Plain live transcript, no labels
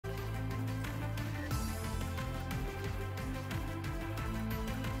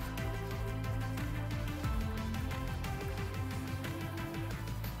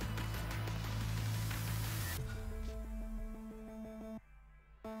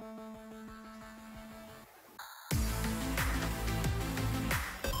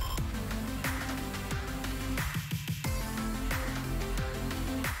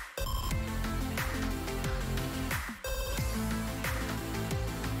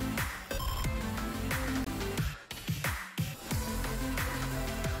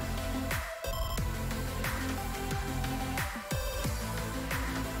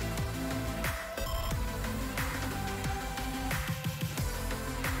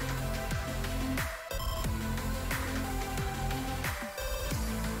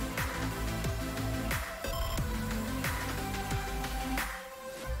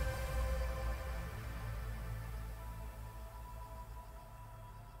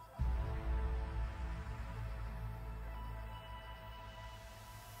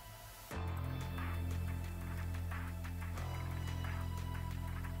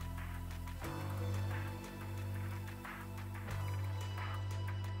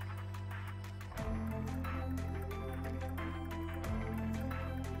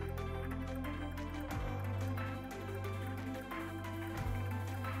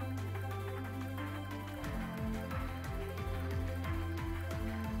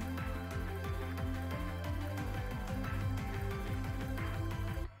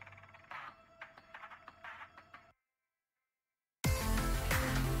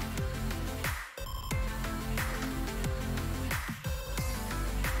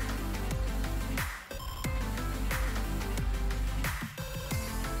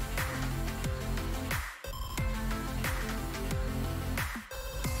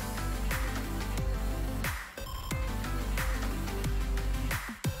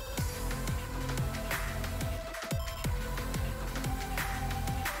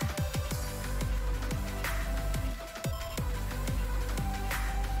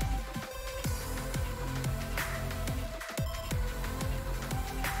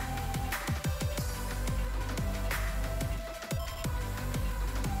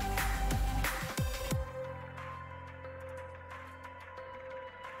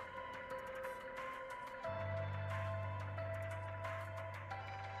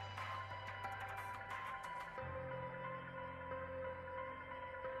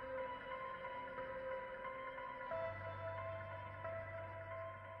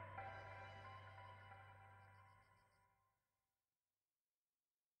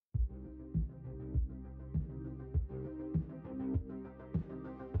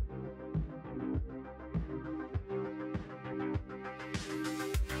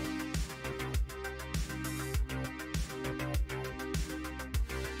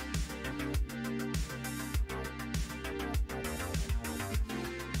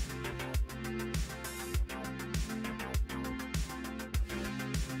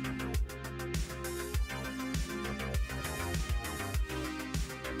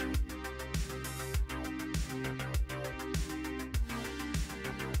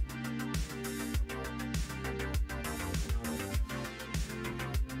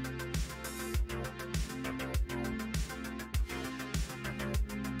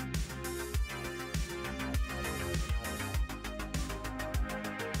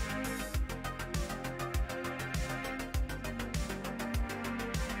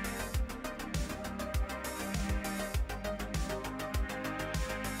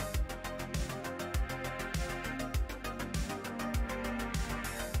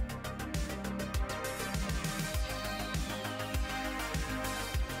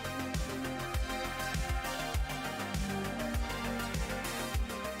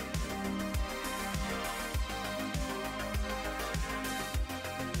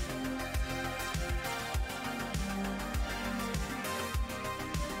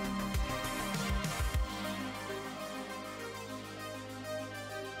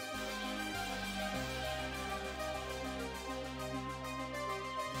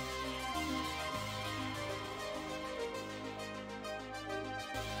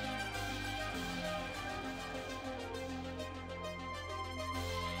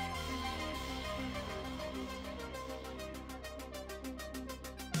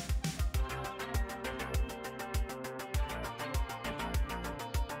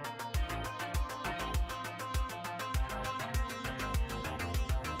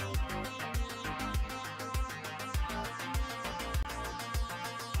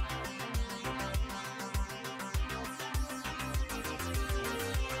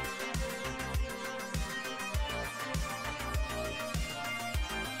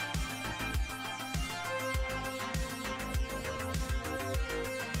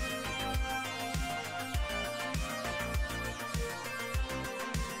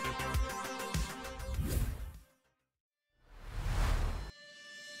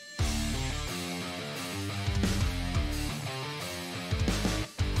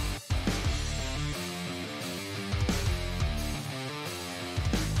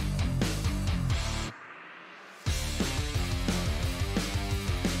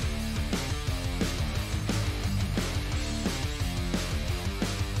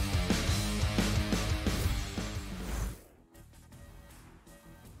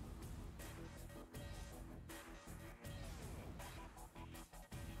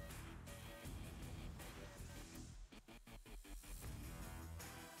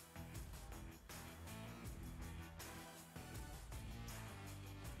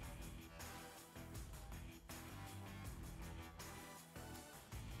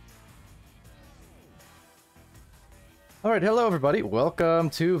Alright, hello everybody.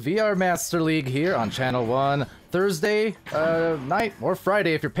 Welcome to VR Master League here on Channel 1. Thursday night, or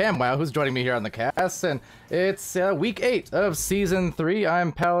Friday if you're PAMWOW, who's joining me here on the cast. And it's week 8 of Season 3.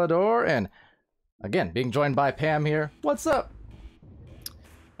 I'm Palidore, and again, being joined by Pam here. What's up?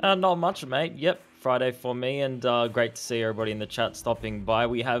 Not much, mate. Yep, Friday for me, and great to see everybody in the chat stopping by.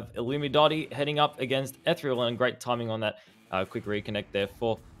 We have Illuminati heading up against Ethereal, and great timing on that quick reconnect there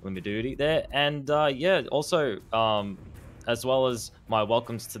for Illuminati there. And yeah, also, as well as my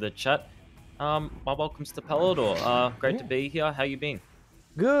welcomes to the chat, my welcomes to Palidore. Great to be here. How you been?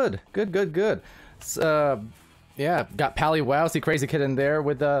 Good. Yeah, got PAMWOW, see Crazy Kid in there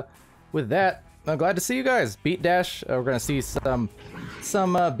with that. I'm glad to see you guys. Beat Dash, we're gonna see some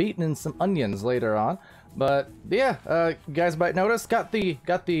beating and some onions later on. But yeah, you guys might notice, got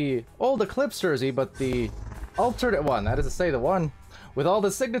the old Eclipse jersey, but the alternate one, that is to say the one with all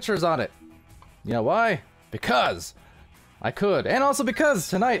the signatures on it. You know why? Because I could, and also because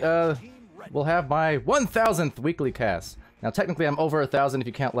tonight we'll have my 1000th weekly cast. Now technically I'm over 1,000 if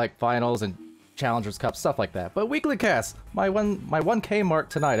you count like finals and Challengers Cup, stuff like that. But weekly cast, my 1K mark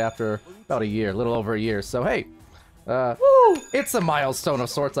tonight after about a year, a little over a year. So hey, it's a milestone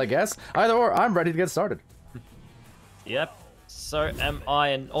of sorts, I guess. Either or, I'm ready to get started. Yep. So am I,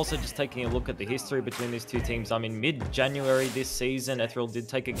 and also just taking a look at the history between these two teams. I mean, mid-January this season, Ethereal did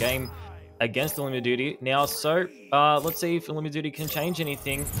take a game against Illuminati. Now, so let's see if Illuminati can change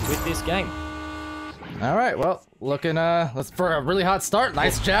anything with this game. All right, well, looking let's for a really hot start.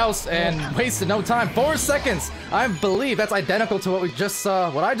 Nice joust and wasted no time. 4 seconds. I believe that's identical to what we just saw,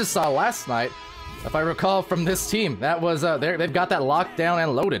 what I just saw last night, if I recall from this team. That was they've got that locked down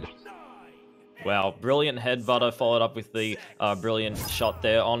and loaded. Wow, brilliant headbutter followed up with the brilliant shot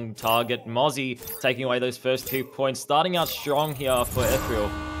there on target. Mozzie taking away those first 2 points, starting out strong here for Ethereal.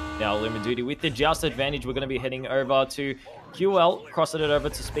 Now Illuminati with the joust advantage. We're going to be heading over to QL, crossing it over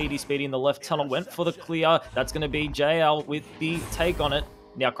to Speedy. Speedy in the left tunnel went for the clear. That's going to be JL with the take on it.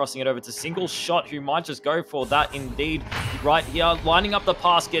 Now crossing it over to Single Shot, who might just go for that indeed. Right here, lining up the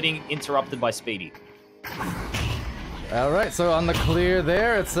pass, getting interrupted by Speedy. Alright, so on the clear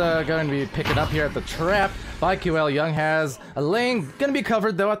there, it's going to be picking up here at the trap by QL. Young has a lane, going to be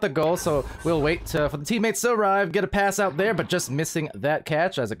covered though at the goal, so we'll wait for the teammates to arrive, get a pass out there, but just missing that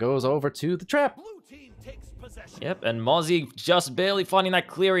catch as it goes over to the trap. Yep, and Mozzie just barely finding that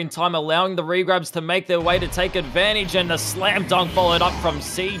clear in time, allowing the regrabs to make their way to take advantage, and the slam dunk followed up from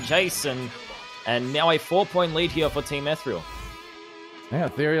C. Jason. And now a 4-point lead here for Team Ethereal. Yeah,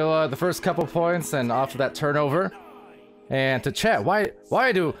 Ethereal, the first couple points, and off to that turnover. And to chat, why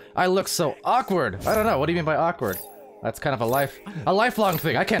do I look so awkward? I don't know, what do you mean by awkward? That's kind of a lifelong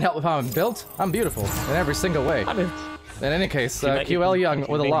thing. I can't help how I'm built. I'm beautiful in every single way. In any case, QL Young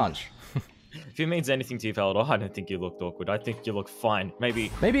with a launch. If it means anything to you, Palidore, I don't think you looked awkward. I think you look fine. Maybe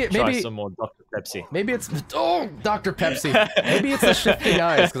try some more Dr. Pepsi. Maybe it's Dr. Pepsi. Maybe it's the shifting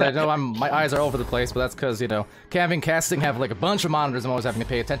eyes, because I know my eyes are over the place, but that's because, you know, Cav and casting have like a bunch of monitors I'm always having to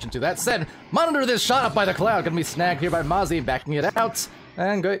pay attention to. That said, monitor this shot up by the cloud, gonna be snagged here by Mozzie, backing it out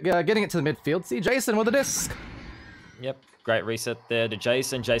and getting it to the midfield. See Jason with a disc. Yep. Great reset there to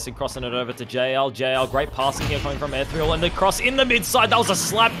Jason. Jason crossing it over to JL. JL, great passing here coming from Ethereal. And the cross in the mid-side. That was a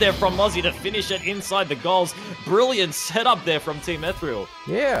slap there from Mozzie to finish it inside the goals. Brilliant setup there from Team Ethereal.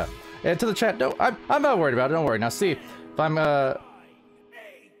 Yeah. And to the chat, no, I'm not worried about it. Don't worry. Now see, if I'm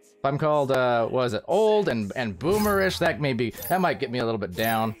called, what is it, old and boomerish, that might get me a little bit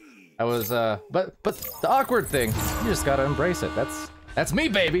down. I was, but the awkward thing, you just gotta embrace it. That's me,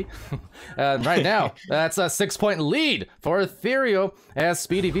 baby! Right now, that's a 6-point lead for Ethereal as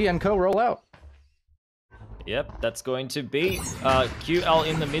Speedy V and Co roll out. Yep, that's going to be QL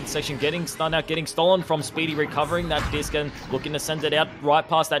in the midsection, getting stunned out, getting stolen from Speedy, recovering that disc and looking to send it out right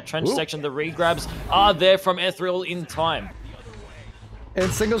past that trench section. The regrabs are there from Ethereal in time. And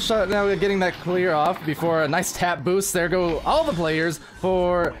Single Shot now getting that clear off before a nice tap boost. There go all the players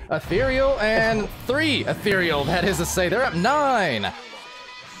for Ethereal, and 3 Ethereal, that is to say. They're up 9.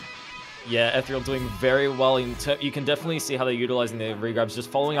 Yeah, Ethereal doing very well. You can definitely see how they're utilizing their regrabs, just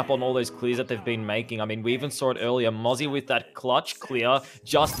following up on all those clears that they've been making. I mean, we even saw it earlier. Mozzie with that clutch clear,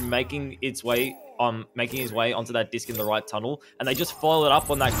 just making his way onto that disc in the right tunnel, and they just followed up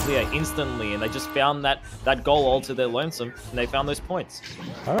on that clear instantly, and they just found that goal all to their lonesome, and they found those points.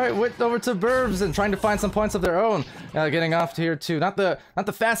 All right, whipped over to Burbs and trying to find some points of their own. Getting off here too. Not the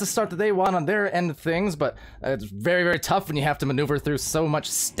fastest start that they want on their end of things, but it's very, very tough when you have to maneuver through so much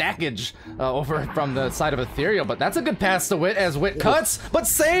stackage over from the side of Ethereal. But that's a good pass to Wit as Wit cuts, but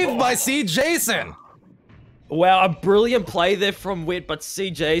saved by C. Jason. Wow, a brilliant play there from Wit, but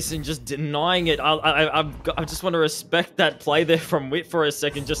C. Jason just denying it. I just want to respect that play there from Wit for a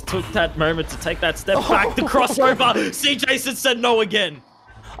second. Just took that moment to take that step back, the crossover. C. Jason said no again.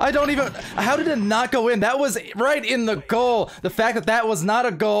 I don't even... How did it not go in? That was right in the goal. The fact that that was not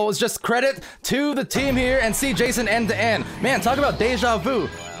a goal is just credit to the team here and see Jason end to end. Man, talk about deja vu.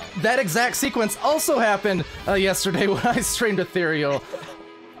 That exact sequence also happened yesterday when I streamed Ethereal.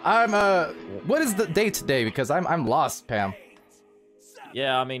 What is the date today? Because I'm lost, Pam.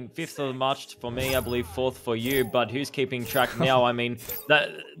 Yeah, I mean, 5th of March for me, I believe 4th for you, but who's keeping track now? I mean, that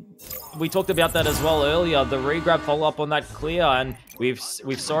we talked about that as well earlier, the regrab follow-up on that clear, and we've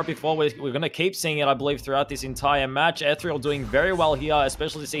saw it before, we're going to keep seeing it, I believe, throughout this entire match. Ethereal doing very well here,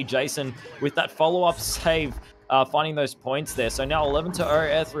 especially to see Jason with that follow-up save, finding those points there. So now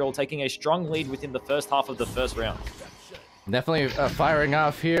 11-0, Ethereal taking a strong lead within the first half of the first round. Definitely firing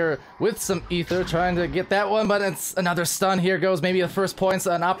off here with some ether, trying to get that one, but it's another stun. Here goes maybe the first points,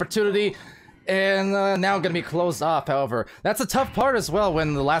 an opportunity, and now going to be closed off, however. That's a tough part as well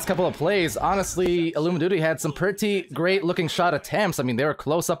when the last couple of plays, honestly, Illumiduty had some pretty great looking shot attempts. I mean, they were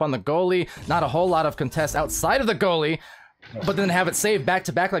close up on the goalie, not a whole lot of contest outside of the goalie, but then have it saved back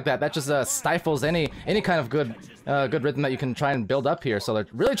to back like that, that just stifles any kind of good rhythm that you can try and build up here. So they're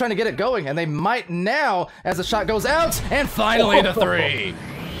really trying to get it going, and they might now as the shot goes out, and finally the three.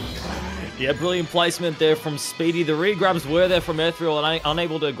 Yeah, brilliant placement there from Speedy. The regrabs were there from Ethereal and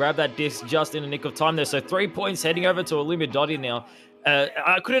unable to grab that disc just in a nick of time there. So 3 points heading over to Illumidotti now.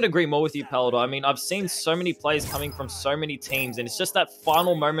 I couldn't agree more with you, Palidore. I mean, I've seen so many plays coming from so many teams, and it's just that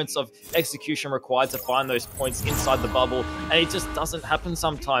final moments of execution required to find those points inside the bubble, and it just doesn't happen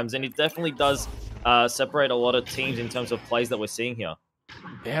sometimes, and it definitely does separate a lot of teams in terms of plays that we're seeing here.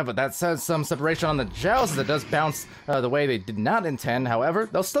 Yeah, but that says some separation on the gels, as it does bounce the way they did not intend. However,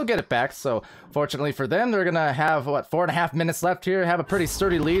 they'll still get it back, so fortunately for them, they're gonna have, what, 4.5 minutes left here, have a pretty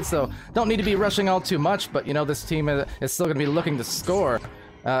sturdy lead, so don't need to be rushing all too much, but, you know, this team is still gonna be looking to score,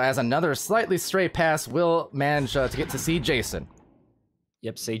 as another slightly stray pass will manage to get to see Jason.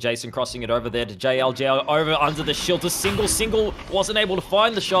 Yep, see Jason crossing it over there to JL over under the shield. A single wasn't able to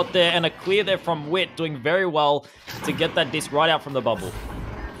find the shot there, and a clear there from Wit, doing very well to get that disc right out from the bubble.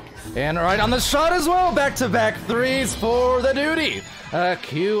 And right on the shot as well, back-to-back threes for the duty.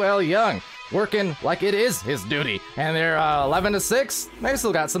 QL Young working like it is his duty, and they're 11-6. They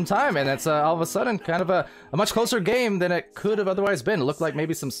still got some time, and it's all of a sudden kind of a much closer game than it could have otherwise been. It looked like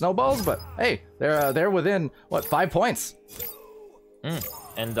maybe some snowballs, but hey, they're within what, 5 points.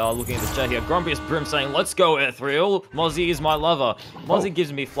 And looking at this chat here, Grumpiest Brim saying, "Let's go, Ethereal. Mozzie is my lover." Mozzie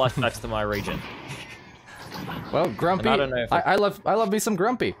gives me flashbacks to my region. Well, Grumpy, I don't know if I love me some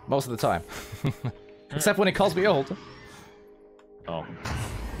Grumpy most of the time, except when he calls me old. Oh,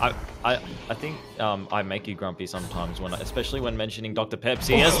 I think I make you grumpy sometimes especially when mentioning Dr.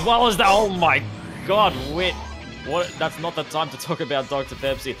 Pepsi, as well as that. Oh my God, Wit. What? That's not the time to talk about Dr.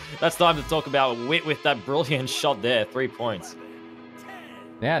 Pepsi. That's time to talk about Wit with that brilliant shot there. 3 points.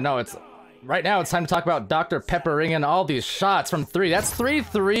 Yeah, no, right now it's time to talk about Dr. Peppering in all these shots from 3. That's 3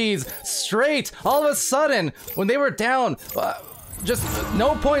 threes straight. All of a sudden, when they were down, just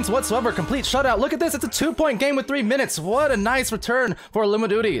no points whatsoever, complete shutout. Look at this, it's a 2-point game with 3 minutes. What a nice return for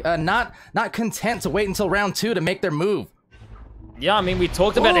Illumiduty. Not content to wait until round 2 to make their move. Yeah, I mean, we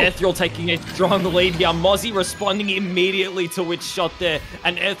talked about Ethereal taking a strong lead here. Mozzie responding immediately to Wit's shot there,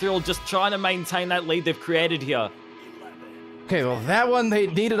 and Ethereal just trying to maintain that lead they've created here. Okay, well, that one they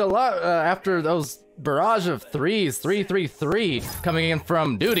needed a lot after those barrage of threes, 3-3-3 coming in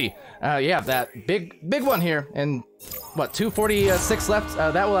from Duty. Yeah, that big one here, and what, 2:46 left.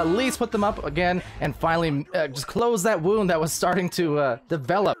 That will at least put them up again and finally just close that wound that was starting to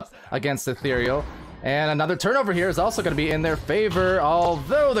develop against Ethereal. And another turnover here is also going to be in their favor,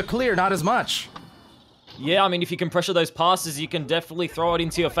 although the clear not as much. Yeah, I mean, if you can pressure those passes, you can definitely throw it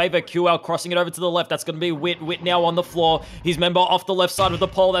into your favor. QL crossing it over to the left. That's going to be Wit. Wit now on the floor. His member off the left side of the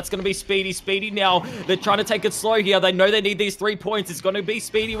pole. That's going to be Speedy. Speedy now. They're trying to take it slow here. They know they need these 3 points. It's going to be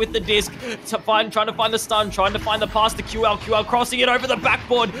Speedy with the disc. Trying to find the stun. Trying to find the pass to QL. QL crossing it over the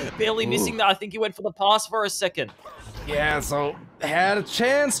backboard. Barely missing that. I think he went for the pass for a second. Yeah, so had a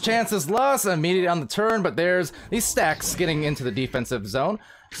chance. Chance is lost immediately on the turn, but there's these stacks getting into the defensive zone.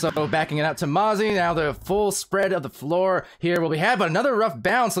 So backing it out to Mozzie, now the full spread of the floor here will be had, but another rough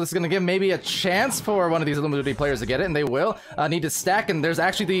bounce, so this is going to give maybe a chance for one of these Illuminati players to get it, and they will need to stack, and there's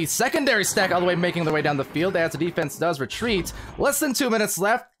actually the secondary stack all the way making their way down the field as the defense does retreat. Less than 2 minutes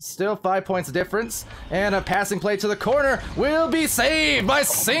left, still 5 points difference, and a passing play to the corner will be saved by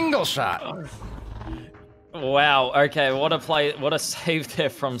single shot. Wow, okay, what a play, what a save there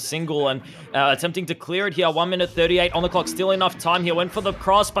from Single, and attempting to clear it here, 1 minute 38 on the clock, still enough time here, went for the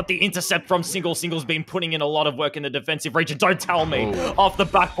cross, but the intercept from Single. Single's been putting in a lot of work in the defensive region, don't tell me, off the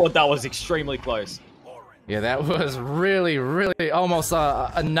backboard, that was extremely close. Yeah, that was really, really almost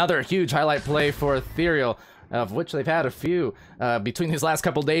another huge highlight play for Ethereal, of which they've had a few between these last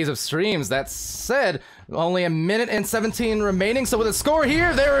couple days of streams. That said, only 1 minute and 17 remaining, so with a score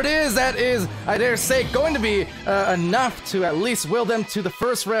here, there it is. That is, I dare say, going to be enough to at least will them to the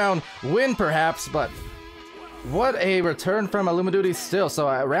first round win, perhaps, but what a return from Illumiduty still. So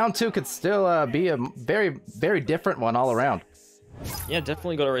round 2 could still be a very, very different one all around. Yeah,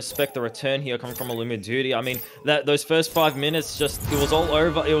 definitely got to respect the return here coming from Illumiduty. I mean, those first 5 minutes, just it was all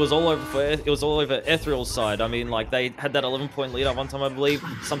over. It was all over Ethereal's side. I mean, like they had that 11-point lead at one time, I believe,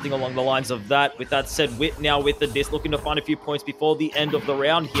 something along the lines of that. With that said, Wit now with the disc looking to find a few points before the end of the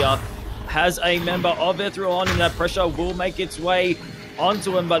round here. Has a member of Ethereal on him. That pressure will make its way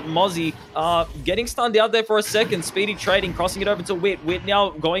onto him, but Mozzie getting stunned out there for a second. Speedy trading, crossing it over to Wit. Wit now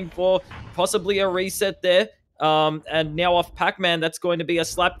going for possibly a reset there. And now off Pac-Man, that's going to be a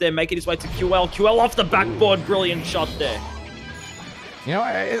slap there, making his way to QL. QL off the backboard, brilliant shot there. You know,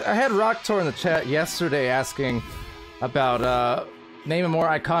 I had Rocktor in the chat yesterday asking about name a more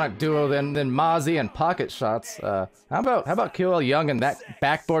iconic duo than Mozzie and Pocket Shots. How about QL Young and that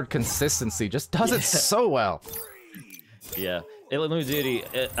backboard consistency? Just does it so well. Yeah. Illumiduty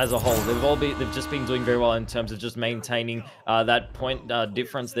as a whole, they've just been doing very well in terms of just maintaining that point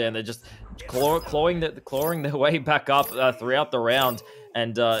difference there, and they're just clawing their way back up throughout the round,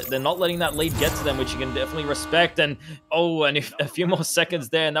 and they're not letting that lead get to them, which you can definitely respect. And if a few more seconds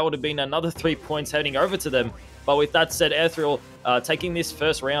there, and that would have been another 3 points heading over to them. But with that said, Ethereal taking this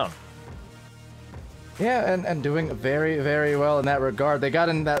first round. Yeah, and doing very, very well in that regard. They got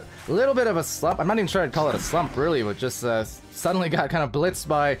in that little bit of a slump. I'm not even sure I'd call it a slump, really, but just suddenly got kind of blitzed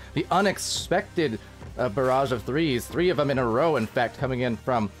by the unexpected barrage of threes. 3 of them in a row, in fact, coming in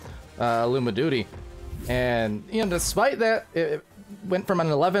from Illumiduty. And, you know, despite that, it went from an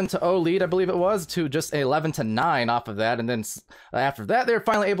 11-0 lead, I believe it was, to just 11-9 off of that. And then after that, they were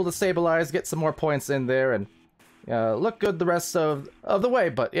finally able to stabilize, get some more points in there, and look good the rest of the way.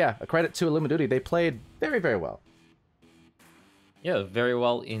 But yeah, a credit to Illumiduty. They played very, very well. Yeah, very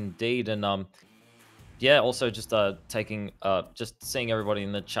well indeed. And yeah, also just just seeing everybody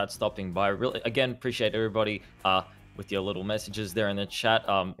in the chat stopping by. Really, again, appreciate everybody with your little messages there in the chat.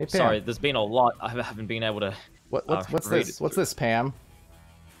 Hey, sorry, there's been a lot. I haven't been able to. What's this? What's this, Pam?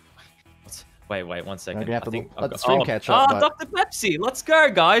 Wait, 1 second. You're gonna have to let the stream catch up. Oh, Dr. Pepsi. Let's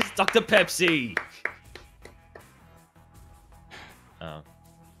go, guys. Dr. Pepsi.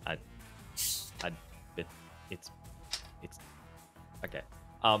 It's okay.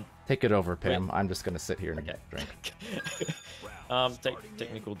 Take it over, Pam. I'm just gonna sit here and drink.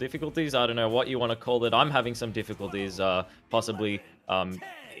 Technical difficulties. I don't know what you want to call it. I'm having some difficulties, possibly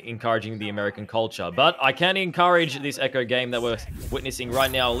encouraging the American culture, but I can encourage this Echo game that we're witnessing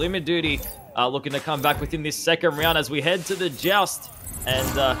right now. Illumiduty looking to come back within this second round as we head to the joust.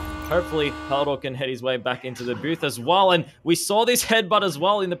 And hopefully Palidore can head his way back into the booth as well. And we saw this headbutt as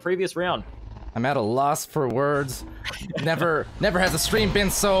well in the previous round. I'm at a loss for words. Never has a stream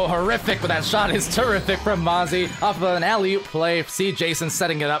been so horrific, but that shot is terrific from Mozzie off of an alley-oop play. See Jason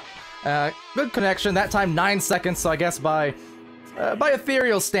setting it up. Good connection. That time 9 seconds, so I guess by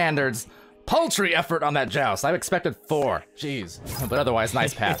Ethereal standards, paltry effort on that joust. I expected 4. Jeez. But otherwise,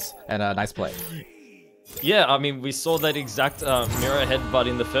 nice pass and a nice play. Yeah, I mean, we saw that exact mirror headbutt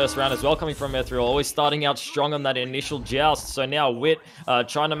in the first round as well, coming from Ethereal, always starting out strong on that initial joust. So now Wit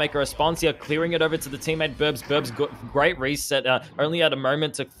trying to make a response here, clearing it over to the teammate Burbs. Burbs got great reset, only had a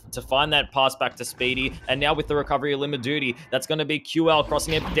moment to find that pass back to Speedy. And now with the recovery of Illumiduty, that's going to be QL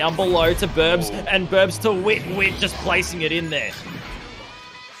crossing it down below to Burbs, and Burbs to Wit. Wit just placing it in there.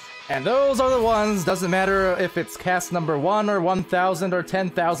 And those are the ones, doesn't matter if it's cast number 1 or 1,000 or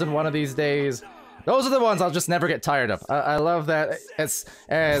 10,000 one of these days. Those are the ones I'll just never get tired of. I love that. It's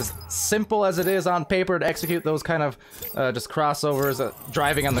as simple as it is on paper to execute those kind of just crossovers,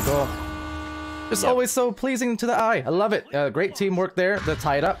 driving on the goal. Just always so pleasing to the eye. I love it. Great teamwork there to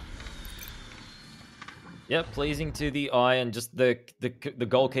tie it up. Yeah, pleasing to the eye, and just the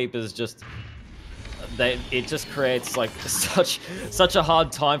goalkeepers just... it just creates like such a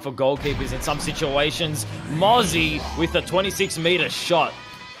hard time for goalkeepers in some situations. Mozzie with a 26-meter shot.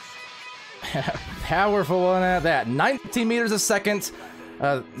 Powerful one at that. 19 meters a second.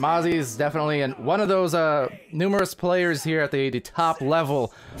 Mozzie is definitely one of those numerous players here at the top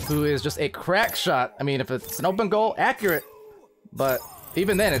level who is just a crack shot. I mean, if it's an open goal, accurate. But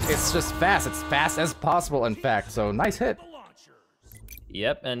even then, it's just fast. It's fast as possible, in fact. So nice hit.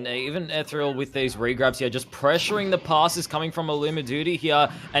 Yep, and even Ethereal with these regrabs here, just pressuring the passes coming from Illumiduty here,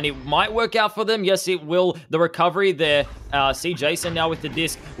 and it might work out for them. Yes, it will. The recovery there. See Jason now with the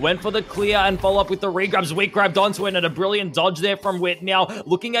disc. Went for the clear and follow up with the regrabs. Wit grabbed onto it and a brilliant dodge there from Wit. Now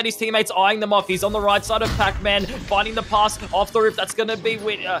looking at his teammates, eyeing them off. He's on the right side of Pac-Man, finding the pass off the roof. That's going to be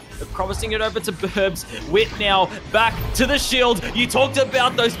Wit, crossing it over to Burbs. Wit now back to the shield. You talked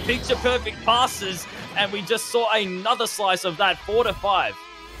about those picture-perfect passes, and we just saw another slice of that, 4-5.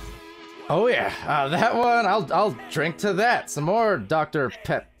 Oh yeah, that one, I'll drink to that. Some more Dr.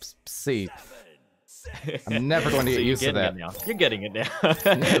 Pepsi. I'm never going to get used to that. You're getting it now.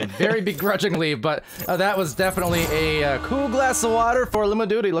 Very begrudgingly, but that was definitely a cool glass of water for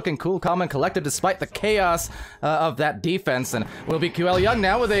Illumiduty, looking cool, calm, and collected despite the chaos of that defense. And will be QL Young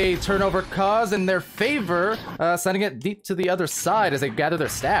now with a turnover cause in their favor, sending it deep to the other side as they gather their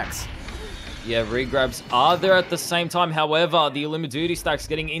stacks. Yeah, regrabs are there at the same time. However, the Illumiduty stack's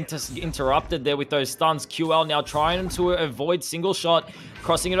getting interrupted there with those stuns. QL now trying to avoid single shot,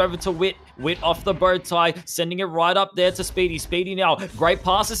 crossing it over to Wit. Wit off the bow tie, sending it right up there to Speedy. Speedy now, great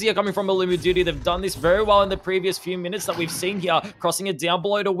passes here coming from Illumiduty. They've done this very well in the previous few minutes that we've seen here, crossing it down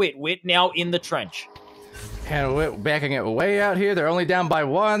below to Wit. Wit now in the trench. And Wit backing it way out here. They're only down by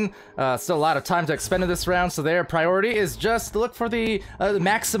 1. Still a lot of time to expend in this round, so their priority is just to look for the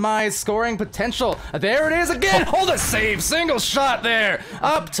maximized scoring potential. There it is again! Hold a save! Single shot there!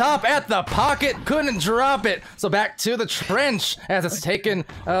 Up top at the pocket, couldn't drop it. So back to the trench as it's taken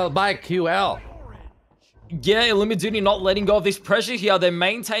by QL. Yeah, Illumiduty not letting go of this pressure here. They're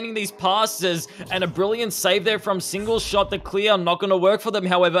maintaining these passes, and a brilliant save there from single shot. The clear not going to work for them,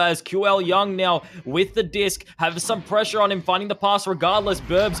 however, as QL Young now with the disc, have some pressure on him, finding the pass regardless.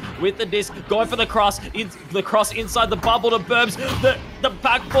 Burbs with the disc, going for the cross inside the bubble to Burbs. The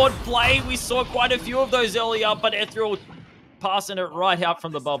backboard play, we saw quite a few of those earlier, but Ethereal passing it right out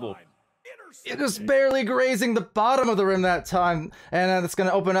from the bubble. It just barely grazing the bottom of the rim that time, and it's going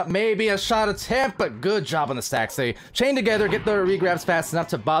to open up maybe a shot attempt, but good job on the stacks. They chain together, get their regrabs fast enough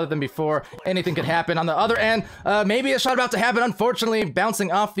to bother them before anything could happen. On the other end, maybe a shot about to happen, unfortunately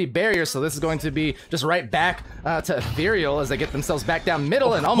bouncing off the barrier, so this is going to be just right back to Ethereal as they get themselves back down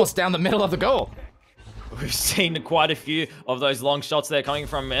middle and almost down the middle of the goal. We've seen quite a few of those long shots there coming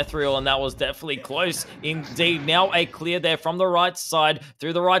from Ethereal, and that was definitely close indeed. Now a clear there from the right side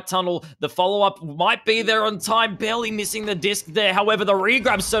through the right tunnel. The follow-up might be there on time, barely missing the disc there. However, the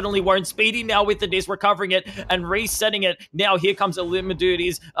regrab certainly won't. Speedy now with the disc, recovering it and resetting it. Now here comes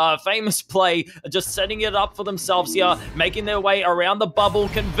Illumiduty's famous play, just setting it up for themselves here, making their way around the bubble,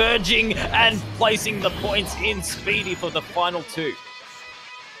 converging and placing the points in. Speedy for the final 2.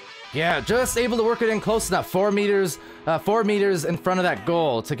 Yeah, just able to work it in close enough. 4 meters in front of that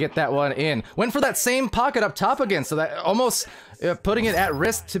goal to get that one in. Went for that same pocket up top again, so that almost putting it at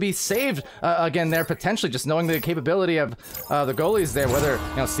risk to be saved again there, potentially, just knowing the capability of the goalies there, whether,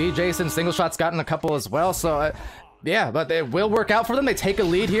 you know, C. Jason, single shot's gotten a couple as well, so... yeah, but it will work out for them. They take a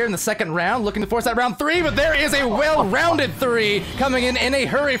lead here in the second round, looking to force that round 3, but there is a well-rounded 3 coming in a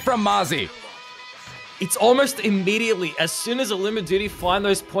hurry from Mozzie. It's almost immediately, as soon as Illumiduty find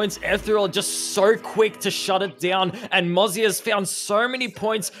those points, Ethereal are just so quick to shut it down, and Mozzie has found so many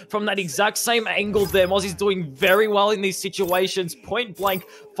points from that exact same angle there. Mozzie's doing very well in these situations, point blank,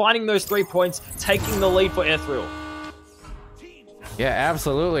 finding those 3 points, taking the lead for Ethereal. Yeah,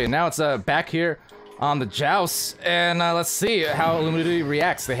 absolutely. And now it's back here on the joust, and let's see how Illumiduty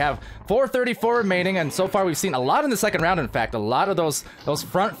reacts. They have 4:34 remaining, and so far we've seen a lot in the second round. In fact, a lot of those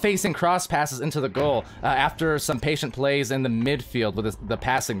front-facing cross passes into the goal after some patient plays in the midfield with the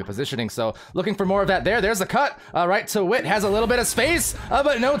passing, the positioning. So looking for more of that there. There's the cut right to Wit. Has a little bit of space,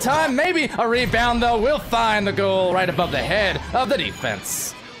 but no time. Maybe a rebound, though, will find the goal right above the head of the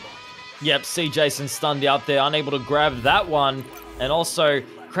defense. Yep, see Jason stunned out there, unable to grab that one. And also,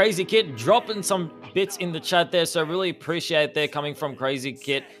 Crazy Kit dropping some bits in the chat there, so really appreciate there coming from Crazy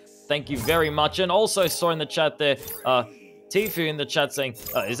Kit. Thank you very much. And also saw in the chat there, Tifu in the chat saying,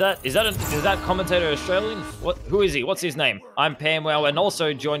 is that commentator Australian? Who is he? What's his name? I'm PAMWOW, and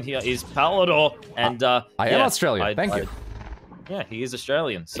also joined here is Palidore. And I am Australian. Thank you. Yeah, he is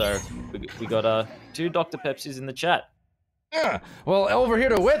Australian. So we got 2 Dr. Pepsis in the chat. Well, over here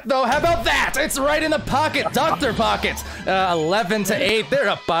to Wit, though, how about that? It's right in the pocket, Dr. Pocket. 11-8, they're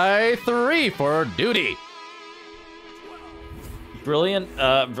up by 3 for duty. Brilliant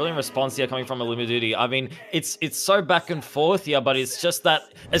response here coming from Illumiduty. I mean, it's so back and forth here, but it's just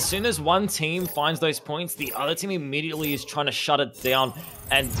that as soon as one team finds those points, the other team immediately is trying to shut it down,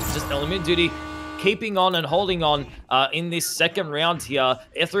 and just Illumiduty keeping on and holding on in this second round here.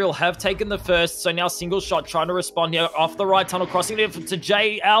 Ethereal have taken the first, so now single shot trying to respond here off the right tunnel, crossing it to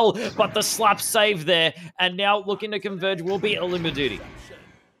JL, but the slap save there, and now looking to converge will be Illumiduty.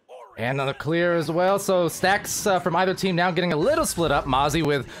 And another clear as well, so stacks from either team now getting a little split up. Mozzie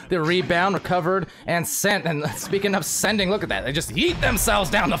with the rebound, recovered, and sent. And speaking of sending, look at that. They just yeet themselves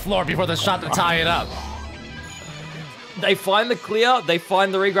down the floor before the shot to tie it up. They find the clear, they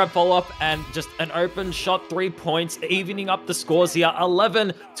find the regrab follow-up, and just an open shot, 3 points, evening up the scores here,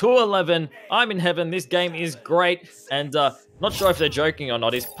 11-11. I'm in heaven, this game is great, and not sure if they're joking or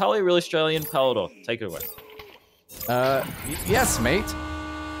not. Is Pally real Australian? Palidore, take it away. Yes, mate.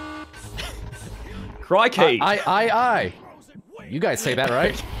 Crikey. I. You guys say that,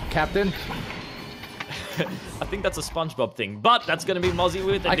 right, Captain? I think that's a SpongeBob thing, but that's going to be Mozzie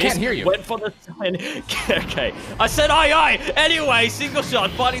with it. I can't hear you. Went for the sign. Okay. I said aye. Anyway, single shot,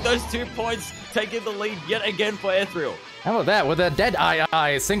 finding those 2 points, taking the lead yet again for Ethereal. How about that? With a dead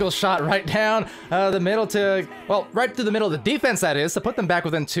aye, single shot right down the middle to, well, right through the middle of the defense, that is, to put them back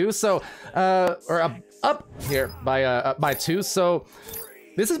within 2, so, or up here by 2, so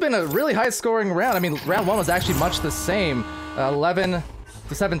this has been a really high-scoring round. I mean, round 1 was actually much the same, 11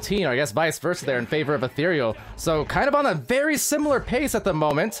 to 17, or I guess vice versa there in favor of Ethereal. So kind of on a very similar pace at the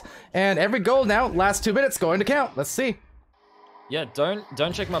moment, and every goal now, last 2 minutes, going to count. Let's see. Yeah,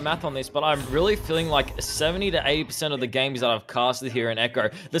 don't check my math on this, but I'm really feeling like 70 to 80% of the games that I've casted here in Echo,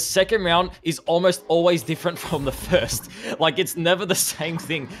 the second round is almost always different from the first. Like, it's never the same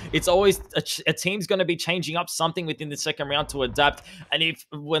thing. It's always a team's going to be changing up something within the second round to adapt. And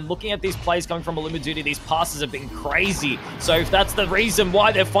when looking at these plays coming from Illumiduty, these passes have been crazy. So if that's the reason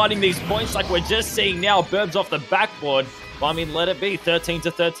why they're finding these points like we're just seeing now, Burbs off the backboard, well, I mean, let it be 13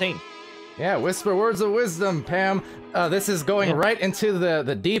 to 13. Yeah, whisper words of wisdom, Pam. This is going right into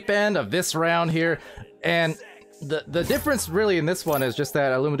the deep end of this round here, and the difference really in this one is just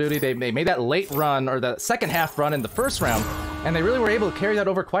that Illumiduty, they made that late run, or the second half run in the first round, and they really were able to carry that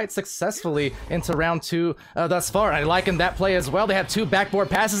over quite successfully into round 2 thus far. And I liken that play as well. They had 2 backboard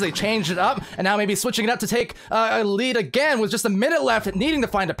passes, they changed it up, and now maybe switching it up to take a lead again with just a minute left, needing to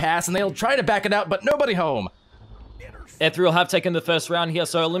find a pass, and they'll try to back it out, but nobody home. Ethereal have taken the first round here,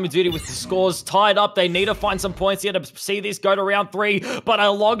 so Illumiduty with the scores tied up. They need to find some points here to see this go to round 3, but a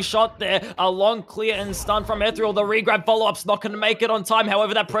long shot there, a long clear and stun from Ethereal. The regrab follow-up's not going to make it on time.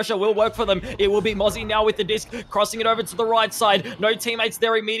 However, that pressure will work for them. It will be Mozzie now with the disc, crossing it over to the right side. No teammates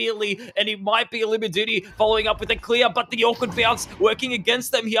there immediately, and it might be Illumiduty following up with a clear, but the awkward bounce working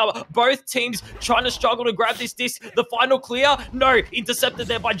against them here. Both teams trying to struggle to grab this disc. The final clear, no, intercepted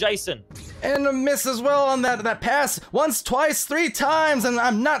there by Jason. And a miss as well on that pass. Once, twice, 3 times, and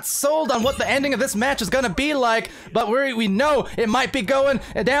I'm not sold on what the ending of this match is going to be like, but we know it might be going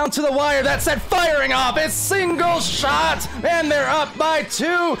down to the wire. That said, firing off, it's single shot, and they're up by 2,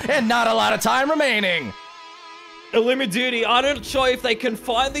 and not a lot of time remaining. Illumiduty, I'm not sure if they can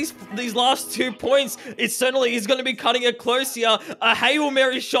find these last 2 points. It certainly is going to be cutting it close here. A Hail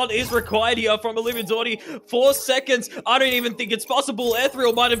Mary shot is required here from Illumiduty. 4 seconds. I don't even think it's possible.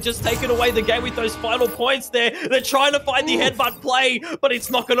 Ethereal might have just taken away the game with those final points there. They're trying to find the headbutt play, but it's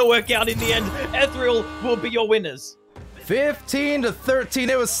not going to work out in the end. Ethereal will be your winners. 15 to 13.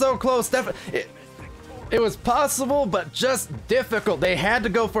 It was so close. It was possible, but just difficult. They had to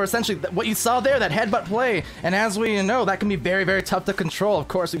go for essentially what you saw there, that headbutt play. And as we know, that can be very, very tough to control. Of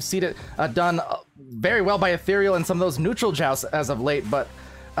course, we've seen it done very well by Ethereal in some of those neutral jousts as of late. But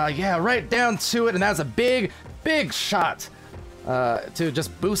yeah, right down to it. And that's a big, big shot to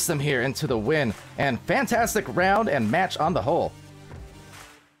just boost them here into the win. And fantastic round and match on the whole.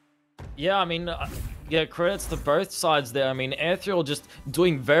 Yeah, I mean... yeah, credits to both sides there. I mean, Ethereal just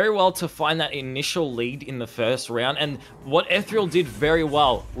doing very well to find that initial lead in the first round. And what Ethereal did very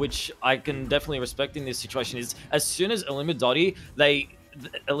well, which I can definitely respect in this situation, is as soon as Illumiduty,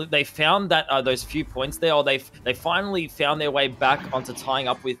 they found that those few points there, or they finally found their way back onto tying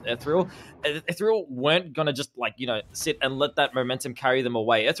up with Ethereal. Ethereal weren't gonna just, like, you know, sit and let that momentum carry them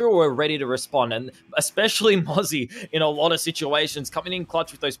away. Ethereal were ready to respond, and especially Mozzie in a lot of situations, coming in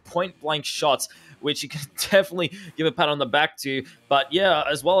clutch with those point-blank shots, which you can definitely give a pat on the back to. But yeah,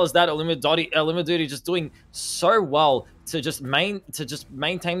 as well as that, Illumiduty just doing so well to just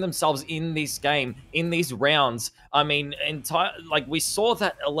maintain themselves in this game, in these rounds. I mean, like, we saw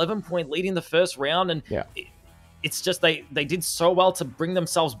that 11-point lead in the first round, and yeah. It's just they did so well to bring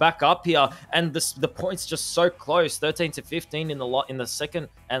themselves back up here, and the points just so close, 13 to 15 in the second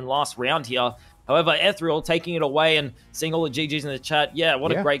and last round here. However, Ethereal taking it away, and seeing all the GGs in the chat. Yeah,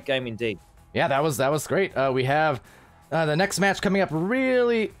 what a great game indeed. Yeah, that was great. We have the next match coming up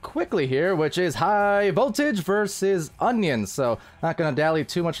really quickly here, which is High Voltage versus Onion. So not going to dally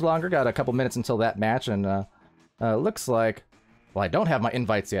too much longer. Got a couple minutes until that match, and looks like, well, I don't have my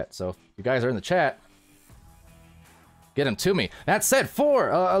invites yet. So if you guys are in the chat, get them to me. That said, for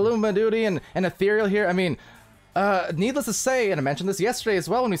Illuma Duty and Ethereal here, I mean, needless to say, and I mentioned this yesterday as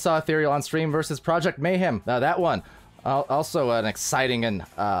well when we saw Ethereal on stream versus Project Mayhem. That one, also an exciting and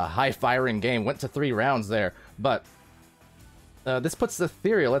high-firing game. Went to 3 rounds there, but this puts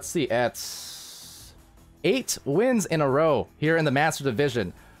Ethereal, let's see, at 8 wins in a row here in the Master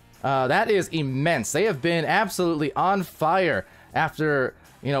Division. That is immense. They have been absolutely on fire after,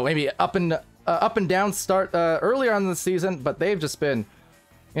 you know, maybe up and down start earlier on in the season, but they've just been,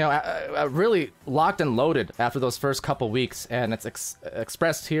 you know, really locked and loaded after those first couple weeks, and it's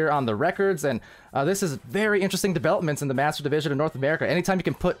expressed here on the records. And this is very interesting developments in the Master Division of North America. Anytime you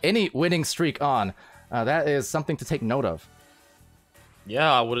can put any winning streak on, that is something to take note of.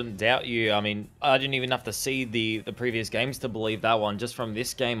 Yeah, I wouldn't doubt you. I mean, I didn't even have to see the previous games to believe that one. Just from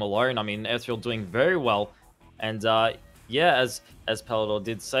this game alone, I mean, Ethereal doing very well. And yeah, as Palidore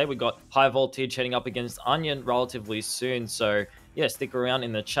did say, we got High Voltage heading up against Onion relatively soon. So yeah, stick around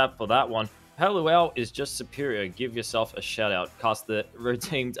in the chat for that one. PAMWOW is just superior. Give yourself a shout out. Cast a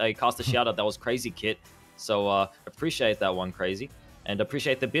shout out. That was crazy, Kit. So appreciate that one, crazy, and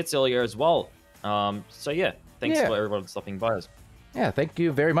appreciate the bits earlier as well. So yeah, thanks for everyone stopping by us. Yeah, thank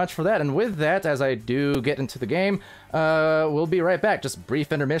you very much for that. And with that, as I do get into the game, we'll be right back. Just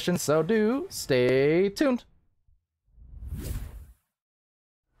brief intermission, so do stay tuned.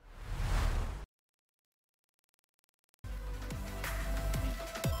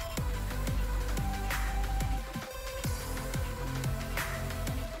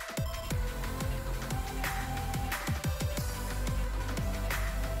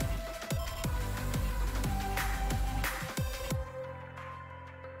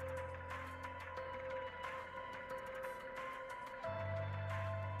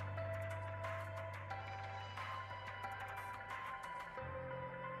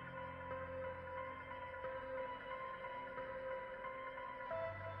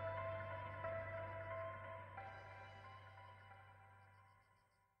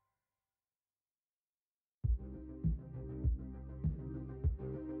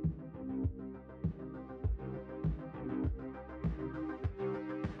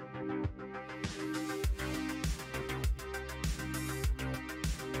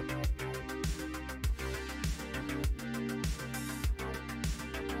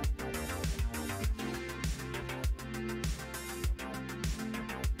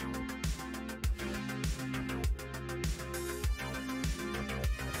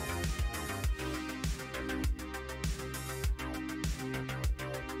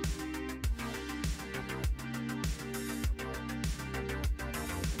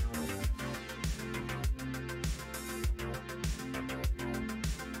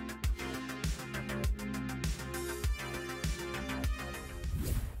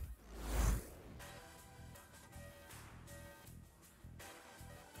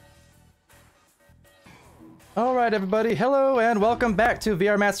 Alright everybody, hello and welcome back to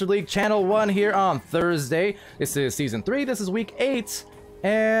VR Master League Channel 1 here on Thursday. This is Season 3, this is Week 8,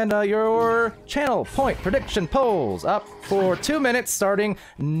 and your channel point prediction polls up for 2 minutes starting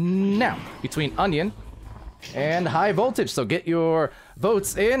now between Onion and High Voltage. So get your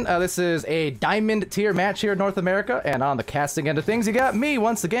votes in. This is a diamond tier match here in North America, and on the casting end of things, you got me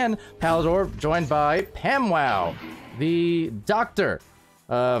once again, Palidore, joined by PAMWOW, the doctor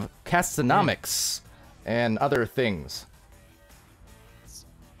of castonomics and other things.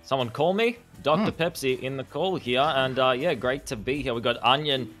 Someone call me? Dr. Pepsi in the call here, and yeah, great to be here. We got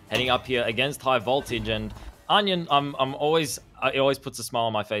Onion heading up here against High Voltage, and Onion, it always puts a smile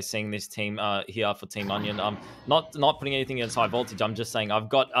on my face seeing this team here for Team Onion. Not putting anything against High Voltage. I'm just saying I've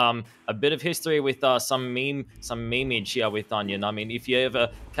got a bit of history with some memeage here with Onion. I mean, if you ever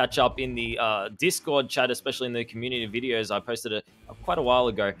catch up in the Discord chat, especially in the community videos, I posted it quite a while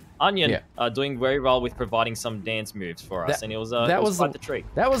ago. Onion doing very well with providing some dance moves for us, and it was quite the treat.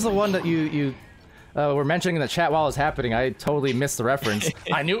 That was the one that you were mentioning in the chat while it was happening. I totally missed the reference.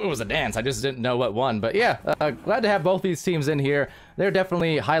 I knew it was a dance, I just didn't know what one. But yeah, glad to have both these teams in here. They're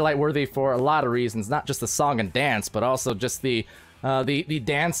definitely highlight worthy for a lot of reasons, not just the song and dance, but also just the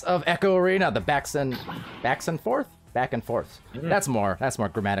dance of Echo Arena, the back and forth. Mm-hmm. That's more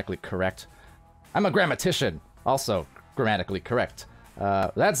grammatically correct. I'm a grammatician, also grammatically correct.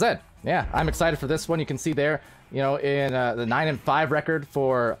 That said, yeah, I'm excited for this one. You can see there, you know, in the 9-5 record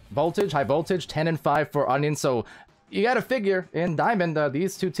for Voltage, High Voltage, 10-5 for Onion. So you got to figure in Diamond,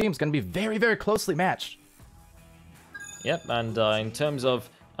 these two teams going to be very, very closely matched. Yep, and in terms of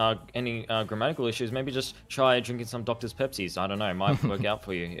any grammatical issues, maybe just try drinking some Doctor's Pepsis. I don't know, it might work out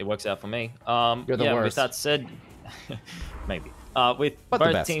for you. It works out for me. You're the yeah, worst. with that said, maybe. With But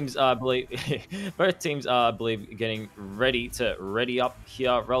both teams, I believe, both teams are, I believe, getting ready up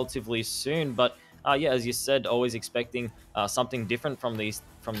here relatively soon. But yeah, as you said, always expecting something different from these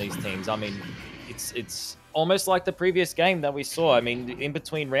teams. I mean, it's almost like the previous game that we saw. I mean, in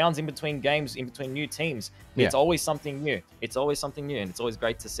between rounds, in between games, in between new teams, it's always something new. It's always something new, and it's always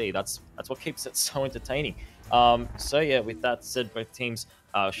great to see. That's what keeps it so entertaining. So yeah, with that said, both teams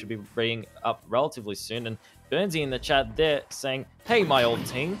should be readying up relatively soon. And Burnsy in the chat there saying, "Hey, my old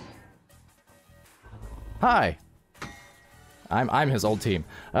team." Hi. I'm his old team.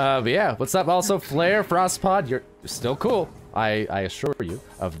 But yeah, what's up? Also, Flare, Frostpod, you're still cool. I assure you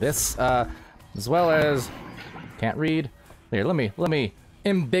of this. As well as can't read. Here, let me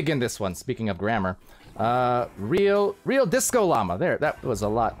embiggen this one. Speaking of grammar, real Disco Llama. There, that was a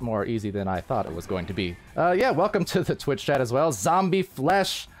lot more easy than I thought it was going to be. Yeah, welcome to the Twitch chat as well. Zombie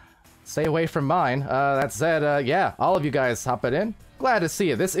Flesh, stay away from mine. That said, yeah, all of you guys hopping in. Glad to see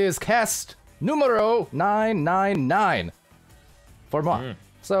you. This is cast numero 999 for more.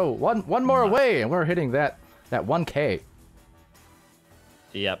 So one more away, and we're hitting that 1K.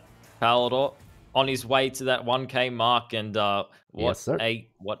 Yep, Palidore on his way to that 1K mark, and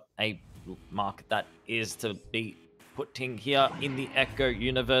what a mark that is to be putting here in the Echo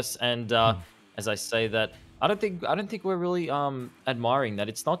universe. And as I say that, I don't think we're really admiring that.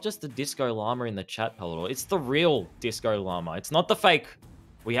 It's not just the Disco Llama in the chat, Palidore. It's the real Disco Llama. It's not the fake.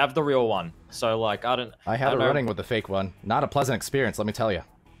 We have the real one. So like, I have it running with the fake one. Not a pleasant experience, let me tell you.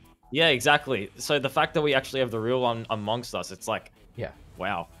 Yeah, exactly. So the fact that we actually have the real one amongst us, it's like, yeah,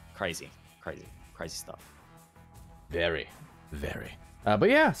 wow, crazy stuff. Very. But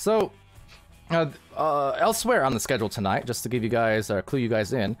yeah, so elsewhere on the schedule tonight, just to give you guys, or clue you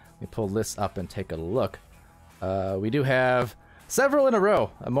guys in, let me pull this up and take a look. We do have several in a row,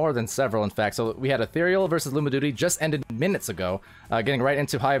 more than several, in fact. So we had Ethereal versus Luma Duty, just ended minutes ago. Getting right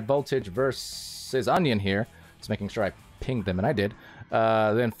into High Voltage versus Onion here. Just making sure I pinged them, and I did.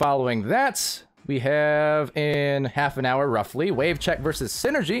 Then following that, we have in half an hour, roughly, Wave Check versus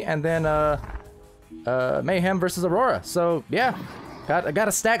Synergy, and then Mayhem versus Aurora. So yeah, got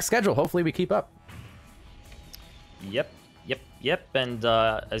a stacked schedule. Hopefully we keep up. Yep. And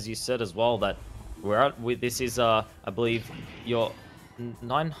as you said as well, that we're out with this is I believe your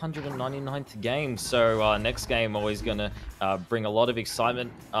 999th game. So next game always gonna bring a lot of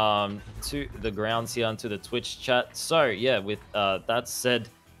excitement to the grounds here and to the Twitch chat. So yeah, with that said,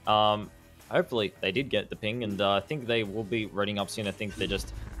 hopefully they did get the ping, and I think they will be reading up soon. I think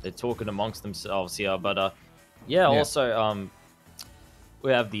they're talking amongst themselves here, but yeah. Also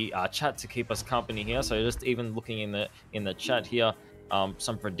we have the chat to keep us company here. So just even looking in the chat here,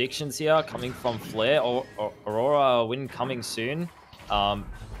 some predictions here coming from Flair or Aurora win coming soon.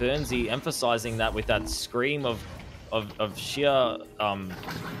 Burnsy emphasizing that with that scream of sheer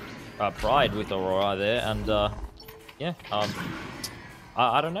pride with Aurora there, and yeah.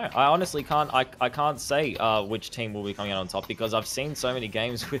 I don't know. I honestly can't. I can't say which team will be coming out on top, because I've seen so many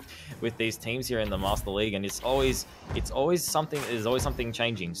games with these teams here in the Master League, and it's always something. There's always something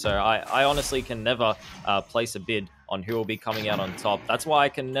changing. So I honestly can never place a bid on who will be coming out on top. That's why I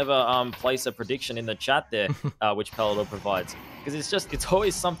can never place a prediction in the chat there, which Palidore provides, because it's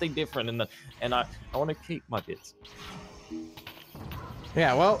always something different, and I want to keep my bids.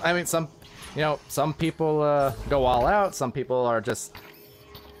 Yeah. Well, I mean, some people go all out. Some people are just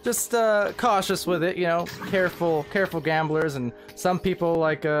cautious with it, careful gamblers, and some people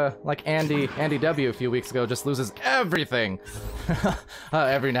like Andy W a few weeks ago just loses everything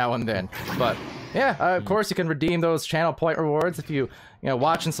every now and then. But yeah, of course you can redeem those channel point rewards if you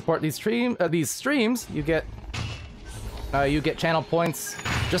watch and support these streams. You get channel points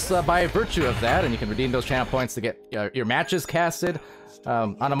just by virtue of that, and you can redeem those channel points to get your matches casted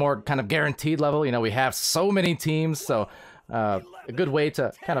on a more kind of guaranteed level. We have so many teams, so a good way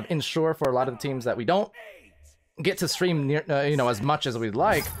to kind of ensure for a lot of the teams that we don't get to stream as much as we'd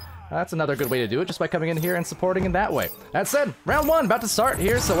like. That's another good way to do it, just by coming in here and supporting in that way. That said, round one about to start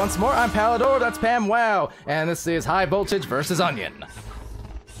here. So once more, I'm Palidore, that's PAMWOW, and this is High Voltage versus Onion.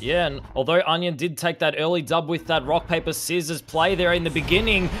 Yeah, and although Onion did take that early dub with that rock, paper, scissors play there in the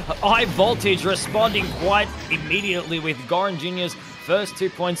beginning, High Voltage responding quite immediately with Goran Jr.'s first 2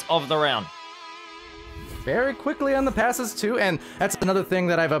 points of the round. Very quickly on the passes too, and that's another thing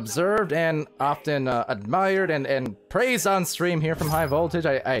that I've observed and often admired and praised on stream here from High Voltage.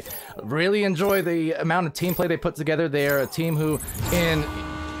 I really enjoy the amount of team play they put together. They're a team who, in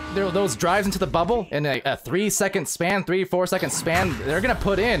those drives into the bubble in a 3-second span, 3-4-second span, they're gonna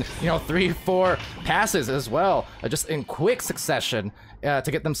put in, you know, 3-4 passes as well, just in quick succession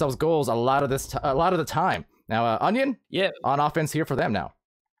to get themselves goals a lot of the time. Now, Onion, yeah, on offense here for them now.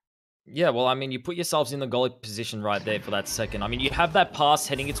 Yeah, well, I mean, you put yourselves in the goalie position right there for that second. I mean, you have that pass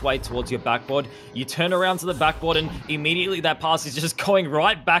heading its way towards your backboard. You turn around to the backboard, and immediately that pass is just going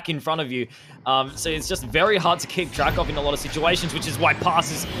right back in front of you. So it's just very hard to keep track of in a lot of situations, which is why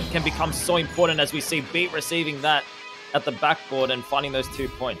passes can become so important, as we see Beat receiving that at the backboard and finding those 2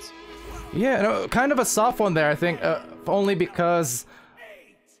 points. Yeah, no, kind of a soft one there, I think, only because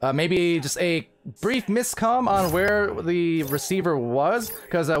maybe just a brief miscomm on where the receiver was,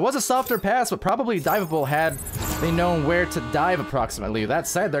 because it was a softer pass, but probably diveable had they known where to dive approximately. That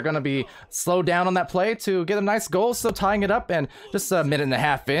said, they're going to be slowed down on that play to get a nice goal, so tying it up, and just a minute and a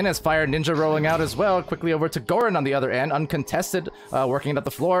half in as Fire Ninja rolling out as well, quickly over to Goran on the other end, uncontested, working it up the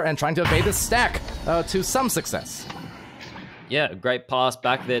floor and trying to evade the stack to some success. Yeah, great pass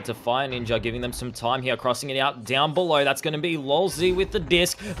back there to Fire Ninja, giving them some time here, crossing it out down below. That's going to be LolZ with the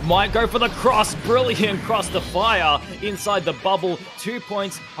disc. Might go for the cross. Brilliant cross to Fire inside the bubble. 2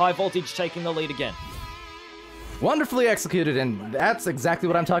 points. High Voltage taking the lead again. Wonderfully executed, and that's exactly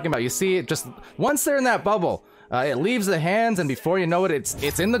what I'm talking about. You see, it just once they're in that bubble, it leaves the hands, and before you know it,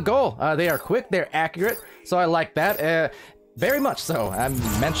 it's in the goal. They are quick, they're accurate, so I like that. Very much so. I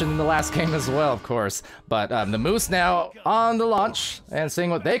mentioned in the last game as well, of course. But the Moose now on the launch and seeing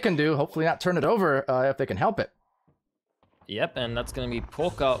what they can do. Hopefully not turn it over if they can help it. Yep, and that's going to be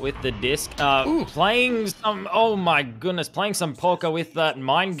Porker with the disc. Playing some, oh my goodness, playing some poker with that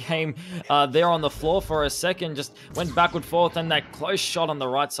mind game there on the floor for a second. Just went backward forth, and that close shot on the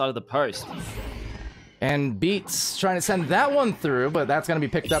right side of the post. And Beats trying to send that one through, but that's going to be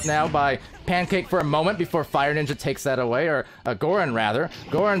picked up now by Pancake for a moment before Fire Ninja takes that away, or Goran rather.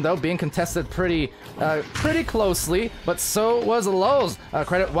 Goran, though, being contested pretty closely, but so was Lowe's.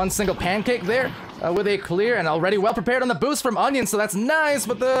 Credit one single Pancake there with a clear, and already well prepared on the boost from Onion, so that's nice,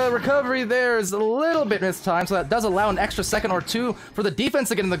 but the recovery there is a little bit mistimed, so that does allow an extra second or two for the defense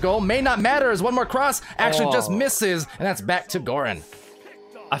to get in the goal. May not matter, as one more cross actually just misses, and that's back to Goran.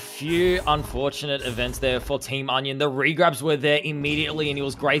 A few unfortunate events there for Team Onion. The regrabs were there immediately, and it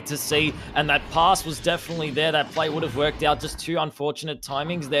was great to see. And that pass was definitely there. That play would have worked out. Just two unfortunate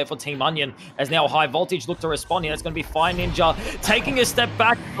timings there for Team Onion. As now High Voltage look to respond here. It's going to be Fire Ninja taking a step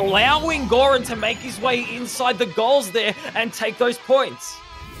back, allowing Goran to make his way inside the goals there and take those points.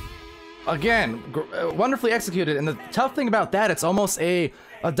 Again, wonderfully executed. And the tough thing about that, it's almost a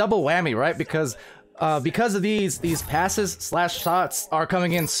double whammy, right? Because of these passes slash shots are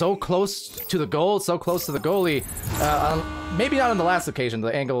coming in so close to the goal, so close to the goalie. Maybe not on the last occasion,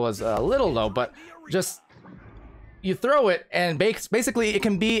 the angle was a little low, but just you throw it and basically it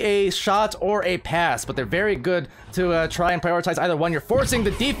can be a shot or a pass, but they're very good to try and prioritize either one. You're forcing the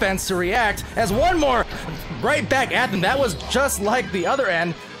defense to react as one more right back at them. That was just like the other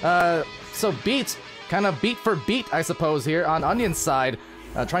end. So Beat, kind of beat for beat, I suppose, here on Onion's side.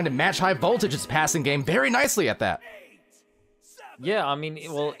 Trying to match High Voltage's passing game very nicely at that. Yeah, I mean,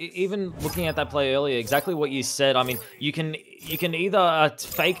 well, even looking at that play earlier, exactly what you said. I mean, you can either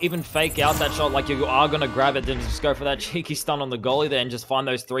fake out that shot like you are going to grab it, then just go for that cheeky stun on the goalie there and just find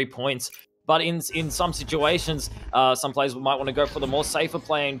those 3 points. But in some situations, some players might want to go for the more safer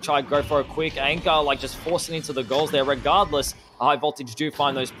play and try to go for a quick anchor, like just forcing into the goals there. Regardless, High Voltage do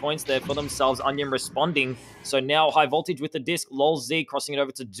find those points there for themselves. Onion responding. So now High Voltage with the disc. LolZ crossing it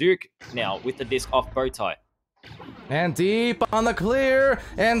over to Duke now with the disc off Bowtie. And deep on the clear,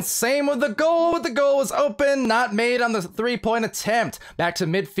 and same with the goal. The goal was open, not made on the 3-point attempt. Back to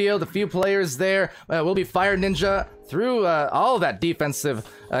midfield, a few players there. Will be Fire Ninja through all of that defensive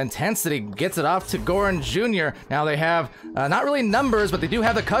intensity. Gets it off to Goran Jr. Now they have not really numbers, but they do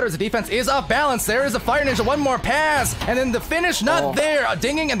have the cutters. The defense is off balance. There is a Fire Ninja, one more pass, and then the finish not there.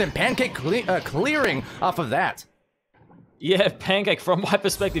 Dinging, and then Pancake clearing off of that. Yeah, Pancake, from my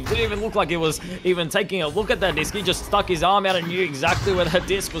perspective, didn't even look like he was even taking a look at that disc. He just stuck his arm out and knew exactly where that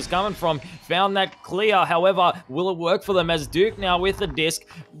disc was coming from. Found that clear. However, will it work for them as Duke now with the disc?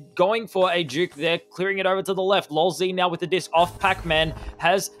 Going for a Duke there, clearing it over to the left. LolZ now with the disc off Pac-Man.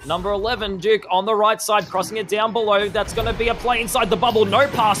 Has number 11, Duke, on the right side, crossing it down below. That's going to be a play inside the bubble. No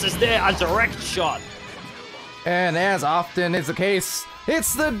passes there. A direct shot. And as often is the case,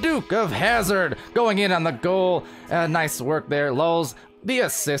 it's the Duke of Hazard going in on the goal. Nice work there, Lulz. The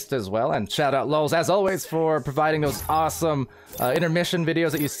assist as well, and shout out Lulz as always for providing those awesome intermission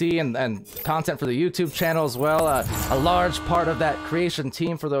videos that you see and content for the YouTube channel as well. A large part of that creation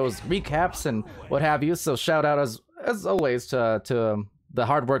team for those recaps and what have you. So shout out as always to the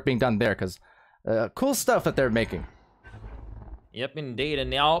hard work being done there, because cool stuff that they're making. Yep, indeed. And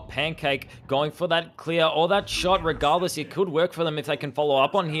now Pancake going for that clear or that shot. Regardless, it could work for them if they can follow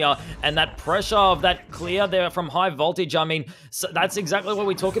up on here. And that pressure of that clear there from High Voltage, I mean, so that's exactly what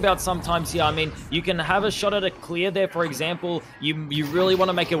we talk about sometimes here. I mean, you can have a shot at a clear there, for example. You really want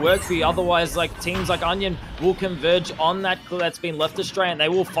to make it work for you. Otherwise, like teams like Onion will converge on that clear that's been left astray, and they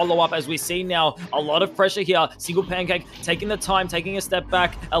will follow up, as we see now. A lot of pressure here. Single Pancake taking the time, taking a step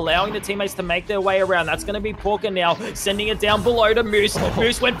back, allowing the teammates to make their way around. That's going to be Porker now, sending it down below to Moose.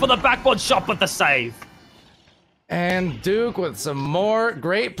 Moose went for the backboard shot, but the save. And Duke with some more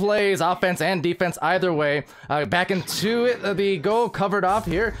great plays, offense and defense either way. Back into it, the goal covered off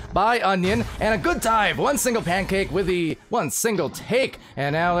here by Onion, and a good dive. One single Pancake with the one single take,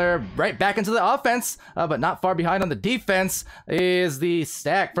 and now they're right back into the offense, but not far behind on the defense is the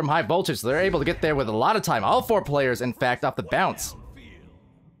stack from High Voltage. So they're able to get there with a lot of time. All 4 players, in fact, off the bounce.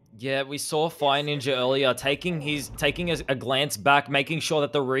 Yeah, we saw Fire Ninja earlier taking a glance back, making sure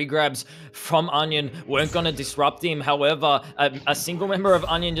that the regrabs from Onion weren't going to disrupt him. However, a single member of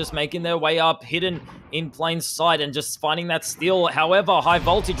Onion just making their way up, hidden in plain sight, and just finding that steal. However, High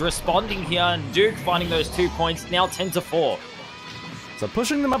Voltage responding here, and Duke finding those 2 points, now 10-4. So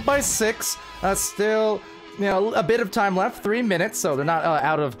pushing them up by 6, still, you know, a bit of time left, 3 minutes, so they're not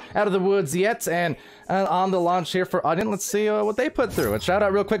out of the woods yet. And on the launch here for Onion, let's see what they put through. And shout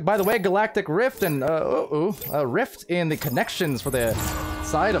out real quick, by the way, Galactic Rift and a rift in the connections for the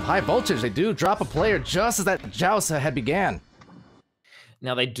side of High Voltage. They do drop a player just as that joust had began.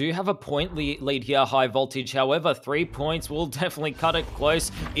 Now, they do have a point lead here, High Voltage. However, 3 points will definitely cut it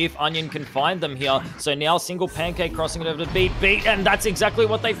close if Onion can find them here. So now Single Pancake crossing it over to beat, and that's exactly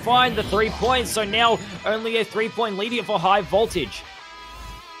what they find, the 3 points. So now only a 3-point lead here for High Voltage.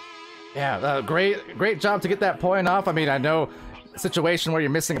 Yeah, great job to get that point off. I mean, I know a situation where you're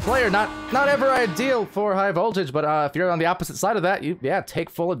missing a player, not ever ideal for High Voltage, but if you're on the opposite side of that, take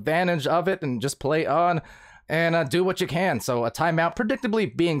full advantage of it and just play on and do what you can. So a timeout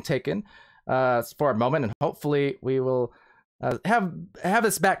predictably being taken for a moment, and hopefully we will have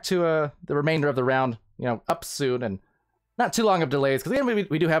this back to the remainder of the round, you know, up soon, and not too long of delays, because again,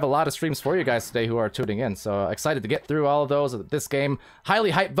 we do have a lot of streams for you guys today who are tuning in, so excited to get through all of those. This game,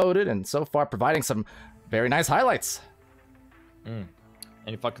 highly hype voted, and so far providing some very nice highlights. And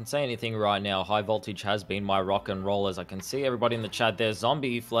if I can say anything right now, High Voltage has been my rock and roll, as I can see everybody in the chat there.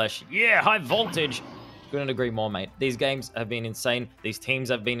 Zombie Flesh, yeah, High Voltage. Couldn't agree more, mate. These games have been insane. These teams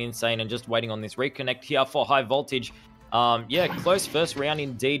have been insane, and just waiting on this reconnect here for High Voltage. Yeah, close first round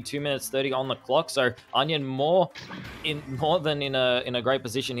indeed. 2 minutes 30 on the clock. So Onion more than in a great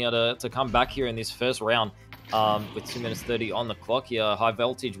position here to come back here in this first round. With 2 minutes 30 on the clock here, High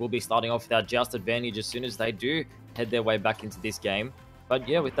Voltage will be starting off with our just advantage as soon as they do head their way back into this game. But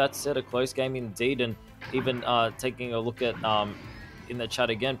yeah, with that said, a close game indeed, and even taking a look at in the chat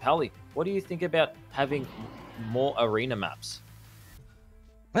again, Pally, what do you think about having more arena maps?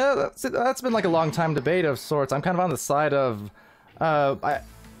 That's been like a long time debate of sorts. I'm kind of on the side of, I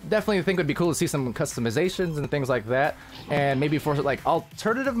definitely think it would be cool to see some customizations and things like that, and maybe for like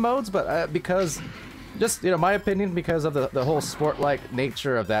alternative modes, but because, just, you know, my opinion, because of the whole sport-like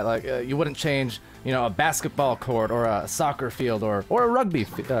nature of that, like you wouldn't change, you know, a basketball court or a soccer field or a rugby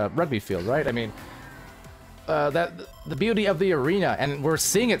field, right? I mean, that the beauty of the arena, and we're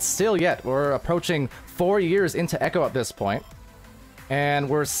seeing it still yet. We're approaching 4 years into Echo at this point, and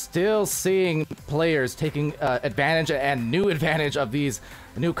we're still seeing players taking advantage and new advantage of these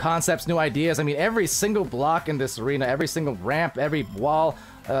new concepts, new ideas. I mean, every single block in this arena, every single ramp, every wall,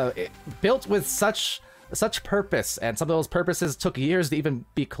 built with such purpose, and some of those purposes took years to even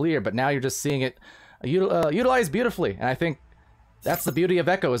be clear, but now you're just seeing it utilized beautifully. And I think that's the beauty of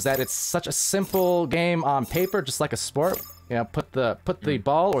Echo, is that it's such a simple game on paper, just like a sport. You know, put the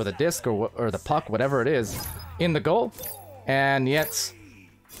ball or the disc or the puck, whatever it is, in the goal, and yet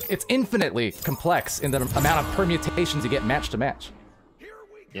it's infinitely complex in the amount of permutations you get match to match.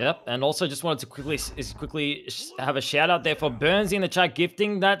 Yep, and also just wanted to quickly have a shout out there for Burnsy in the chat,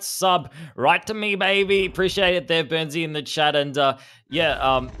 gifting that sub right to me, baby. Appreciate it there, Burnsy in the chat, and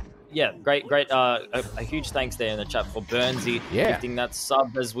yeah, great. A huge thanks there in the chat for Burnsy gifting that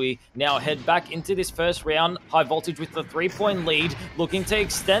sub as we now head back into this first round. High Voltage with the 3-point lead, looking to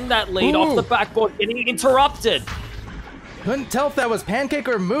extend that lead off the backboard, getting interrupted. Couldn't tell if that was pancake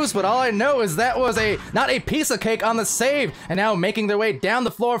or mousse, but all I know is that was not a piece of cake on the save. And now making their way down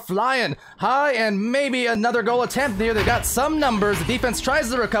the floor, flying high, and maybe another goal attempt here. They got some numbers. The defense tries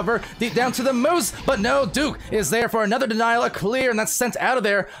to recover deep down to the mousse, but no, Duke is there for another denial, a clear, and that's sent out of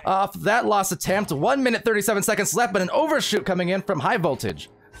there off that lost attempt. 1 minute, 37 seconds left, but an overshoot coming in from High Voltage.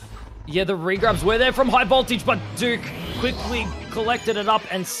 Yeah, the regrabs were there from High Voltage, but Duke quickly collected it up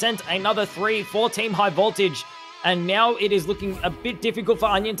and sent another 3 for Team High Voltage. And now it is looking a bit difficult for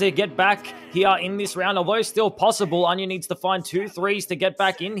Onion to get back here in this round. Although still possible, Onion needs to find 2 threes to get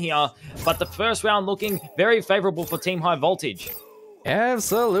back in here. But the first round looking very favorable for Team High Voltage.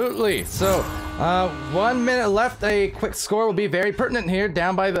 Absolutely. So, 1 minute left. A quick score will be very pertinent here,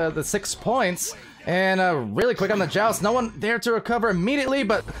 down by the 6 points. And really quick on the joust. No one there to recover immediately,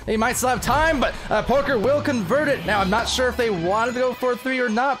 but they might still have time. But Porker will convert it. Now, I'm not sure if they wanted to go for a 3 or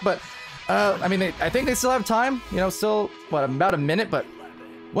not, but I mean, I think they still have time. You know, still, what, about a minute, but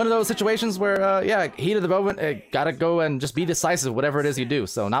one of those situations where, yeah, heat of the moment, gotta go and just be decisive, whatever it is you do.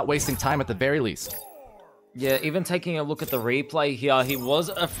 So not wasting time at the very least. Yeah, even taking a look at the replay here, he was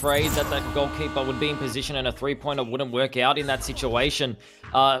afraid that that goalkeeper would be in position and a 3-pointer wouldn't work out in that situation.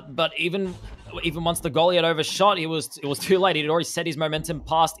 But even once the goalie had overshot, it was too late. He'd already set his momentum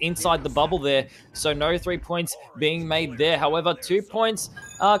past inside the bubble there, so no 3 points being made there. However, 2 points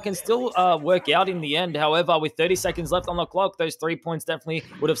can still work out in the end. However, with 30 seconds left on the clock, those 3 points definitely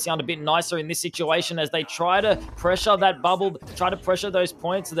would have sounded a bit nicer in this situation as they try to pressure that bubble, try to pressure those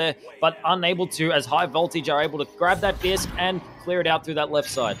points there, but unable to, as High Voltage are able to grab that disc and clear it out through that left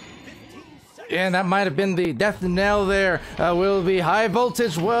side. And that might have been the death knell there. Will be High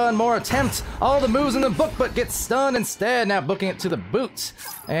Voltage, one more attempt. All the moves in the book, but gets stunned instead. Now booking it to the boot.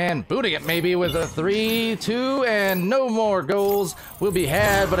 And booting it maybe with a 3-2, and no more goals will be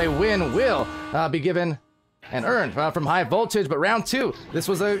had, but a win will be given and earned from High Voltage. But round 2, this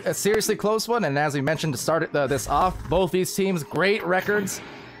was a seriously close one, and as we mentioned to start this off, both these teams, great records.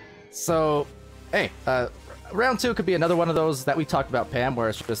 So, hey, round 2 could be another one of those that we talked about, Pam, where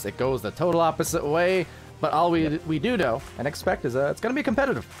it's just, it goes the total opposite way, but all we do know and expect is it's going to be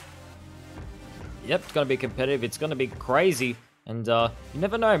competitive. Yep, it's going to be competitive. It's going to be crazy, and you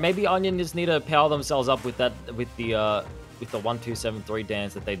never know. Maybe Onion just need to power themselves up with the 1-2-7-3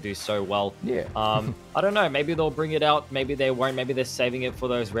 dance that they do so well. Yeah. I don't know. Maybe they'll bring it out. Maybe they won't. Maybe they're saving it for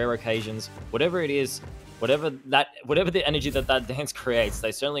those rare occasions. Whatever it is, whatever the energy that dance creates,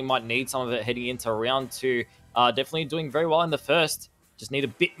 they certainly might need some of it heading into round 2. Definitely doing very well in the first. Just need a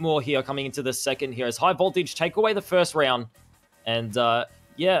bit more here coming into the second here as High Voltage take away the first round. And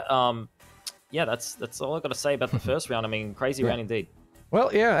yeah, that's all I got to say about the first round. I mean, crazy round indeed.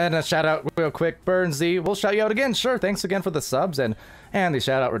 Well, yeah, and a shout out real quick, Burnsy. We'll shout you out again. Sure, thanks again for the subs and the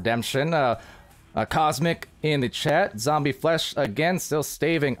shout out redemption. Cosmic in the chat. Zombie Flesh again, still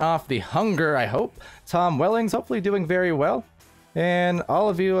staving off the hunger, I hope. Tom Wellings, hopefully doing very well. And all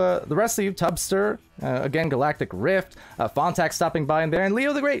of you, the rest of you, Tubster, again, Galactic Rift, Fontac stopping by in there, and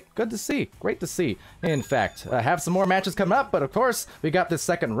Leo the Great, good to see, great to see. In fact, have some more matches coming up, but of course, we got this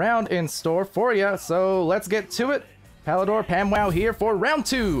second round in store for you, so let's get to it. Palidore, PAMWOW here for round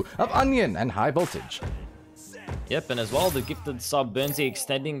 2 of Onion and High Voltage. Yep, and as well, the gifted sub Burnsy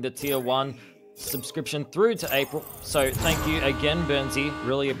extending the tier 1 subscription through to April. So thank you again, Burnsy.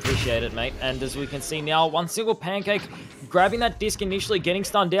 Really appreciate it, mate. And as we can see now, one single pancake grabbing that disc initially, getting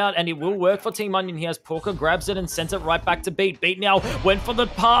stunned out, and it will work for Team Onion here as Porker grabs it and sends it right back to Beat. Beat now went for the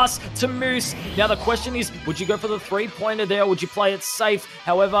pass to Moose. Now the question is, would you go for the 3-pointer there or would you play it safe?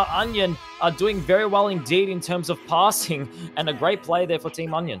 However, Onion are doing very well indeed in terms of passing, and a great play there for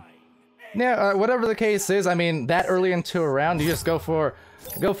Team Onion. Yeah, whatever the case is, I mean, that early into a round, you just go for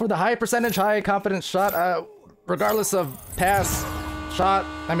the high percentage, high confidence shot, regardless of pass, shot.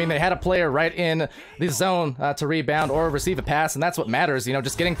 I mean, they had a player right in the zone to rebound or receive a pass, and that's what matters, you know,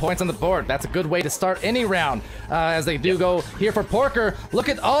 just getting points on the board. That's a good way to start any round, as they do go here for Porker. Look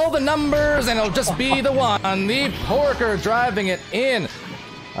at all the numbers, and it'll just be the one. The Porker driving it in.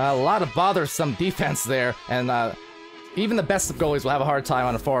 A lot of bothersome defense there, and even the best of goalies will have a hard time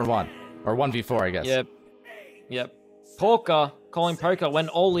on a 4-on-1, or 1v4, I guess. Yep. Porker, calling poker, went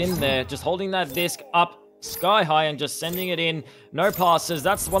all in there, just holding that disc up sky high and just sending it in. No passes.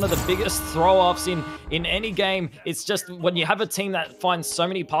 That's one of the biggest throw-offs in any game. It's just when you have a team that finds so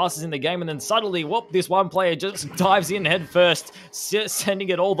many passes in the game and then suddenly, whoop, this one player just dives in head first, sending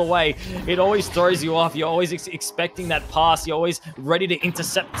it all the way. It always throws you off. You're always expecting that pass. You're always ready to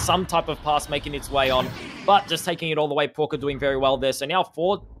intercept some type of pass making its way on. But just taking it all the way, Porker doing very well there. So now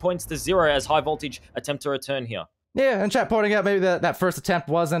 4 points to 0 as High Voltage attempt to return here. Yeah, and chat pointing out maybe that first attempt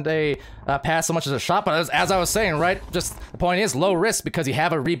wasn't a pass so much as a shot, but as I was saying, right, just the point is low risk because you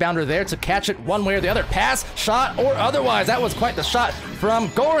have a rebounder there to catch it one way or the other. Pass, shot, or otherwise. That was quite the shot from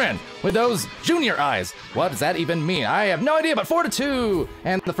Goran with those junior eyes. What does that even mean? I have no idea, but 4-2,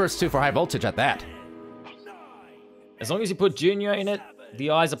 and the first 2 for high voltage at that. As long as you put junior in it, the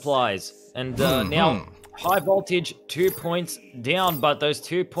eyes applies. And now, high voltage, 2 points down, but those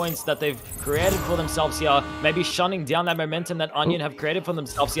 2 points that they've created for themselves here, maybe shunning down that momentum that Onion have created for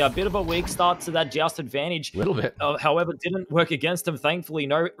themselves here. A bit of a weak start to that joust advantage. A little bit. However, didn't work against them. Thankfully,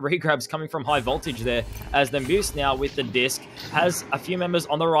 no regrabs coming from high voltage there, as the Moose now with the disc has a few members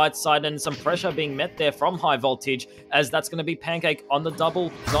on the right side and some pressure being met there from high voltage, as that's going to be Pancake on the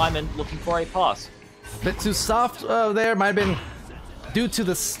double diamond looking for a pass. Bit too soft there, might have been due to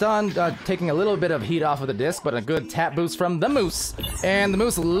the stun, taking a little bit of heat off of the disc, but a good tap boost from the Moose. And the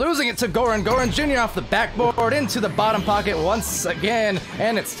Moose losing it to Goran. Goran Jr. off the backboard into the bottom pocket once again,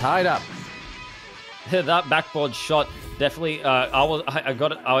 and it's tied up. That backboard shot definitely,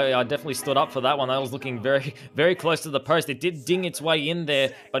 I definitely stood up for that one. I was looking very, very close to the post. It did ding its way in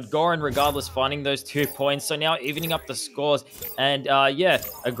there, but Goran, regardless, finding those 2 points. So now evening up the scores, and yeah,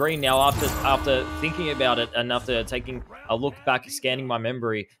 agree now after thinking about it and after taking a look back, scanning my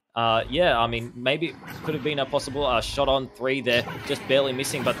memory. Yeah, I mean, maybe it could have been a possible shot on 3 there, just barely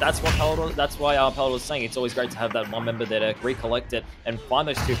missing. But that's what Palidore, that's why Palidore was saying it's always great to have that one member there to recollect it and find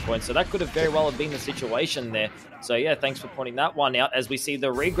those 2 points. So that could have very well have been the situation there. So yeah, thanks for pointing that one out, as we see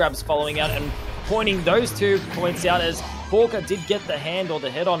the regrabs following out and pointing those 2 points out, as Porker did get the hand or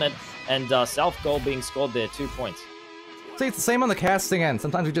the head on it, and South goal being scored there, 2 points. See, it's the same on the casting end.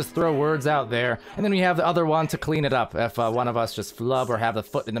 Sometimes we just throw words out there, and then we have the other one to clean it up if one of us just flub or have the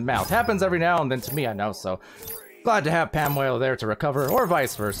foot in the mouth. Happens every now and then to me, I know, so glad to have PAMWOW there to recover, or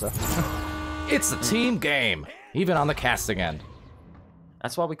vice versa. It's a team game, even on the casting end.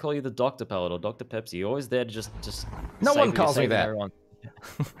 That's why we call you the Dr. Palidore, Dr. Pepsi. You're always there to just no one calls me that. Everyone.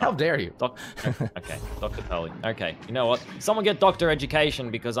 How dare you? Okay, Dr. Pelly. Okay, you know what? Someone get doctor education,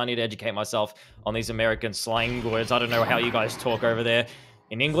 because I need to educate myself on these American slang words. I don't know how you guys talk over there.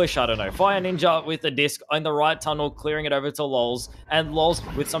 In English, I don't know. Fire Ninja with the disc in the right tunnel, clearing it over to Lols. And Lols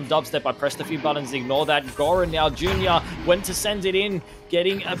with some dubstep. I pressed a few buttons, ignore that. Goran now Jr. went to send it in,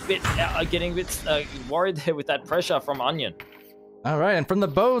 getting a bit worried there with that pressure from Onion. All right, and from the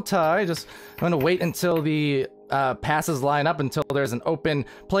bow tie, just I'm going to wait until the passes line up until there's an open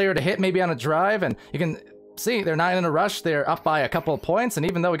player to hit, maybe on a drive, and you can see they're not in a rush. They're up by a couple of points, and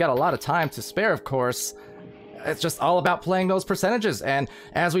even though we got a lot of time to spare, of course, it's just all about playing those percentages. And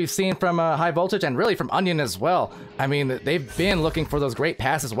as we've seen from high voltage and really from Onion as well, I mean, they've been looking for those great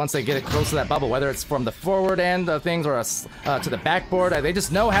passes once they get it close to that bubble, whether it's from the forward end of things or to the backboard. They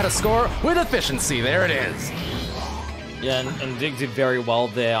just know how to score with efficiency. There it is. Yeah, and Dig did very well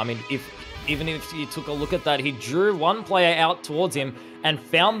there. I mean, even if you took a look at that, he drew one player out towards him and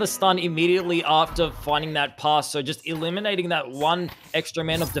found the stun immediately after finding that pass. So just eliminating that one extra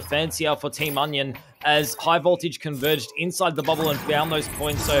man of defense here for Team Onion, as High Voltage converged inside the bubble and found those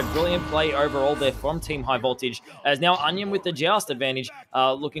points. So brilliant play overall there from Team High Voltage, as now Onion with the joust advantage,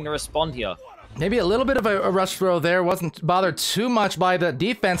 looking to respond here. Maybe a little bit of a rush throw there, wasn't bothered too much by the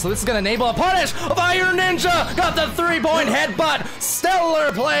defense, so this is going to enable a punish. Fire Ninja got the 3-point headbutt.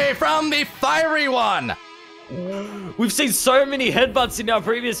 Stellar play from the Fiery One. We've seen so many headbutts in our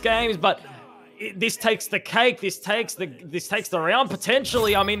previous games, but this takes the cake. This takes the round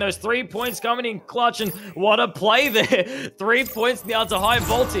potentially. I mean, those 3 points coming in clutch, and what a play there. 3 points now to High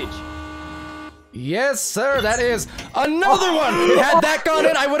Voltage. Yes, sir, that is another one. Had that gone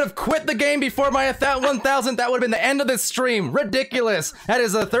in, I would have quit the game before my 1000th. That would have been the end of this stream. Ridiculous. That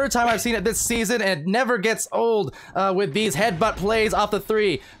is the 3rd time I've seen it this season, and it never gets old with these headbutt plays off the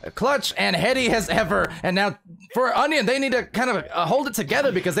 3. Clutch and heady as ever. And now for Onion, they need to kind of hold it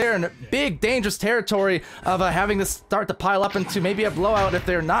together, because they're in big, dangerous territory of having this start to pile up into maybe a blowout if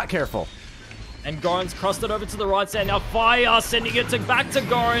they're not careful. And Goran's crossed it over to the right side. Now Fire sending it back to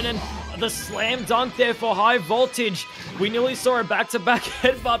Goran, and the slam dunk there for High Voltage. We nearly saw a back-to-back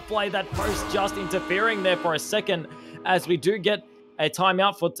headbutt play, that post just interfering there for a second, as we do get a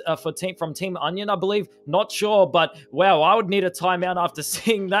timeout from Team Onion, I believe. Not sure, but wow, I would need a timeout after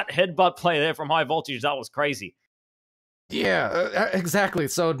seeing that headbutt play there from High Voltage. That was crazy. Yeah, exactly.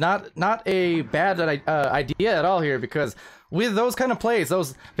 So not a bad idea at all here, because with those kind of plays,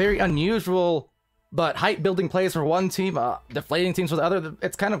 those very unusual but height-building plays for one team, deflating teams for the other,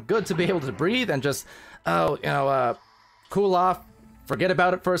 it's kind of good to be able to breathe and just, cool off forget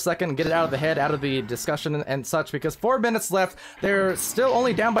about it for a second, get it out of the head, out of the discussion and such, because 4 minutes left. They're still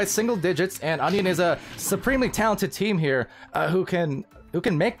only down by single digits, and Onion is a supremely talented team here who can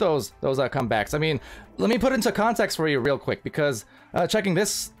make those comebacks. I mean, let me put it into context for you real quick, because checking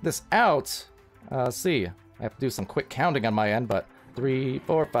this out, see, I have to do some quick counting on my end, but 3,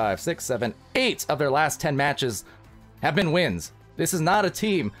 4, 5, 6, 7, 8 of their last 10 matches have been wins. This is not a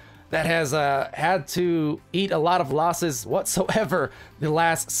team that has had to eat a lot of losses whatsoever the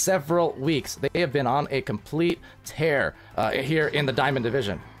last several weeks. They have been on a complete tear here in the Diamond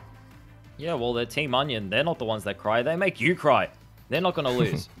Division. Yeah, well, they're Team Onion. They're not the ones that cry. They make you cry. They're not going to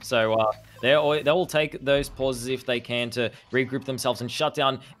lose. So they will take those pauses if they can to regroup themselves and shut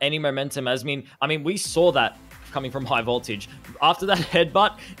down any momentum. I mean, we saw that coming from High Voltage. After that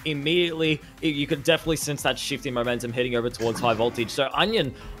headbutt, immediately, you could definitely sense that shift in momentum heading over towards High Voltage. So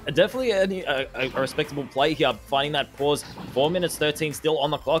Onion, definitely a respectable play here, finding that pause. 4 minutes 13 still on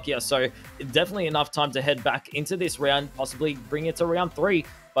the clock here, so definitely enough time to head back into this round, possibly bring it to round 3.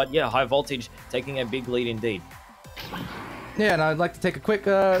 But yeah, High Voltage taking a big lead indeed. Yeah, and I'd like to take a quick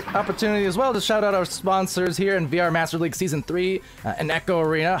opportunity as well to shout out our sponsors here in VR Master League Season 3, an Echo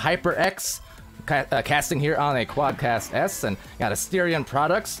Arena, HyperX, casting here on a Quadcast S, and got Asterion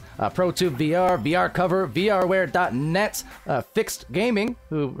Products, ProTube VR, VR Cover, VRware.net, Fixed Gaming,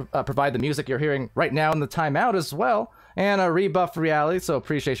 who provide the music you're hearing right now in the timeout as well, and Rebuff Reality. So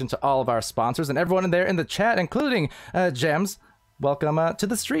appreciation to all of our sponsors and everyone in there in the chat, including Gems. Welcome to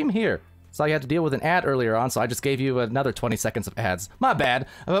the stream here. So you had to deal with an ad earlier on, so I just gave you another 20 seconds of ads. My bad.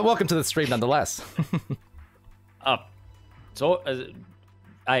 But welcome to the stream nonetheless.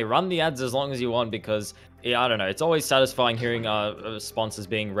 Hey, run the ads as long as you want, because yeah, I don't know. It's always satisfying hearing sponsors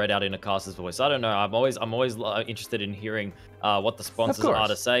being read out in a caster's voice. I don't know. I'm always interested in hearing what the sponsors are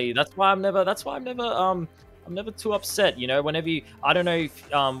to say. That's why I'm never too upset. You know, whenever I don't know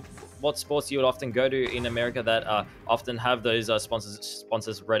if, what sports you would often go to in America that often have those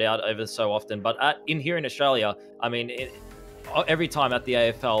sponsors read out over so often. But here in Australia, I mean, every time at the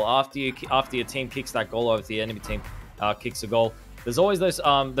AFL, after your team kicks that goal, or if the enemy team kicks a goal, there's always those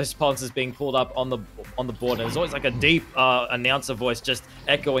sponsors being pulled up on the board, and there's always like a deep announcer voice just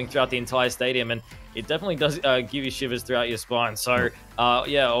echoing throughout the entire stadium, and it definitely does give you shivers throughout your spine. So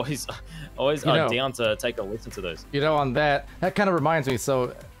yeah, always down to take a listen to those. You know, on that kind of reminds me.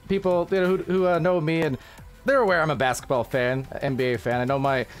 So people who know me, and they're aware I'm a basketball fan, NBA fan. I know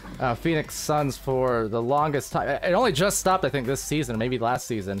my Phoenix Suns for the longest time. It only just stopped, I think, this season, maybe last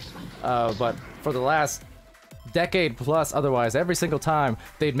season, but for the last decade plus, otherwise, every single time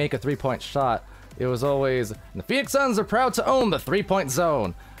they'd make a three-point shot, it was always, the Phoenix Suns are proud to own the three-point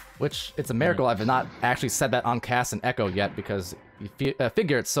zone, which it's a miracle I've not actually said that on Cast and Echo yet, because you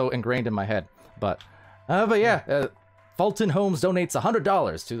figure it's so ingrained in my head. But yeah, Fulton Homes donates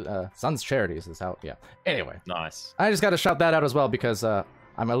 $100 to Suns charities is how, yeah. Anyway, nice. I just got to shout that out as well, because I'm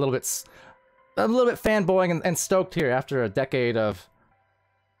a little bit fanboying and stoked here after a decade of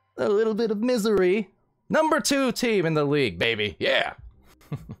a little bit of misery. Number 2 team in the league, baby. Yeah.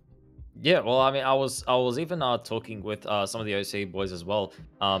 Yeah, well, I mean, I was even talking with some of the OC boys as well.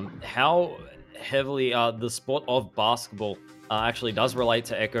 How heavily the sport of basketball actually does relate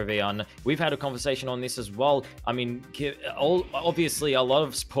to Echo VR. And we've had a conversation on this as well. I mean, obviously, a lot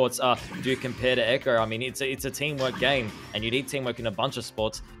of sports do compare to Echo. I mean, it's a teamwork game, and you need teamwork in a bunch of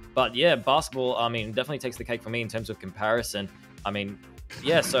sports. But yeah, basketball, I mean, definitely takes the cake for me in terms of comparison. I mean,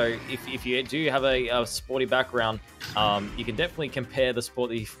 yeah, so if you do have a sporty background, you can definitely compare the sport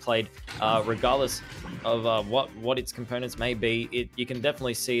that you've played, regardless of what its components may be. You can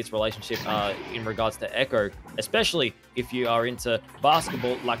definitely see its relationship in regards to Echo, especially if you are into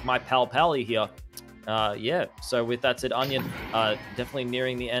basketball, like my pal Pally here. Yeah, so with that said, Onion definitely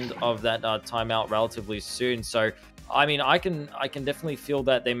nearing the end of that timeout relatively soon. So I mean, I can definitely feel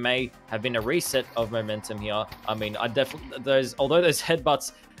that there may have been a reset of momentum here. I mean, although those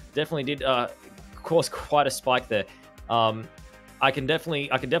headbutts definitely did cause quite a spike there. I can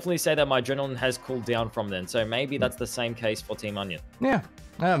definitely say that my adrenaline has cooled down from then. So maybe that's the same case for Team Onion. Yeah.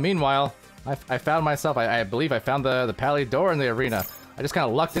 Meanwhile, I found myself. I believe I found the Palidore in the arena. I just kind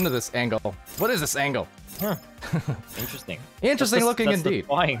of lucked into this angle. What is this angle? Huh. Interesting. Interesting looking indeed.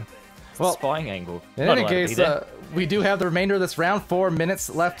 Well, spying angle. In any case, we do have the remainder of this round. 4 minutes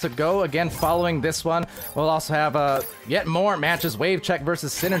left to go. Again, following this one, we'll also have yet more matches. Wave Check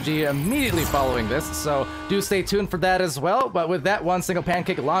versus Synergy immediately following this, so do stay tuned for that as well. But with that one single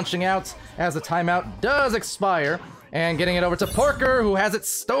pancake launching out as the timeout does expire, and getting it over to Porker, who has it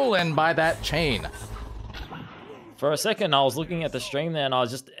stolen by that chain. For a second, I was looking at the stream there, and I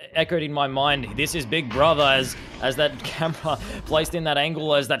was just echoed in my mind, this is Big Brother, as that camera placed in that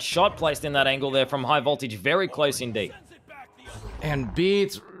angle, as that shot placed in that angle there from High Voltage, very close indeed. And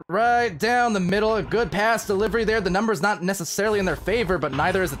beats right down the middle. A good pass delivery there. The number's not necessarily in their favor, but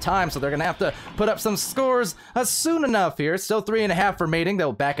neither is the time, so they're gonna have to put up some scores soon enough here. Still 3.5 remaining.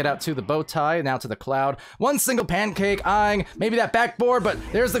 They'll back it out to the bow tie, now to the cloud. One single pancake eyeing maybe that backboard, but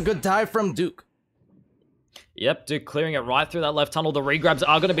there's a good dive from Duke. Yep, Duke clearing it right through that left tunnel. The regrabs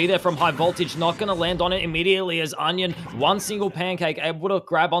are going to be there from High Voltage. Not going to land on it immediately as Onion, one single pancake, able to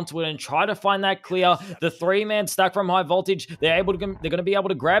grab onto it and try to find that clear. The three-man stack from High Voltage, they're going to be able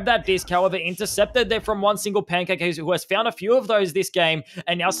to grab that disc. However, intercepted there from one single pancake who has found a few of those this game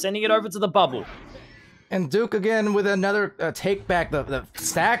and now sending it over to the bubble. And Duke again with another take back. The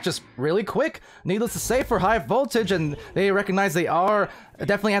stack just really quick, needless to say, for High Voltage, and they recognize they are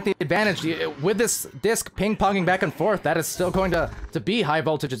definitely at the advantage. With this disc ping-ponging back and forth, that is still going to be High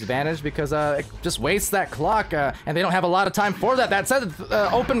Voltage's advantage because it just wastes that clock, and they don't have a lot of time for that. That said,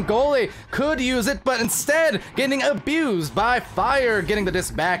 open goalie could use it, but instead getting abused by Fire, getting the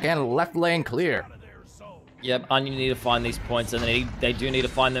disc back and left lane clear. Yep, Onion need to find these points, and they do need to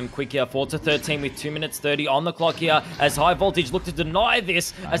find them quick here. 4-13 with 2 minutes 30 on the clock here, as High Voltage look to deny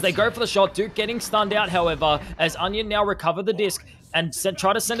this as they go for the shot. Duke getting stunned out, however, as Onion now recover the disc and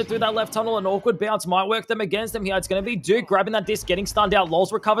try to send it through that left tunnel. An awkward bounce might work them against them here. It's going to be Duke grabbing that disc, getting stunned out.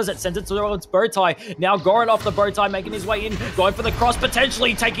 Lols recovers it, sends it towards Bowtie. Now Goran off the Bowtie, making his way in, going for the cross,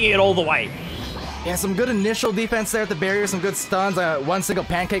 potentially taking it all the way. Yeah, some good initial defense there at the barrier, some good stuns. One single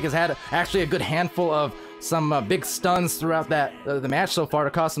pancake has had actually a good handful of some big stuns throughout the match so far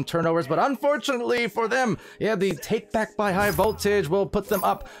to cause some turnovers, but unfortunately for them, yeah, the take back by High Voltage will put them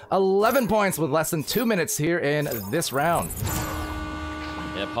up 11 points with less than 2 minutes here in this round.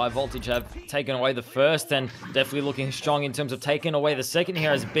 Yep, High Voltage have taken away the first and definitely looking strong in terms of taking away the second here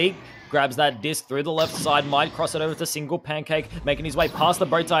as Beak grabs that disc through the left side, might cross it over to single pancake, making his way past the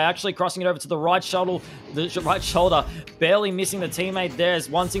bow tie, actually crossing it over to the right shoulder, barely missing the teammate there as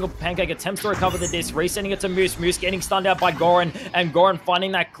one single pancake attempts to recover the disc, resending it to Moose. Moose getting stunned out by Goran, and Goran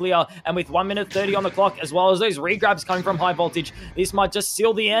finding that clear, and with 1 minute 30 on the clock, as well as those regrabs coming from High Voltage, this might just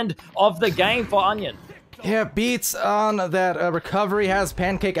seal the end of the game for Onion. Yeah, Beats on that recovery has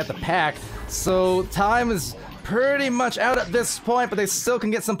Pancake at the pack, so time is pretty much out at this point, but they still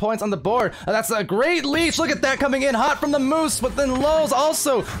can get some points on the board. That's a great leash. Look at that coming in hot from the Moose, but then Lowe's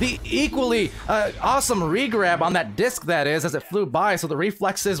also the equally awesome regrab on that disc, that is, as it flew by, so the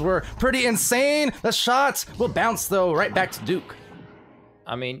reflexes were pretty insane. The shots will bounce, though, right back to Duke.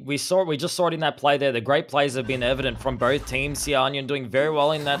 I mean, we just saw it in that play there. The great plays have been evident from both teams here. Onion doing very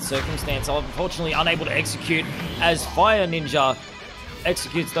well in that circumstance. Unfortunately, unable to execute as Fire Ninja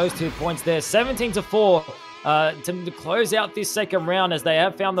executes those 2 points there. 17-4 to close out this second round as they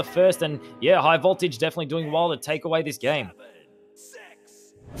have found the first. And yeah, High Voltage definitely doing well to take away this game.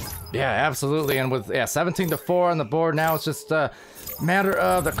 Yeah, absolutely. And with 17-4 on the board now, it's just a matter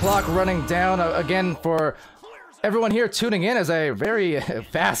of the clock running down again for everyone here tuning in as a very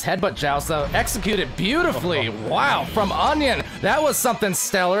fast headbutt joust, executed beautifully. Wow, from Onion. That was something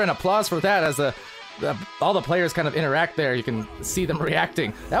stellar, and applause for that as all the players kind of interact there. You can see them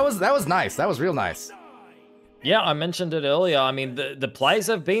reacting. That was nice. That was real nice. Yeah, I mentioned it earlier. I mean, the plays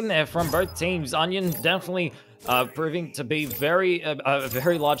have been there from both teams. Onion definitely proving to be a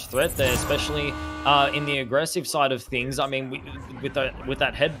very large threat there, especially in the aggressive side of things. I mean, with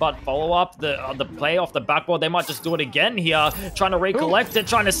that headbutt follow-up, the play off the backboard, they might just do it again here, trying to recollect it,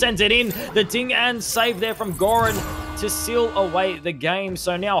 trying to send it in. The ding and save there from Goran to seal away the game.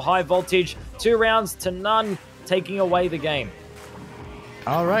 So now High Voltage, 2 rounds to none, taking away the game.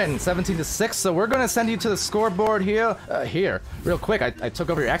 All right, and 17-6, so we're going to send you to the scoreboard here. Real quick, I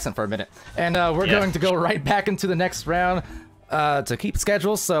took over your accent for a minute. And we're going to go right back into the next round to keep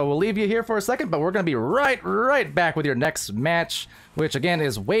schedule, so we'll leave you here for a second, but we're going to be right back with your next match, which again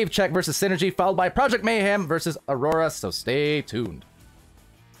is Wave Check versus Synergy, followed by Project Mayhem versus Aurora, so stay tuned.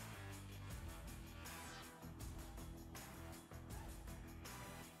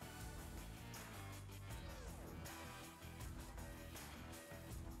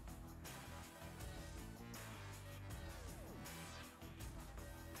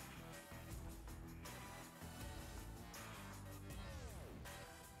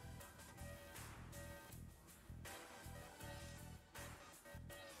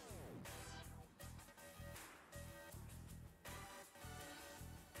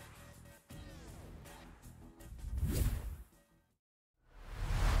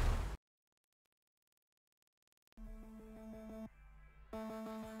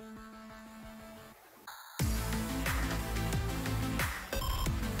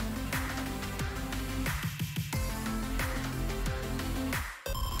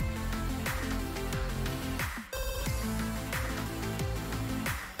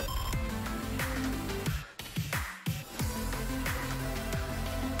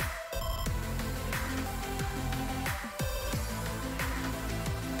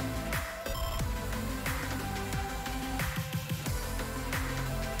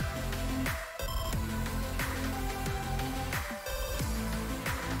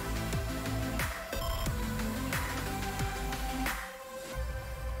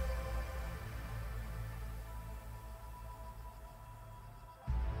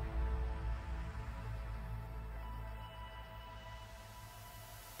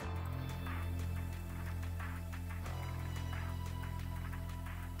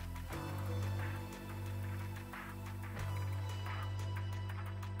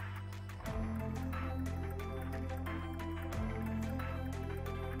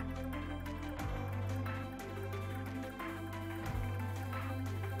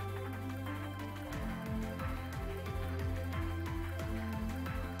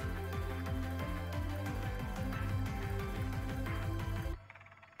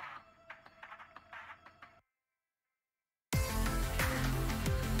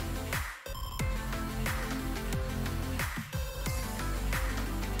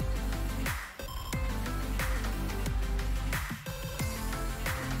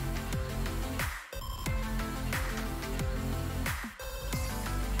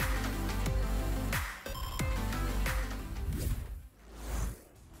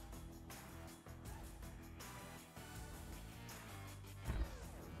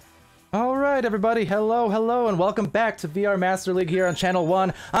 Alright everybody, hello, and welcome back to VR Master League here on Channel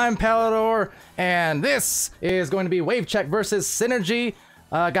 1. I'm Palidore, and this is going to be Wave Check versus Synergy.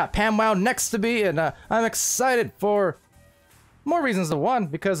 Got PAMWOW next to me, and I'm excited for more reasons than one,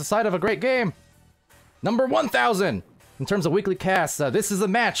 because the side of a great game. Number 1000! In terms of weekly casts, this is a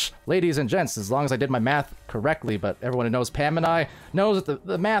match, ladies and gents, as long as I did my math correctly, but everyone who knows Pam and I knows that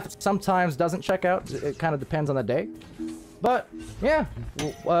the math sometimes doesn't check out. It kind of depends on the day. But, yeah,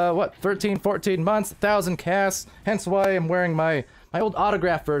 what, 13, 14 months, 1,000 casts, hence why I'm wearing my old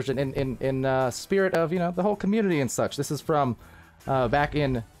autograph version in spirit of, you know, the whole community and such. This is from back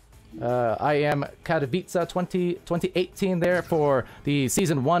in I am Katowice 2018 there for the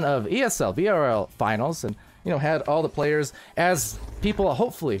Season 1 of ESL VRL Finals, and, you know, had all the players, as people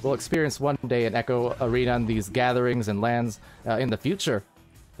hopefully will experience one day in Echo Arena and these gatherings and lands in the future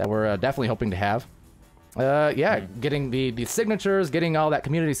that we're definitely hoping to have. Yeah, getting the signatures, getting all that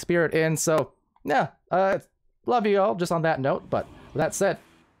community spirit in, so, yeah, love you all, just on that note, but with that said,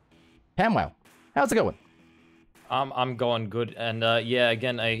 PAMWOW, how's it going? I'm going good, and yeah,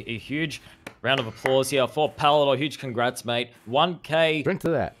 again, a huge round of applause here for Palidore. Huge congrats, mate. 1K. Drink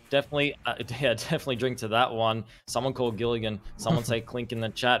to that. Definitely, yeah, definitely drink to that one. Someone called Gilligan. Someone say clink in the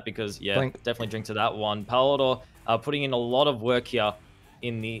chat, because, yeah, Clink. Definitely drink to that one. Palidore putting in a lot of work here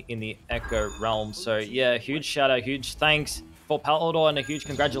in the Echo realm. So, yeah, huge shout out, huge thanks for Palidore, and a huge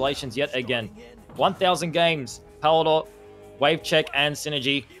congratulations yet again. 1,000 games, Palidore, Wave Check, and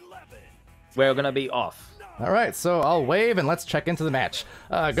Synergy. We're going to be off. Alright, so I'll wave and let's check into the match.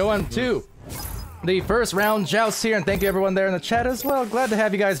 Going to the first round joust here, and thank you everyone there in the chat as well. Glad to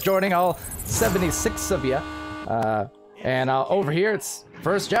have you guys joining, all 76 of you. And over here, it's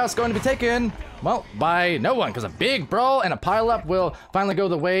first joust going to be taken, well, by no one, because a big brawl and a pile-up will finally go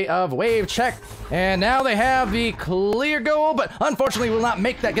the way of Wave Check. And now they have the clear goal, but unfortunately will not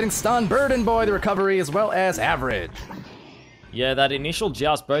make that, getting stunned. Burden Boy, the recovery, as well as Average. Yeah, that initial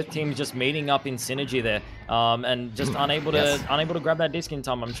joust, both teams just meeting up in synergy there, and just unable to grab that disc in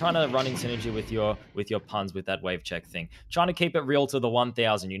time. I'm trying to run in synergy with your puns with that Wave Check thing. Trying to keep it real to the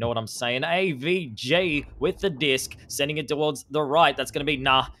 1,000. You know what I'm saying? AVG with the disc, sending it towards the right. That's going to be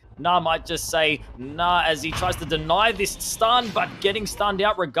nah. Nah might just say nah as he tries to deny this stun, but getting stunned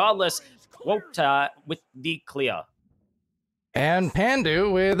out regardless. Quota with the clear. And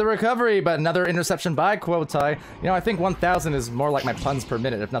Pandu with the recovery, but another interception by Quotai. You know, I think 1,000 is more like my puns per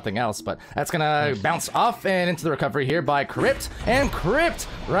minute, if nothing else, but that's gonna bounce off and into the recovery here by Crypt, and Crypt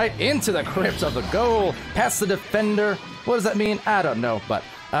right into the crypt of the goal, past the defender. What does that mean? I don't know, but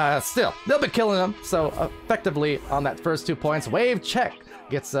still, they'll be killing them, so effectively on that first 2 points, Wave Check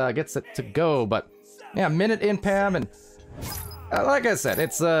gets it to go, but yeah, minute in Pam, and like I said,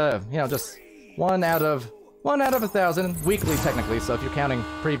 it's, you know, just one out of 1,000 weekly technically, so if you're counting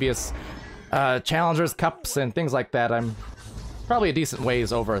previous challengers, cups, and things like that, I'm probably a decent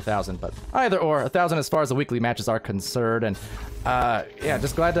ways over 1,000, but either or, 1,000 as far as the weekly matches are concerned, and yeah,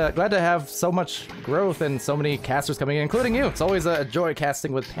 just glad to have so much growth and so many casters coming in, including you. It's always a joy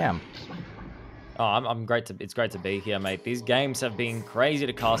casting with Pam. Oh, it's great to be here, mate. These games have been crazy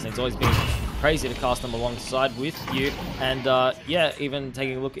to cast, and it's always been crazy to cast them alongside with you. And yeah, even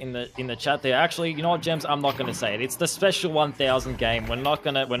taking a look in the chat there. Actually, you know what, Gems? I'm not gonna say it. It's the special 1,000 game. We're not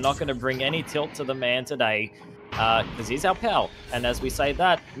gonna bring any tilt to the man today, because he's our pal. And as we say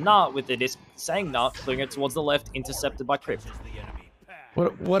that, nah with the disc, saying nah, putting it towards the left, intercepted by Crypt.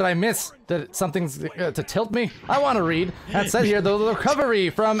 What I miss? That something's to tilt me? I want to read. That said here, the recovery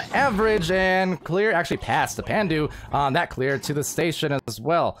from Average and clear, actually pass to Pandu on that clear to the station as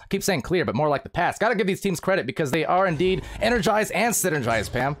well. I keep saying clear, but more like the pass. Gotta give these teams credit because they are indeed energized and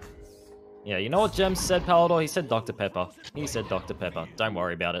synergized, Pam. Yeah, you know what Gems said, Palidore? He said Dr. Pepper. He said Dr. Pepper. Don't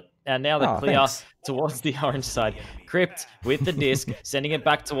worry about it. And now the clear towards the orange side. Crypt with the disc, sending it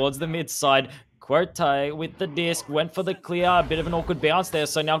back towards the mid side. Quote with the disc, went for the clear, a bit of an awkward bounce there,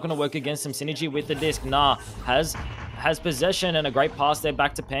 so now going to work against some synergy with the disc. Nah, has possession and a great pass there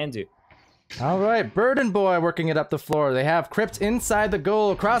back to Pandu. Alright, Burden Boy working it up the floor. They have Crypt inside the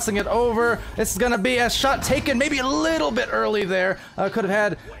goal, crossing it over. This is going to be a shot taken maybe a little bit early there. Could have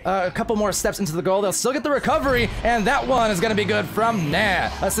had a couple more steps into the goal. They'll still get the recovery, and that one is going to be good from Nah,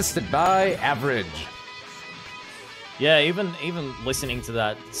 assisted by Average. Yeah, even listening to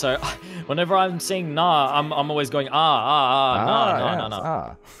that. So whenever I'm seeing nah, I'm always going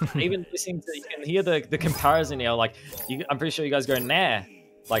nah. Even listening to, you can hear the comparison here. Like I'm pretty sure you guys go nah,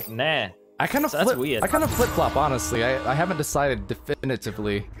 like nah. I kind of that's weird. I kind of flip flop, honestly. I haven't decided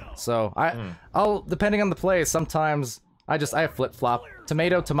definitively. So I'll depending on the play. Sometimes I flip flop.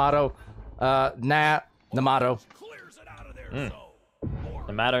 Tomato, nah, Namato.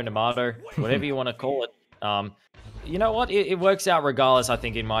 Namato, whatever you want to call it. You know what? It works out regardless, I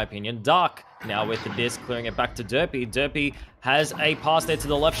think, in my opinion. Dark now with the disc, clearing it back to Derpy. Derpy has a pass there to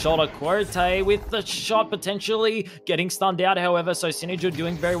the left shoulder. Quote with the shot potentially getting stunned out, however, so Synergy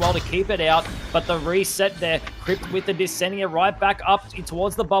doing very well to keep it out. But the reset there, Crypt with the disc, sending it right back up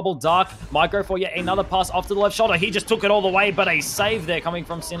towards the bubble. Dark might go for yet another pass off to the left shoulder. He just took it all the way, but a save there coming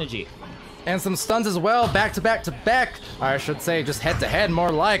from Synergy. And some stuns as well, back to back to back. I should say just head to head,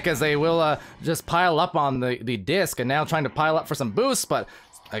 more like, as they will just pile up on the disc, and now trying to pile up for some boosts. But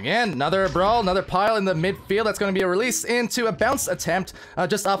again, another brawl, another pile in the midfield. That's going to be a release into a bounce attempt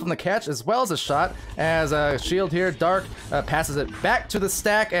just off on the catch, as well as a shot. As shield here, Dark passes it back to the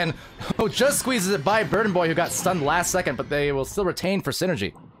stack and just squeezes it by Burden Boy, who got stunned last second, but they will still retain for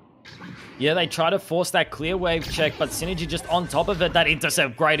Synergy. Yeah, they try to force that clear wave check, but Synergy just on top of it. That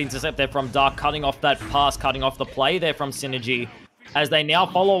intercept, great intercept there from Dark, cutting off that pass, cutting off the play there from Synergy. As they now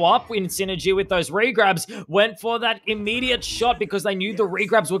follow up in Synergy with those regrabs, went for that immediate shot because they knew the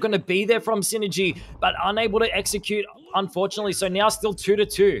regrabs were going to be there from Synergy, but unable to execute, unfortunately. So now still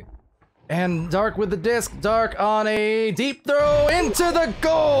 2-2. And Dark with the disc, Dark on a deep throw into the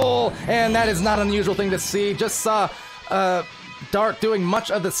goal! And that is not an unusual thing to see. Just saw Dark doing much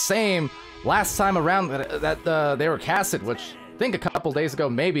of the same last time around that they were casted, which I think a couple days ago,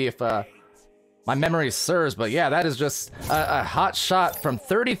 maybe, if my memory serves. But yeah, that is just a hot shot from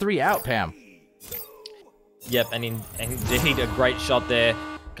 33 out, Pam. Yep, and indeed a great shot there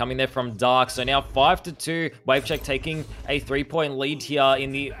coming there from Dark. So now 5-2. Wavecheck taking a 3-point lead here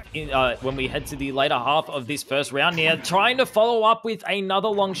when we head to the later half of this first round here. Trying to follow up with another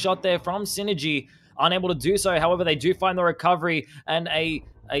long shot there from Synergy. Unable to do so, however, they do find the recovery and a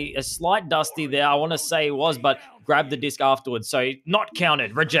slight dusty there, I want to say it was, but grabbed the disc afterwards. So not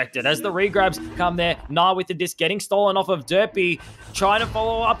counted, rejected. As the regrabs come there, Nah with the disc getting stolen off of Derpy, trying to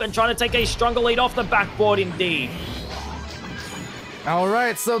follow up and trying to take a stronger lead off the backboard indeed. All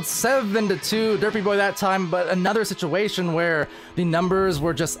right, so 7-2, Derpy Boy that time, but another situation where the numbers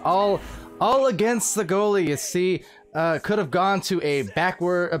were just all against the goalie. You see, could have gone to a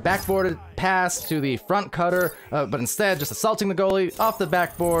backboarded pass to the front cutter, but instead just assaulting the goalie off the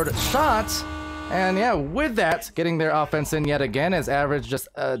backboard shot. And yeah, with that, getting their offense in yet again, as Average just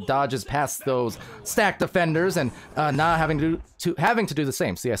dodges past those stacked defenders and not having to do the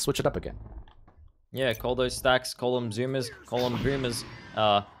same. So yeah, switch it up again. Yeah, call those stacks, call them zoomers, call them boomers,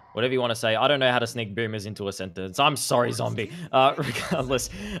 whatever you want to say. I don't know how to sneak boomers into a sentence. I'm sorry, zombie. Regardless,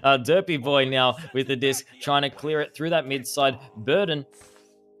 Derpy Boy now with the disc, trying to clear it through that mid-side. Burden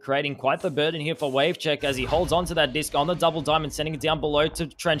creating quite the burden here for Wavecheck as he holds onto that disc on the double diamond, sending it down below to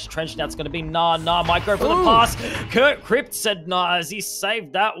Trench. Trench now it's going to be Nah might go for the pass. Crypt said Nah as he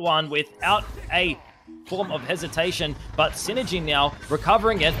saved that one without a form of hesitation, but Synergy now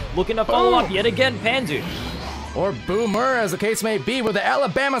recovering it, looking to follow up yet again. Pandu. Or Boomer, as the case may be, with the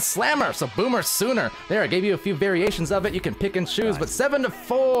Alabama Slammer. So Boomer sooner. There, I gave you a few variations of it. You can pick and choose, but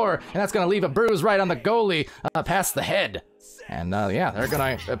 7-4, and that's going to leave a bruise right on the goalie past the head. And yeah, they're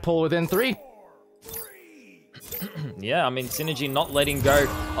going to pull within 3. Yeah, I mean, Synergy not letting go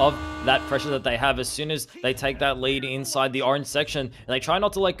of that pressure that they have as soon as they take that lead inside the orange section. And they try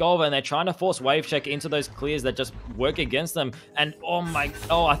not to let go of it, and they're trying to force Wavecheck into those clears that just work against them. And I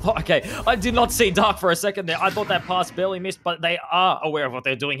thought, okay, I did not see Dark for a second there. I thought that pass barely missed, but they are aware of what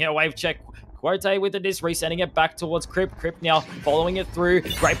they're doing here. Wavecheck. Quote with the disc, resending it back towards Crypt. Crypt now following it through.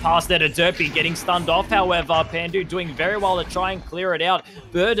 Great pass there to Derpy, getting stunned off, however. Pandu doing very well to try and clear it out.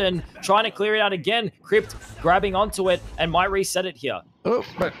 Burden trying to clear it out again. Crypt grabbing onto it and might reset it here. Oh,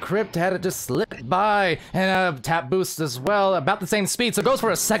 but Crypt had it just slip by, and a tap boost as well, about the same speed, so goes for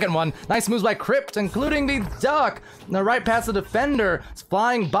a second one. Nice moves by Crypt, including the duck. The right past the defender, it's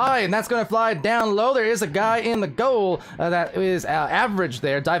flying by, and that's going to fly down low. There is a guy in the goal that is Average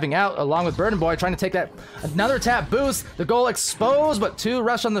there, diving out along with Burden Boy, trying to take that another tap boost. The goal exposed, but 2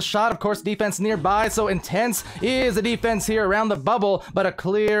 rush on the shot. Of course, defense nearby, so intense is the defense here around the bubble, but a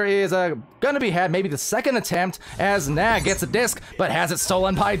clear is going to be had, maybe the second attempt, as Nag gets a disc, but has it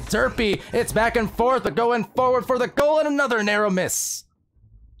stolen by Derpy. It's back and forth, but going forward for the goal, and another narrow miss.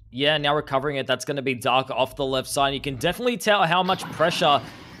 Yeah, now recovering it, that's going to be Dark off the left side. You can definitely tell how much pressure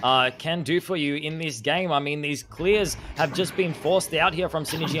can do for you in this game. I mean, these clears have just been forced out here from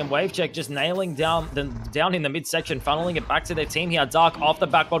Synergy and Wavecheck, just nailing down in the midsection, funneling it back to their team here. Dark off the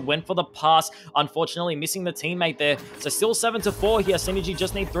backboard, went for the pass, unfortunately missing the teammate there. So still 7-4 here. Synergy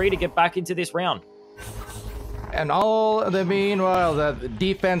just need 3 to get back into this round. And all the meanwhile, the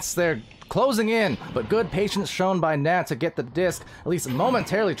defense there closing in, but good patience shown by Nat to get the disc, at least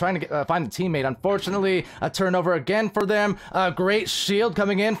momentarily trying to find a teammate. Unfortunately, a turnover again for them. A great shield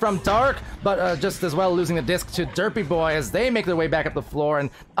coming in from Dark, but just as well losing the disc to Derpy Boy as they make their way back up the floor and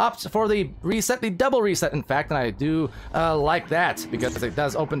opt for the reset, the double reset, in fact, and I do like that because it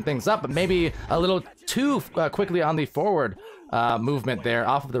does open things up, but maybe a little too quickly on the forward movement there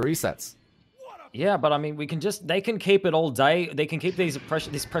off of the resets. Yeah, but I mean, they can keep it all day. They can keep this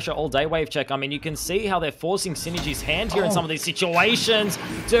pressure all day, Wave Check. I mean, you can see how they're forcing Synergy's hand here in some of these situations.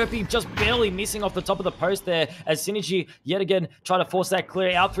 Derpy just barely missing off the top of the post there as Synergy, yet again, try to force that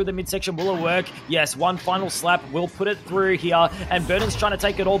clear out through the midsection. Will it work? Yes, one final slap will put it through here, and Burden's trying to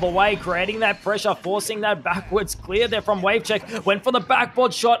take it all the way, creating that pressure, forcing that backwards clear there from Wave Check. Went for the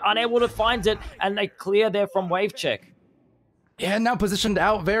backboard shot, unable to find it, and they clear there from Wave Check. Yeah, now positioned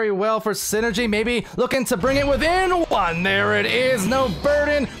out very well for Synergy. Maybe looking to bring it within one. There it is. No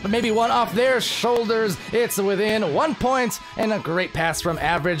Burden, but maybe one off their shoulders. It's within 1 point, and a great pass from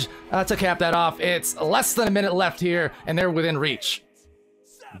Average to cap that off. It's less than a minute left here, and they're within reach.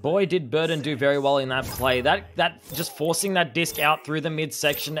 Boy, did Burden do very well in that play. That just forcing that disc out through the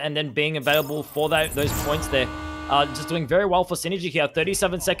midsection and then being available for those points there. Just doing very well for Synergy here.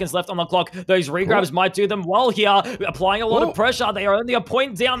 37 seconds left on the clock. Those regrabs might do them well here. Applying a lot of pressure. They are only a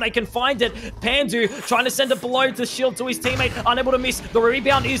point down. They can find it. Pandu trying to send it below to shield to his teammate. Unable to miss. The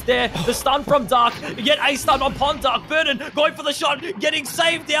rebound is there. The stun from Dark. Yet a stun upon Dark. Burden going for the shot. Getting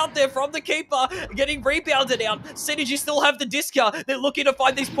saved out there from the keeper. Getting rebounded out. Synergy still have the disc here. They're looking to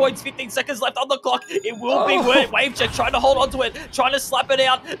find these points. 15 seconds left on the clock. It will be Wave Check trying to hold on to it. Trying to slap it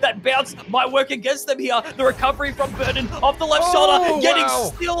out. That bounce might work against them here. The recovery from Burden off the left shoulder, getting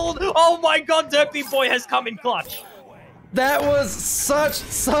stilled. Oh my god, Derpy Boy has come in clutch. That was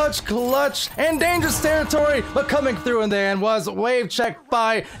such clutch and dangerous territory, but coming through in the end was Wave Check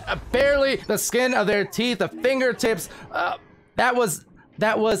by barely the skin of their teeth, the fingertips. That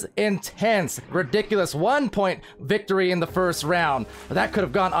was intense, ridiculous. 1 point victory in the first round. That could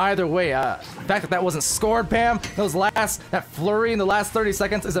have gone either way. The fact that wasn't scored, Pam, that flurry in the last 30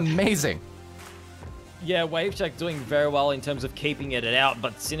 seconds is amazing. Yeah, Wave Check doing very well in terms of keeping it out,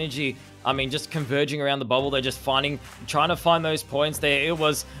 but Synergy, I mean, just converging around the bubble. They're just trying to find those points there. It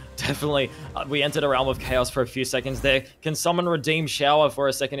was definitely, we entered a realm of chaos for a few seconds there. Can someone redeem Shower for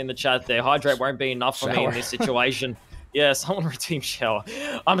a second in the chat there? Hydrate won't be enough for me in this situation. Yeah, someone redeem Shower.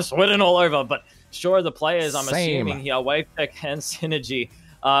 I'm sweating all over, but sure, the players, I'm assuming here, Wave Check and Synergy.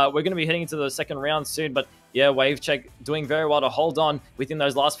 We're going to be heading into the second round soon, but yeah, Wave Check doing very well to hold on within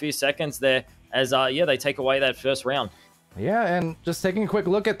those last few seconds there as, yeah, they take away that first round. Yeah, and just taking a quick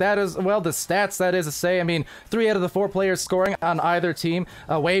look at that as well, the stats, that is to say, I mean, 3 out of the 4 players scoring on either team.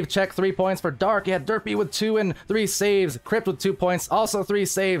 Wave Check, 3 points for Dark. You had Derpy with 2 and 3 saves. Crypt with 2 points, also 3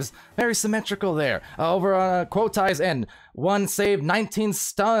 saves. Very symmetrical there. Over on Quotai's end, 1 save, 19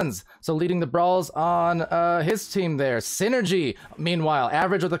 stuns. So leading the brawls on his team there. Synergy, meanwhile,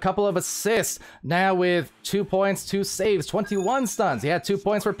 average with a couple of assists. Now with 2 points, 2 saves, 21 stuns. He had 2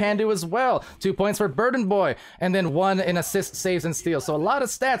 points for Pandu as well. 2 points for Burden Boy. And then 1 in assists, saves, and steals. So a lot of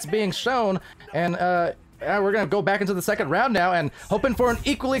stats being shown. And we're going to go back into the second round now and hoping for an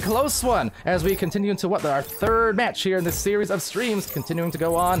equally close one as we continue into our third match here in this series of streams, continuing to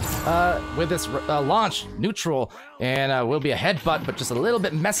go on with this launch neutral, and will be a headbutt, but just a little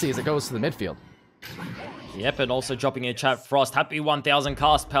bit messy as it goes to the midfield. Yep, and also dropping in chat, Frost, happy 1,000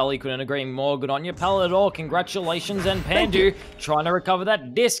 cast, Pally, couldn't agree more. Good on you, Palidore, congratulations, and Pandu trying to recover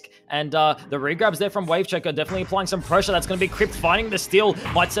that disc, and the regrabs there from Wave Check are definitely applying some pressure. That's going to be Crypt finding the steal,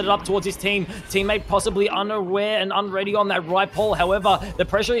 might set it up towards his teammate possibly unaware and unready on that right pole. However, the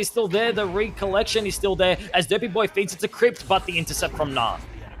pressure is still there, the recollection is still there, as Derpy Boy feeds it to Crypt, but the intercept from Nah.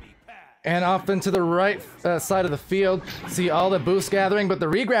 And off into the right side of the field, see all the boost gathering, but the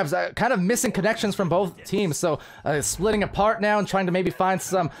regrabs kind of missing connections from both teams. So splitting apart now and trying to maybe find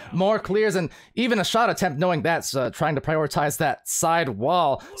some more clears, and even a shot attempt, knowing that's trying to prioritize that side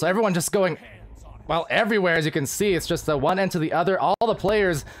wall. So everyone just going, well, everywhere, as you can see. It's just one end to the other. All the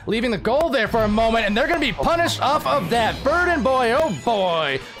players leaving the goal there for a moment, and they're going to be punished off of that. Burden Boy, oh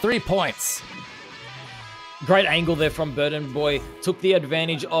boy, 3 points. Great angle there from Burden Boy. Took the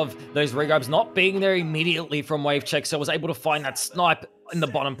advantage of those regrabs not being there immediately from Wave Check, so was able to find that snipe in the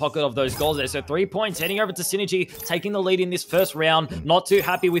bottom pocket of those goals there. So 3 points, heading over to Synergy, taking the lead in this first round. Not too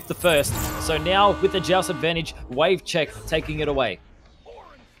happy with the first. So now with the Joust advantage, Wave Check taking it away.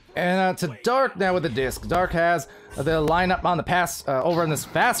 And to Dark now with the disc. Dark has the lineup on the pass over in this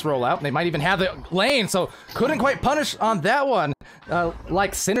fast rollout. They might even have the lane, so couldn't quite punish on that one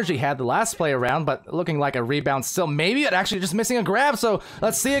like Synergy had the last play around, but looking like a rebound still. Maybe it actually just missing a grab, so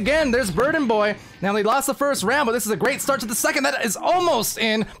let's see again. There's Burden Boy. Now they lost the first round, but this is a great start to the second. That is almost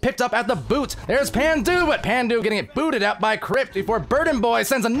in, picked up at the boot. There's Pandu, but Pandu getting it booted out by Crypt before Burden Boy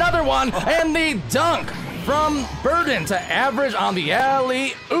sends another one, and the dunk from Burden to Average on the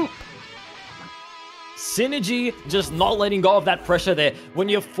alley-oop. Synergy just not letting go of that pressure there. When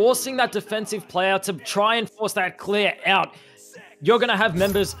you're forcing that defensive player to try and force that clear out, you're going to have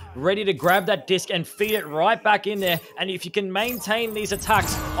members ready to grab that disc and feed it right back in there. And if you can maintain these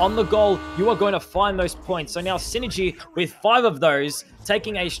attacks on the goal, you are going to find those points. So now Synergy with 5 of those,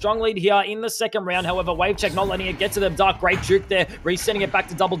 taking a strong lead here in the second round. However, Wave Check not letting it get to them. Dark, great juke there, resetting it back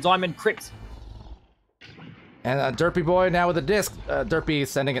to Double Diamond. Crypt. And Derpy Boy now with a disc. Derpy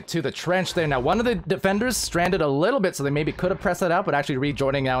sending it to the trench there. Now, one of the defenders stranded a little bit, so they maybe could have pressed that out, but actually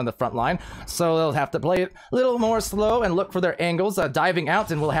rejoining now in the front line. So they'll have to play it a little more slow and look for their angles. Diving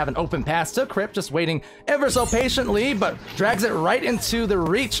out, and we'll have an open pass to Crypt, just waiting ever so patiently, but drags it right into the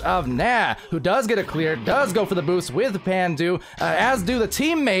reach of Nah, who does get a clear, does go for the boost with Pandu, as do the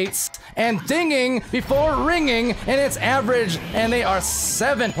teammates, and dinging before ringing, and it's Average, and they are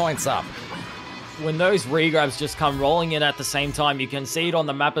 7 points up. When those regrabs just come rolling in at the same time, you can see it on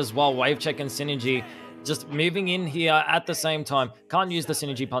the map as well. Wave Check and Synergy just moving in here at the same time. Can't use the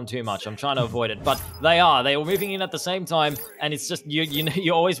Synergy pun too much. I'm trying to avoid it, but they were moving in at the same time, and it's just,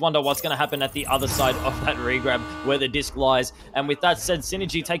 you always wonder what's going to happen at the other side of that regrab where the disc lies. And with that said,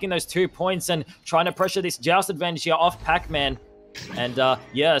 Synergy taking those 2 points and trying to pressure this joust advantage here off Pac-Man. And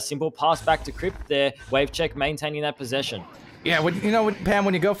yeah, a simple pass back to Crypt there. Wave Check maintaining that possession. Yeah, Pam,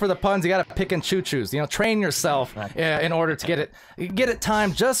 when you go for the puns, you gotta pick and choose. Train yourself in order to get it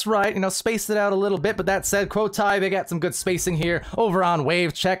timed just right. Space it out a little bit. But that said, Quotai, they got some good spacing here over on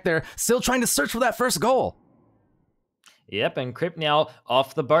Wave Check. They're still trying to search for that first goal. Yep, and Crypt now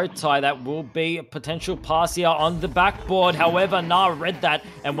off the bow tie. That will be a potential pass here on the backboard. However, Nah read that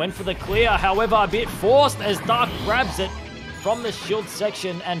and went for the clear. However, a bit forced as Dark grabs it from the shield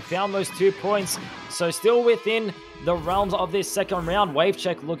section and found those 2 points. So still within the realms of this second round. Wave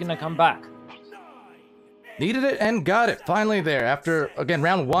Check looking to come back. Needed it and got it finally there. After, again,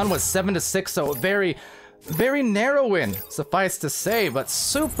 round 1 was 7-6, so a very, very narrow win, suffice to say, but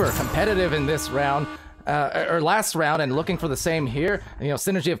super competitive in this round. Or last round, and looking for the same here.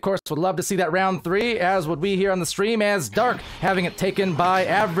 Synergy, of course, would love to see that round 3, as would we here on the stream, as Dark having it taken by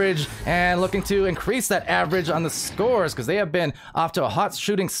Average and looking to increase that average on the scores, because they have been off to a hot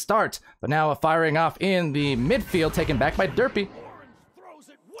shooting start, but now firing off in the midfield, taken back by Derpy.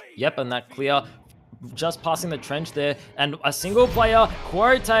 Yep, and that clear just passing the trench there, and a single player,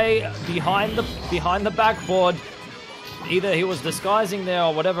 Quote, behind the backboard. Either he was disguising there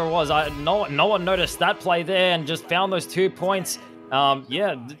or whatever it was. No one noticed that play there and just found those 2 points.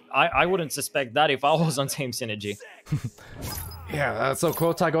 Yeah, I wouldn't suspect that if I was on Team Synergy. Yeah, so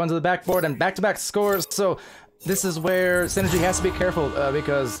Quotai going to the backboard and back-to-back scores. So this is where Synergy has to be careful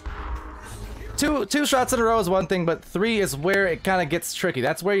because two shots in a row is one thing, but 3 is where it kind of gets tricky.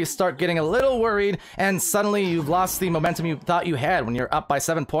 That's where you start getting a little worried, and suddenly you've lost the momentum you thought you had when you're up by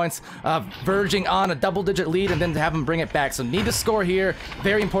 7 points, verging on a double-digit lead, and then to have them bring it back. So need to score here.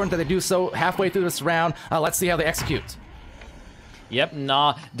 Very important that they do so halfway through this round. Let's see how they execute. Yep,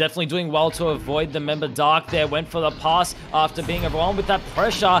 Nah, definitely doing well to avoid the member Dark there. Went for the pass after being overwhelmed with that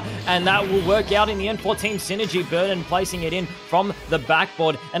pressure, and that will work out in the end for Team Synergy. Burden placing it in from the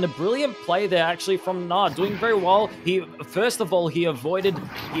backboard, and a brilliant play there actually from Nah, doing very well. First of all, he avoided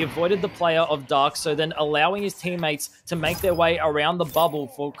the player of Dark, so then allowing his teammates to make their way around the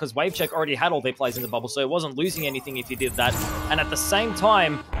bubble because Wave Check already had all their players in the bubble, so it wasn't losing anything if he did that. And at the same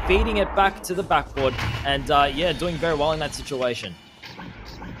time, feeding it back to the backboard, and yeah, doing very well in that situation.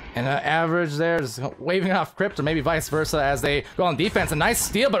 And Average there just waving off Crypt, or maybe vice versa, as they go on defense. A nice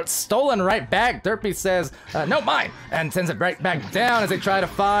steal, but it's stolen right back. Derpy says, no, mine, and sends it right back down as they try to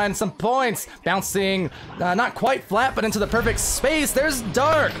find some points. Bouncing not quite flat, but into the perfect space. There's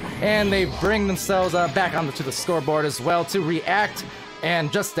Dark, and they bring themselves back onto the scoreboard as well to react,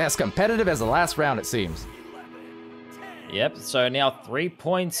 and just as competitive as the last round, it seems. Yep, so now 3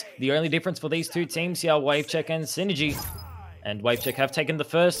 points. The only difference for these two teams here, Wave Check and Synergy. And Wave Check have taken the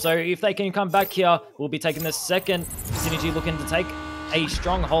first, so if they can come back here, we'll be taking the second. Synergy looking to take a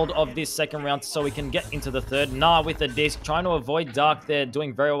strong hold of this second round so we can get into the third. Nah with the disc, trying to avoid Dark there,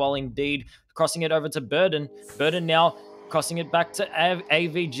 doing very well indeed. Crossing it over to Burden. Burden now crossing it back to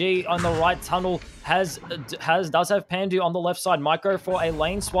AVG on the right tunnel. Does have PAMWOW on the left side. Might go for a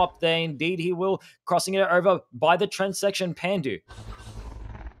lane swap there. Indeed, he will. Crossing it over by the trend section, PAMWOW.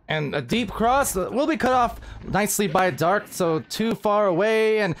 And a deep cross will be cut off nicely by Dark, so too far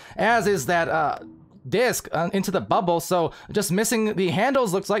away, and as is that disc into the bubble, so just missing the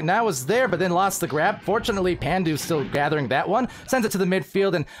handles. Looks like now is there, but then lost the grab. Fortunately, PAMWOW still gathering that one, sends it to the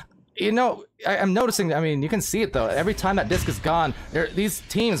midfield, and you know, I'm noticing, I mean, you can see it though, every time that disc is gone, these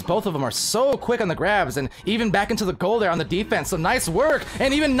teams, both of them are so quick on the grabs, and even back into the goal there on the defense, so nice work,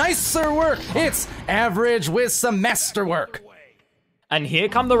 and even nicer work, it's Average with some masterwork. And here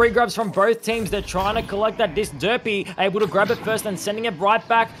come the regrabs from both teams. They're trying to collect that disc. Derpy able to grab it first and sending it right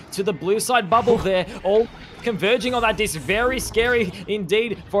back to the blue side bubble there. All converging on that disc. Very scary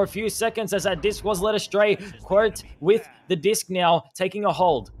indeed for a few seconds as that disc was led astray. Quote with the disc now taking a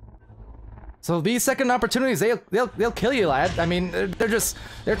hold. So these second opportunities, they'll kill you, lad. I mean,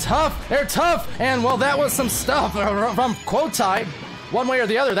 they're tough, and well, that was some stuff from Quotai. One way or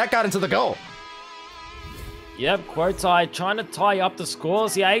the other, that got into the goal. Yep, Quotai trying to tie up the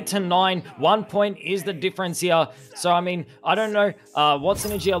scores here, 8-9. 1 point is the difference here. So, I mean, I don't know what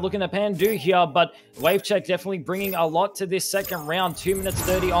synergy are looking to PAMWOW here, but WaveCheck definitely bringing a lot to this second round. 2 minutes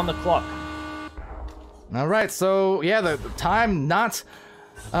 30 on the clock. All right, so yeah, the time, not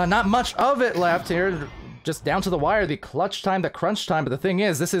much of it left here. Just down to the wire, the clutch time, the crunch time. But the thing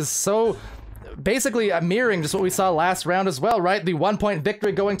is, this is so basically mirroring just what we saw last round as well, right? The 1 point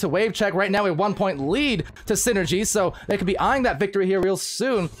victory going to WaveCheck. Right now a 1 point lead to Synergy, so they could be eyeing that victory here real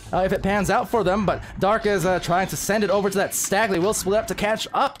soon if it pans out for them. But Dark is trying to send it over to that Stagley. Will split up to catch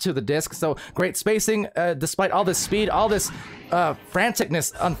up to the disc, so great spacing despite all this speed, all this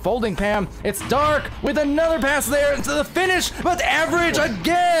franticness unfolding. Pam, it's Dark with another pass there into the finish, but Average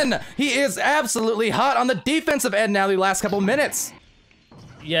again. He is absolutely hot on the defensive end now the last couple minutes.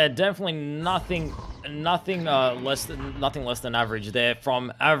 Yeah, definitely nothing less than average there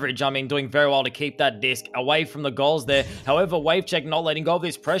from Average. I mean, doing very well to keep that disc away from the goals there. However, WaveCheck not letting go of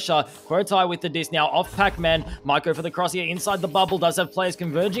this pressure. Quotai with the disc now off Pac-Man. Might go for the cross here inside the bubble. Does have players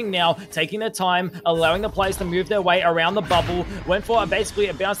converging now, taking their time, allowing the players to move their way around the bubble. Went for basically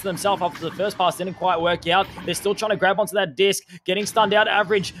a bounce to themselves after the first pass. Didn't quite work out. They're still trying to grab onto that disc. Getting stunned out.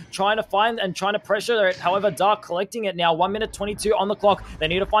 Average trying to find and trying to pressure it. However, Dark collecting it now. 1 minute 22 on the clock. They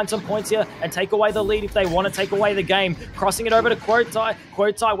need to find some points here and take away the lead if they want to take away the game. Crossing it over to Quotai.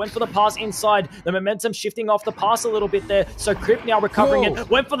 Quotai went for the pass inside. The momentum shifting off the pass a little bit there. So Crip now recovering it.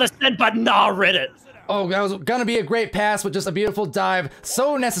 Went for the send, but read it. Oh, that was gonna be a great pass with just a beautiful dive.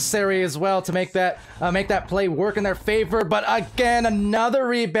 So necessary as well to make that play work in their favor. But again, another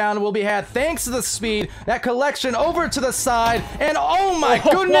rebound will be had thanks to the speed. That collection over to the side, and oh my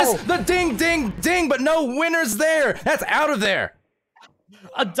goodness, the ding, ding, ding, but no winners there. That's out of there.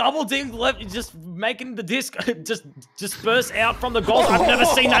 A double ding left, just making the disc just disperse out from the goals. I've never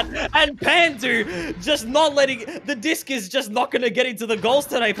seen that. And PAMWOW just not letting, the disc is just not going to get into the goals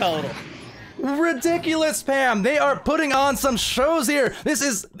today, Palidore. Ridiculous, Pam. They are putting on some shows here. This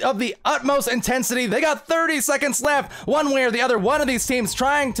is of the utmost intensity. They got 30 seconds left. One way or the other, one of these teams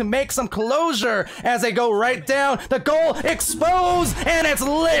trying to make some closure as they go right down. The goal exposed, and it's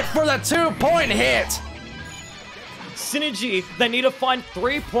lit for the 2-point hit. Synergy, they need to find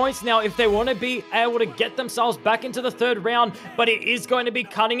 3 points now if they want to be able to get themselves back into the third round, but it is going to be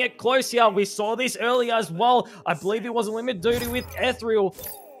cutting it close here. We saw this earlier as well. I believe it was a limit duty with Ethereal,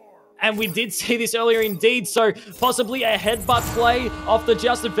 and we did see this earlier indeed, so possibly a headbutt play off the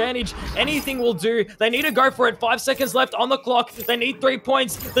just advantage. Anything will do. They need to go for it. 5 seconds left on the clock. They need 3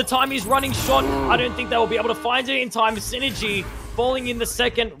 points. The time is running short. I don't think they will be able to find it in time. Synergy falling in the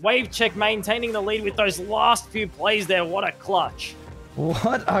second. WaveCheck maintaining the lead with those last few plays there. What a clutch.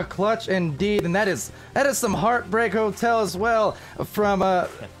 What a clutch indeed, and that is some Heartbreak Hotel as well from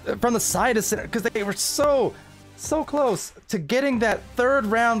the side of Center, because they were so close to getting that third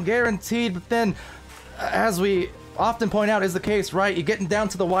round guaranteed. But then, as we often point out is the case, right? You're getting down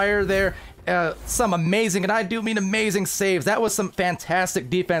to the wire there. Some amazing, and I do mean amazing, saves. That was some fantastic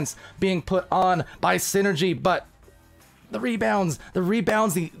defense being put on by Synergy, but the rebounds,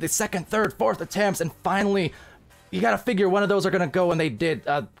 the second, third, fourth attempts, and finally, you gotta figure one of those are gonna go, and they did.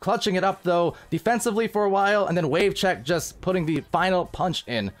 Clutching it up, though, defensively for a while, and then WaveCheck just putting the final punch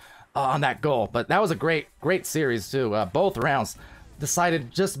in on that goal. But that was a great series, too. Both rounds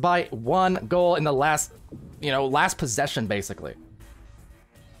decided just by one goal in the last possession, basically.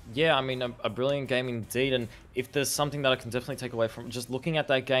 Yeah, I mean, a brilliant game indeed. And if there's something that I can definitely take away from just looking at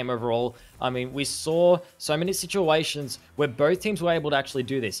that game overall, I mean, we saw so many situations where both teams were able to actually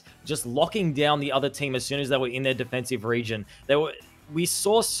do this, just locking down the other team as soon as they were in their defensive region. We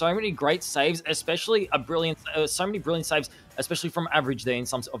saw so many great saves, especially so many brilliant saves, especially from Average there in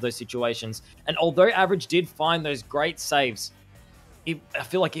some of those situations. And although Average did find those great saves, I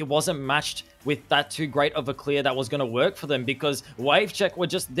feel like it wasn't matched with that too great of a clear that was going to work for them, because Wave Check were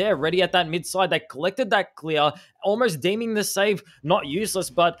just there ready at that mid side. They collected that clear, almost deeming the save not useless,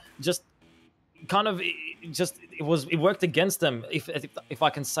 but just kind of it worked against them, if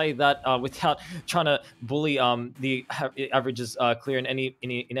I can say that without trying to bully the Average's clear in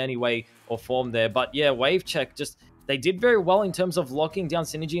any way or form there. But yeah, Wave Check they did very well in terms of locking down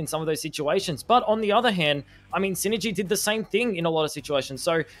Synergy in some of those situations. But on the other hand, I mean, Synergy did the same thing in a lot of situations.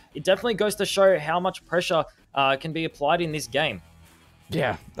 So it definitely goes to show how much pressure can be applied in this game.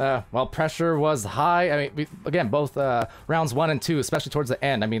 Yeah, well, pressure was high. I mean, again, both rounds 1 and 2, especially towards the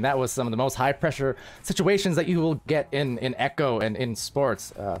end. I mean, that was some of the most high-pressure situations that you will get in Echo and in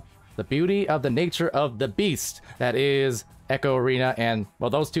sports. The beauty of the nature of the beast that is Echo Arena and, well,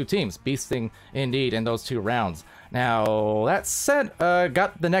 those two teams, beasting indeed in those 2 rounds. Now, that said,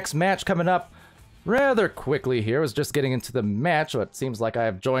 got the next match coming up rather quickly here. I was just getting into the match, but it seems like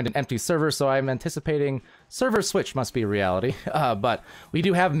I've joined an empty server, so I'm anticipating server switch must be reality. But we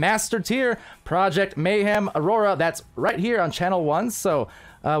do have Master Tier, Project Mayhem, Aurora. That's right here on Channel 1, so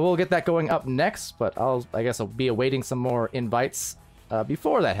we'll get that going up next, but I guess I'll be awaiting some more invites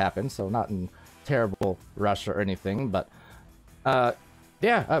before that happens, so not in terrible rush or anything, but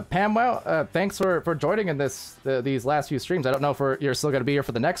yeah, PAMWOW, thanks for joining in these last few streams. I don't know if you're still going to be here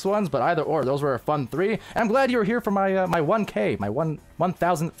for the next ones, but either or, those were a fun 3. And I'm glad you were here for my my 1K, my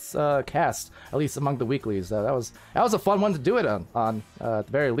 1,000th cast, at least among the weeklies. That was a fun one to do it on at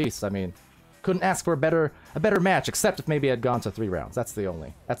the very least. I mean, couldn't ask for a better match, except if maybe I'd gone to 3 rounds. That's the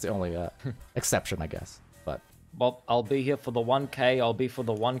only exception, I guess. But well, I'll be here for the 1K. I'll be for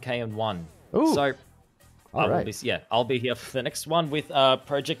the 1K and 1. Ooh. So. Right. I'll be here for the next one with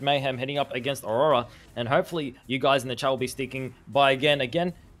Project Mayhem heading up against Aurora, and hopefully you guys in the chat will be sticking by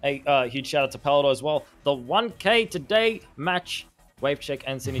again. A huge shout out to Palidore as well. The 1K today match, Wave Check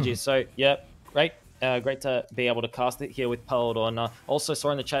and Synergy. So yeah, great to be able to cast it here with Palidore. And also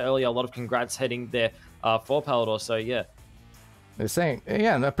saw in the chat earlier a lot of congrats heading there for Palidore. So yeah. They're saying,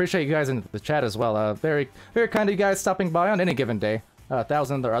 yeah, and I appreciate you guys in the chat as well. Very kind of you guys stopping by on any given day,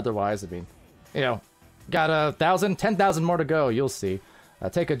 1,000 or otherwise. I mean, you know. Got 1,000, 10,000 more to go, you'll see.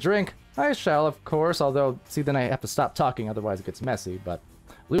 Take a drink. I shall, of course, although, see, then I have to stop talking, otherwise it gets messy. But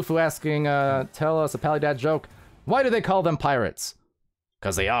Lufu asking, tell us a Palidad joke. Why do they call them pirates?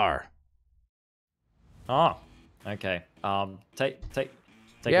 'Cause they are. Oh, okay. Take a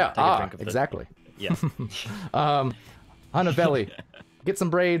drink of it. Exactly. Yeah. On a belly. Get some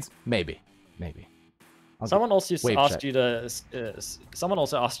braids? Maybe. Someone also asked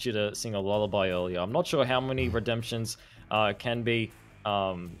you to sing a lullaby earlier. I'm not sure how many redemptions can be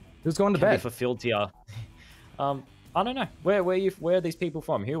who's going to bed? Be fulfilled here. I don't know. Where are these people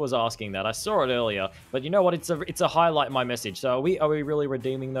from? Who was asking that? I saw it earlier, but you know what? It's a highlight in my message. So are we really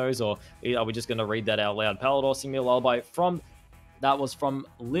redeeming those, or are we just going to read that out loud? Palidore, sing me a lullaby that was from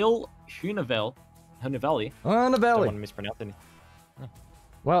Lil Hunavelli. Hunavelli. Don't want to mispronounce anything.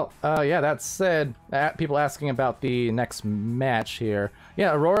 Well, yeah, that said, people asking about the next match here.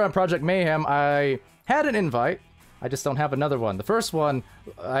 Yeah, Aurora and Project Mayhem, I had an invite. I just don't have another one. The first one,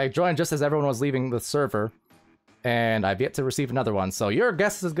 I joined just as everyone was leaving the server, and I've yet to receive another one. So your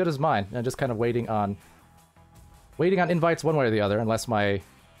guess is as good as mine. I'm just kind of waiting on invites one way or the other, unless my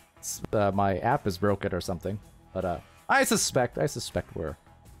app is broken or something. But I suspect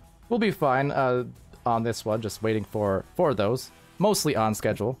we'll be fine on this one. Just waiting for those. Mostly on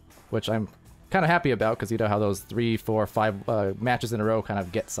schedule, which I'm kind of happy about, because you know how those 3, 4, 5 matches in a row kind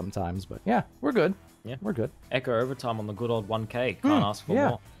of get sometimes. But yeah, we're good. Yeah, we're good. Echo overtime on the good old 1K. Can't ask for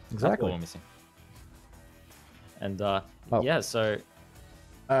more. Exactly. That's what we're missing. And yeah, so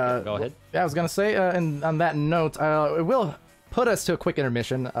go ahead. Yeah, I was gonna say, and on that note, it will put us to a quick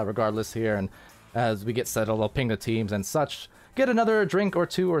intermission, regardless here, and as we get settled, I'll ping the teams and such. Get another drink or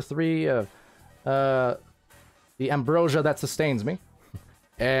 2 or 3 of the ambrosia that sustains me.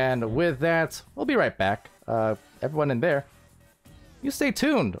 And with that, we'll be right back. Everyone in there, you stay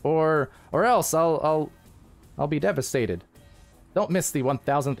tuned, or else I'll be devastated. Don't miss the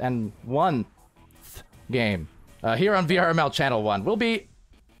 1001th game here on VRML Channel 1. We'll be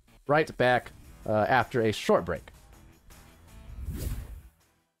right back after a short break.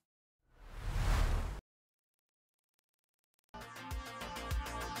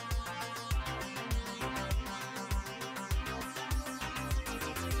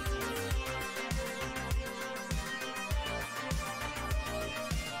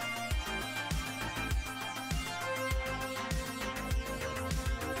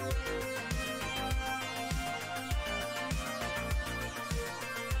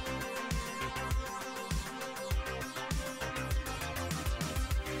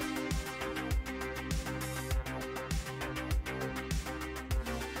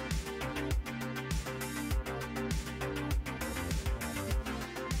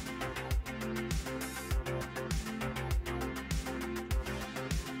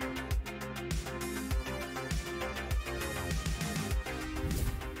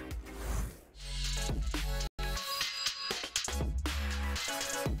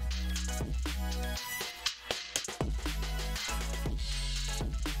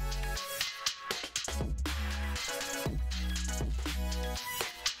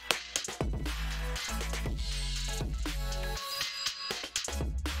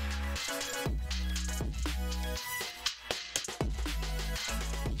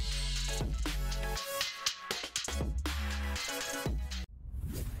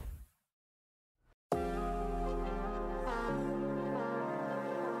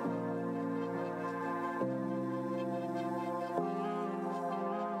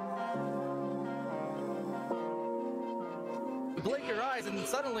 blink your eyes, and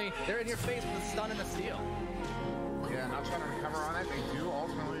suddenly they're in your face with a stun and a steal. Yeah, not trying to recover on it. They do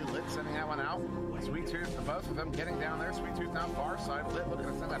ultimately. Lit sending that one out. Sweet Tooth, both of them getting down there. Sweet Tooth now far side. Lit looking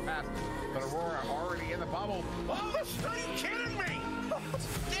to send that pass, but Aurora already in the bubble. Oh, are you kidding me?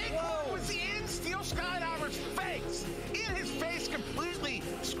 It was in Steel Skydiver's face. In his face, completely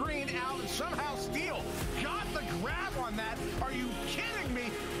screened out, and somehow Steel got the grab on that. Are you kidding me?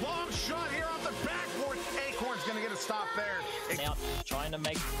 Long shot here off the backboard. Acorn's gonna get a stop there. Now trying to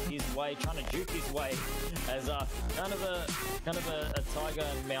make his way, trying to juke his way, as kind of a tiger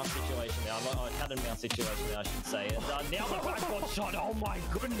and mouse situation now, a cat and mouse situation now, I should say. And now the backboard shot. Oh my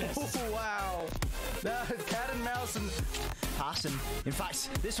goodness! Oh, wow, cat and mouse and pass. And in fact,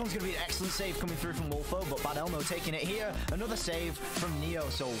 this one's going to be an excellent save coming through from Wolfo, but Bad Elmo taking it here. Another save from Neo.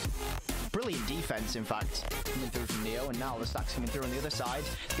 So brilliant defense, in fact, coming through from Neo. And now the stack's coming through on the other side.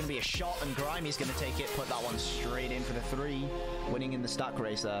 It's going to be a shot, and Grimey's going to take it, put that one straight in for the 3, winning in the stack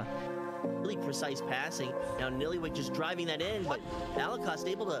race there. Really precise passing. Now Nillywick just driving that in, but Alacost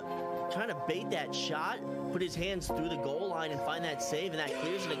able to kind of bait that shot, put his hands through the goal line and find that save, and that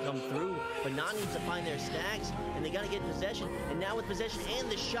clears it to come through. But Not needs to find their stacks, and they got to get possession. And now with possession and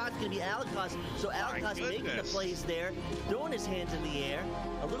the shot's going to be Alacost. So Alacost making the plays there, throwing his hands in the air,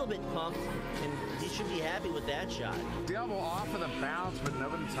 a little bit pumped, and he should be happy with that shot. Double off of the bounce, but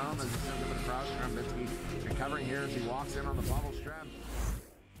nobody's home as he sends it across. Strambitsky recovering here as he walks in on the bubble strap.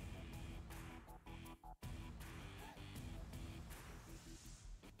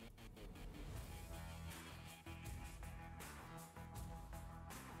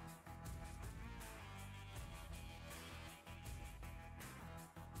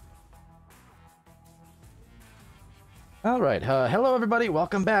 Alright, hello everybody,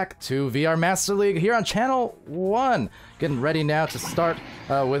 welcome back to VR Master League here on Channel 1. Getting ready now to start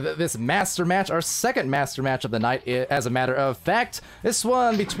with this Master Match, our second Master Match of the night, as a matter of fact. This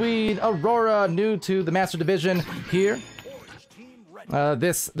one between Aurora, new to the Master Division here.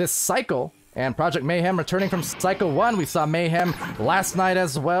 This cycle, and Project Mayhem returning from Cycle 1. We saw Mayhem last night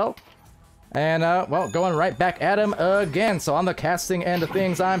as well. And, well, going right back at him again. So on the casting end of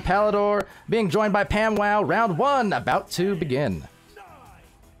things, I'm Palidore, being joined by PAMWOW. Round 1 about to begin.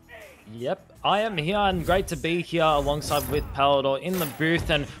 Yep, I am here, and great to be here alongside with Palidore in the booth.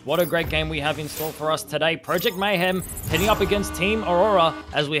 And what a great game we have in store for us today. Project Mayhem heading up against Team Aurora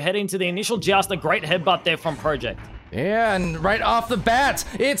as we head into the initial joust. A great headbutt there from Project. Yeah, and right off the bat,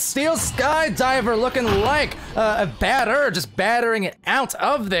 it's Steel Skydiver looking like a batter, just battering it out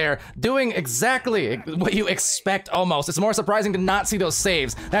of there, doing exactly what you expect almost. It's more surprising to not see those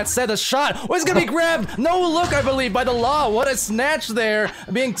saves. That said, the shot was gonna be grabbed. No look, I believe, by the law. What a snatch there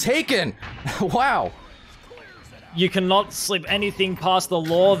being taken. Wow. You cannot slip anything past the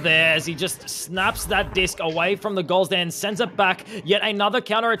law there as he just snaps that disc away from the goals there and sends it back. Yet another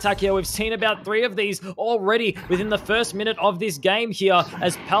counterattack here. We've seen about 3 of these already within the first minute of this game here,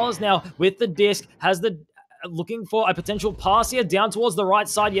 as Palas now with the disc has the looking for a potential pass here down towards the right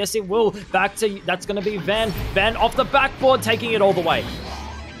side. Yes, it will. Back to, that's going to be Van. Van off the backboard, taking it all the way.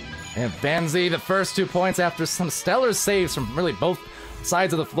 And Vanzi, the first 2 points after some stellar saves from really both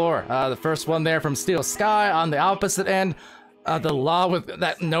sides of the floor. The first one there from Steel Sky on the opposite end. The Law with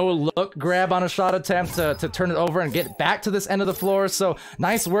that no-look grab on a shot attempt to turn it over and get back to this end of the floor. So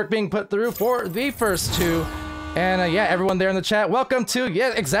nice work being put through for the first 2. And yeah, everyone there in the chat, welcome to,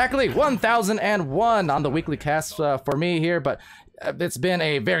 yeah, exactly, 1001 on the weekly cast for me here. But it's been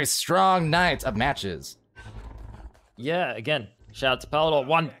a very strong night of matches. Yeah, again, shout out to Palidore.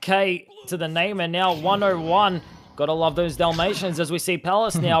 1K to the name, and now 101. Gotta love those Dalmatians as we see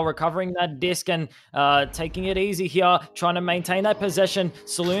Palace now recovering that disc and taking it easy here, trying to maintain that possession.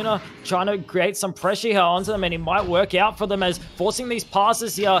 Saluna trying to create some pressure here onto them, and it might work out for them as forcing these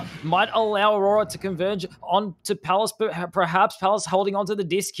passes here might allow Aurora to converge on to Palace, but perhaps Palace holding onto the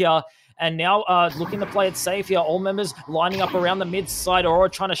disc here. And now looking to play it safe here. All members lining up around the mid-side. Aurora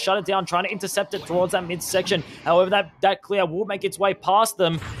trying to shut it down, trying to intercept it towards that mid-section. However, that clear will make its way past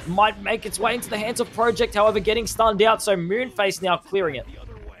them. Might make its way into the hands of Project, however, getting stunned out. So Moonface now clearing it.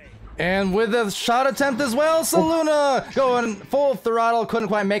 And with a shot attempt as well, Saluna going full throttle. Couldn't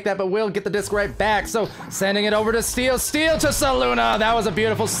quite make that, but will get the disc right back. So sending it over to Steel. Steel to Saluna. That was a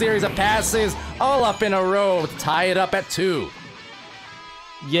beautiful series of passes all up in a row to tie it up at 2.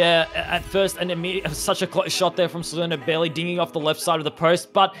 Yeah, at first, an immediate, such a close shot there from Saluna, barely dinging off the left side of the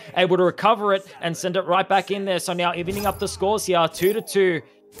post, but able to recover it and send it right back in there. So now evening up the scores here, 2-2.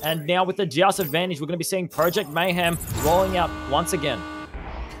 And now with the joust advantage, we're going to be seeing Project Mayhem rolling out once again.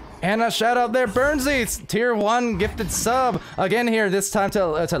 And a shout out there, Burnsy, tier 1 gifted sub again here. This time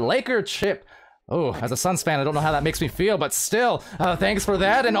to Laker Chip. Oh, as a Suns fan, I don't know how that makes me feel, but still, thanks for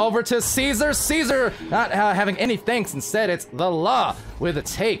that. And over to Caesar. Caesar not having any thanks. Instead, it's the Law with a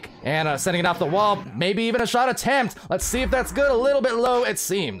take and sending it off the wall. Maybe even a shot attempt. Let's see if that's good. A little bit low, it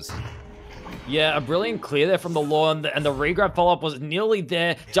seems. Yeah, a brilliant clear there from the Law, and the regrab follow-up was nearly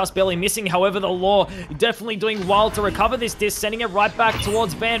there, just barely missing. However, the Law definitely doing well to recover this disc, sending it right back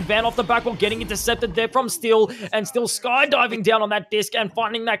towards Van. Van off the back wall, getting intercepted there from Steel, and Steel skydiving down on that disc and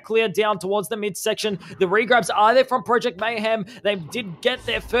finding that clear down towards the midsection. The regrabs are there from Project Mayhem. They did get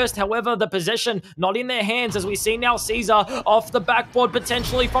there first, however, the possession not in their hands, as we see now Caesar off the backboard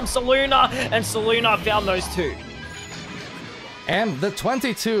potentially from Saluna, and Saluna found those two. And the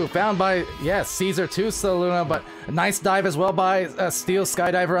 22 found by, yes, Caesar to Saluna, but a nice dive as well by Steel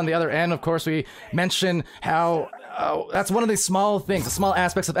Skydiver on the other end. Of course, we mentioned how that's one of these small things, the small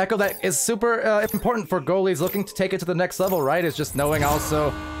aspects of Echo that is super important for goalies looking to take it to the next level, right? Is just knowing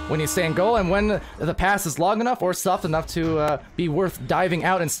also when you stay in goal and when the pass is long enough or soft enough to be worth diving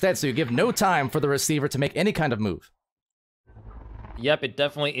out instead, so you give no time for the receiver to make any kind of move. Yep, it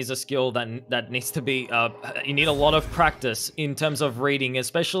definitely is a skill that needs to be. You need a lot of practice in terms of reading,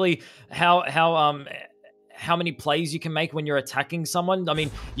 especially how many plays you can make when you're attacking someone. I mean,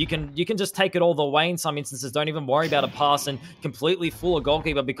 you can just take it all the way in some instances. Don't even worry about a pass and completely fool a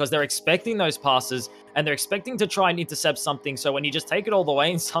goalkeeper because they're expecting those passes and they're expecting to try and intercept something. So when you just take it all the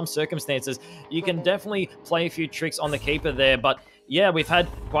way in some circumstances, you can definitely play a few tricks on the keeper there. But yeah, we've had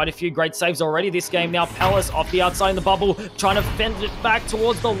quite a few great saves already this game. Now Palace off the outside in the bubble, trying to fend it back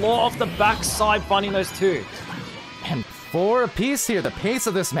towards the Law off the backside, finding those two. And 4 apiece here. The pace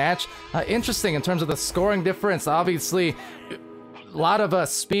of this match, interesting in terms of the scoring difference. Obviously, a lot of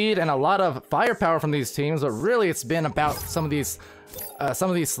speed and a lot of firepower from these teams, but really it's been about some of these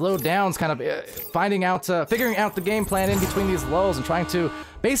slow downs, kind of figuring out the game plan in between these lulls and trying to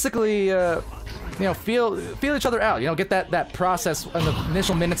basically feel each other out, get that process in the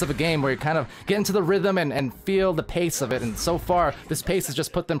initial minutes of a game where you kind of get into the rhythm and feel the pace of it. And so far, this pace has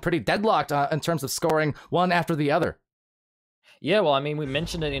just put them pretty deadlocked in terms of scoring one after the other. Yeah, well, I mean, we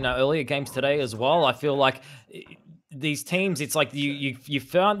mentioned it in our earlier games today as well. I feel like these teams, it's like you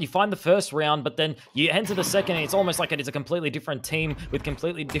find the first round, but then you enter the second, and it's almost like it is a completely different team with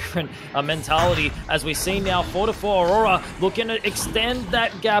completely different mentality. As we see now, 4-4 Aurora looking to extend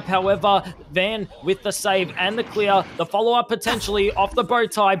that gap. However, Van with the save and the clear, the follow-up potentially off the bow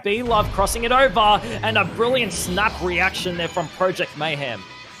tie. B-Love crossing it over, and a brilliant snap reaction there from Project Mayhem.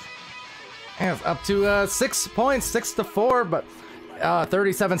 And it's up to 6 points, 6-4, but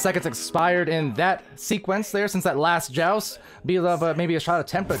 37 seconds expired in that sequence there since that last joust. B-Love maybe a shot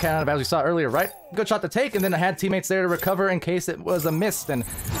attempt, but kind of as we saw earlier, right? Good shot to take, and then I had teammates there to recover in case it was a miss, and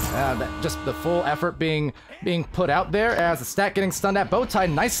just the full effort being put out there as the stack getting stunned at bow tie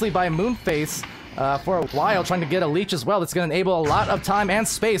nicely by Moonface. For a while, trying to get a leech as well. That's going to enable a lot of time and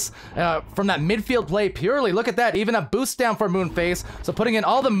space from that midfield play purely. Look at that, even a boost down for Moonface. So putting in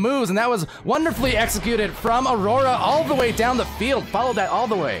all the moves, and that was wonderfully executed from Aurora all the way down the field. Followed that all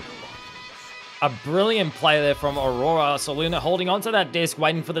the way. A brilliant play there from Aurora. Saluna holding onto that disc,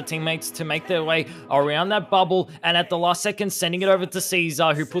 waiting for the teammates to make their way around that bubble, and at the last second, sending it over to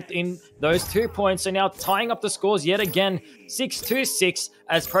Caesar, who put in those 2 points. So now tying up the scores yet again, 6-6,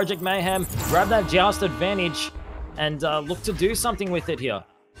 as Project Mayhem grab that joust advantage and look to do something with it here.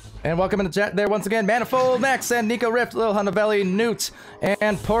 And welcome in the chat there once again, Manifold, Max, and Nico Rift, Lil Hunavelli, Newt,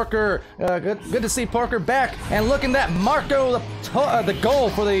 and Porker. Good to see Porker back. And looking at Marco, the goal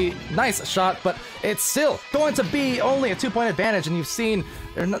for the nice shot, but it's still going to be only a 2-point advantage, and you've seen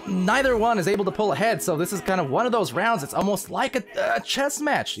neither one is able to pull ahead, so this is kind of one of those rounds. It's almost like a chess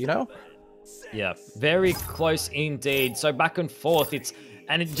match, Yeah, very close indeed. So back and forth,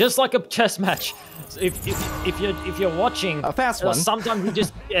 and just like a chess match. If you're watching a fast one, sometimes you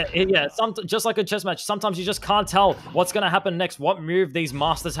just just like a chess match. Sometimes you just can't tell what's going to happen next, what move these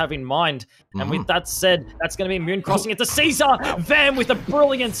masters have in mind. And with that said, that's going to be Moon crossing it to Caesar. Van with a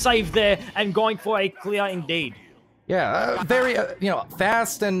brilliant save there and going for a clear indeed. Yeah, very,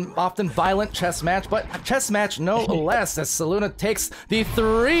 fast and often violent chess match, but a chess match no less as Saluna takes the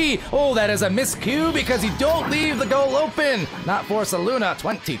 3. Oh, that is a miscue because you don't leave the goal open. Not for Saluna,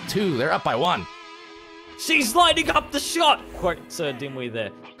 22. They're up by 1. She's lighting up the shot, quote Sir Dimwee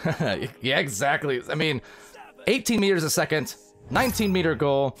there. Yeah, exactly. I mean, 18 meters a second, 19-meter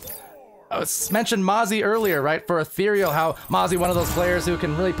goal. I mentioned Mozzie earlier, right? For Ethereal, how Mozzie, one of those players who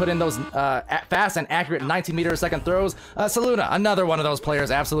can really put in those fast and accurate 19-meter-a-second throws. Saluna, another one of those players,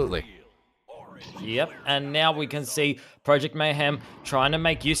 absolutely. Yep, and now we can see Project Mayhem trying to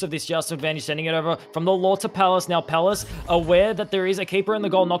make use of this just advantage, sending it over from the Lord to Palace. Now Palace, aware that there is a keeper in the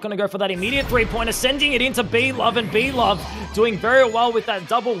goal, not going to go for that immediate three-pointer, sending it into B-Love, and B-Love doing very well with that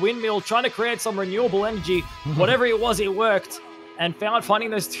double windmill, trying to create some renewable energy. Whatever it was, it worked, and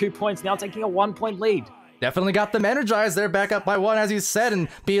finding those 2 points, now taking a 1-point lead. Definitely got them energized. They're back up by 1, as you said, and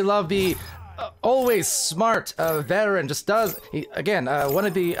B-Love, the always smart veteran, just does again one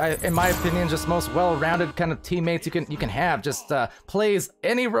of the in my opinion just most well-rounded kind of teammates you can have. Just plays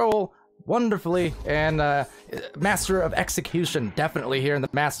any role wonderfully, and master of execution definitely here in the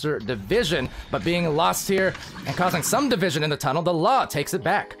Master Division. But being lost here and causing some division in the tunnel, the Law takes it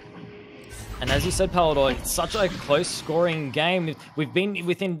back. And as you said, Palidore, it's such a close scoring game. We've been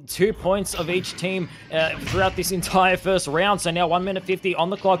within 2 points of each team throughout this entire first round. So now 1 minute 50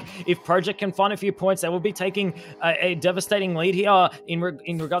 on the clock. If Project can find a few points, they will be taking a devastating lead here in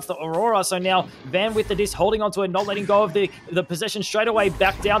regards to Aurora. So now Van with the disc, holding onto it, not letting go of the possession straight away.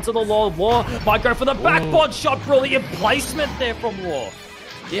 Back down to the Law. Law might go for the backboard shot. Brilliant placement there from Law.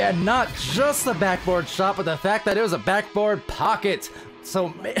 Yeah, not just the backboard shot, but the fact that it was a backboard pocket.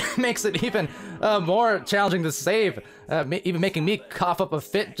 So makes it even more challenging to save, even making me cough up a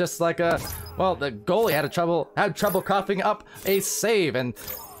fit, just like well, the goalie had trouble coughing up a save. And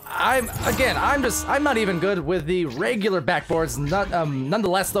I'm not even good with the regular backboards,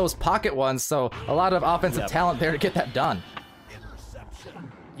 nonetheless those pocket ones. So a lot of offensive talent there to get that done.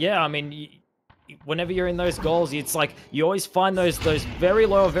 Yeah, I mean, whenever you're in those goals, it's like you always find those very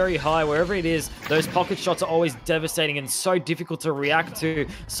low or very high, wherever it is. Those pocket shots are always devastating and so difficult to react to.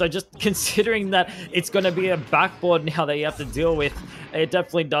 So just considering that it's going to be a backboard now that you have to deal with, it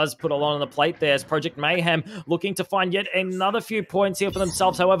definitely does put a lot on the plate there, as Project Mayhem looking to find yet another few points here for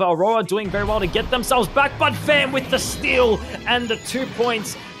themselves. However, Aurora doing very well to get themselves back, but Fam with the steal and the 2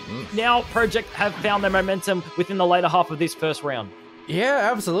 points. Now Project have found their momentum within the later half of this first round. Yeah,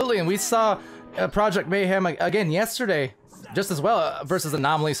 absolutely, and we saw Project Mayhem again yesterday, just as well, versus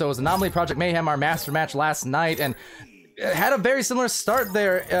Anomaly. So it was Anomaly, Project Mayhem, our master match last night, and had a very similar start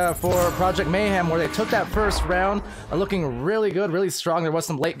there for Project Mayhem, where they took that first round looking really good, really strong. There was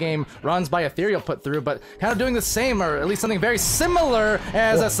some late game runs by Ethereal put through, but kind of doing the same, or at least something very similar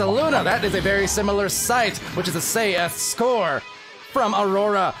as a Saluna. That is a very similar sight, which is to say a score from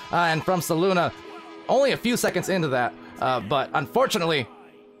Aurora and from Saluna only a few seconds into that, but unfortunately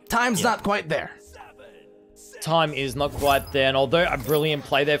time's not quite there. Time is not quite there, and although a brilliant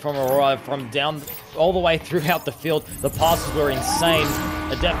play there from Aurora from down all the way throughout the field, the passes were insane.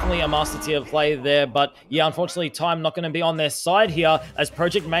 Definitely a master tier play there, but yeah, unfortunately time not going to be on their side here, as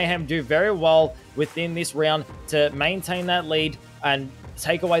Project Mayhem do very well within this round to maintain that lead and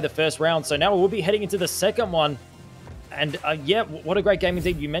take away the first round. So now we'll be heading into the second one. And yeah, what a great game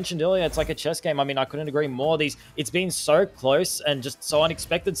indeed. You mentioned earlier, it's like a chess game. I mean, I couldn't agree more. It's been so close and just so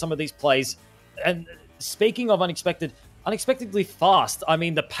unexpected, some of these plays. And speaking of unexpectedly fast, I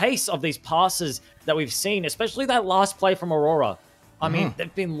mean, the pace of these passes that we've seen, especially that last play from Aurora. I mean,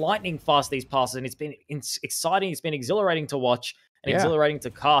 they've been lightning fast, these passes, and it's been exciting. It's been exhilarating to watch and exhilarating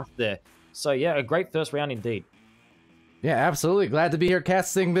to cast there. So yeah, a great first round indeed. Yeah, absolutely. Glad to be here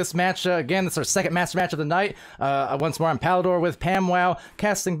casting this match. Again, it's our second master match of the night. Once more, I'm Palidore with PAMWOW,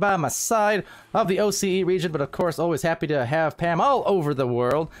 casting by my side of the OCE region, but of course, always happy to have Pam all over the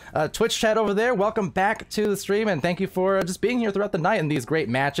world. Twitch chat over there, welcome back to the stream, and thank you for just being here throughout the night in these great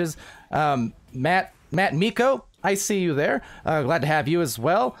matches. Matt Miko, I see you there. Glad to have you as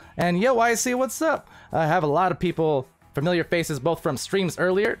well. And yo, YC, what's up? I have a lot of people, familiar faces, both from streams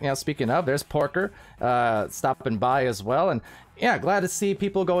earlier. You know, speaking of, there's Porker stopping by as well. And yeah, glad to see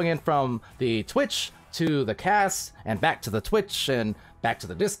people going in from the Twitch to the cast and back to the Twitch and back to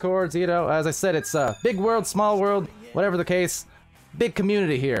the Discords. You know, as I said, it's a big world, small world, whatever the case. Big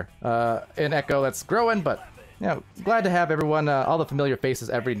community here in Echo that's growing, but you know, glad to have everyone, all the familiar faces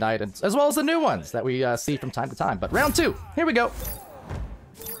every night, and as well as the new ones that we see from time to time. But round two, here we go.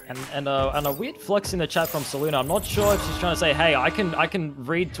 And a weird flex in the chat from Saluna. I'm not sure if she's trying to say, hey, I can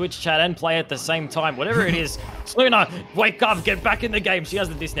read Twitch chat and play at the same time. Whatever it is, Saluna, wake up, get back in the game. She has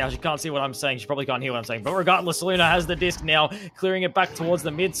the disc now. She can't see what I'm saying. She probably can't hear what I'm saying. But regardless, Saluna has the disc now, clearing it back towards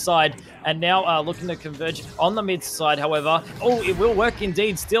the mid side. And now looking to converge on the mid side, however. Oh, it will work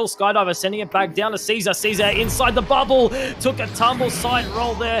indeed. Still, Skydiver sending it back down to Caesar. Caesar inside the bubble. Took a tumble side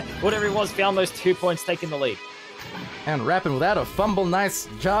roll there. Whatever it was, found those 2 points, taking the lead. and wrapping without a fumble. Nice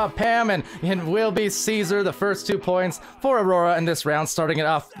job, Pam, and it will be Caesar, the first 2 points for Aurora in this round, starting it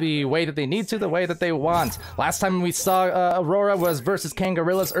off the way that they need to, the way that they want. Last time we saw Aurora was versus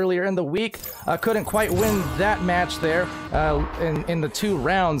Kangarillas earlier in the week. Couldn't quite win that match there in the 2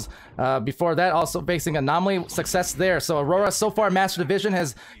 rounds. Before that, also facing Anomaly, success there. So Aurora, so far, Master Division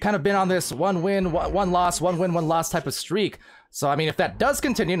has kind of been on this 1 win, 1 loss, 1 win, 1 loss type of streak. So, I mean, if that does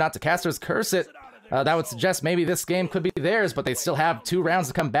continue, not to casters curse it, that would suggest maybe this game could be theirs, but they still have 2 rounds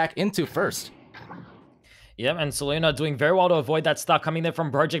to come back into first. Yep, and Saluna doing very well to avoid that stuck coming there from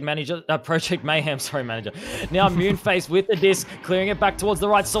Project Mayhem, sorry, manager. Now Moonface with the disc, clearing it back towards the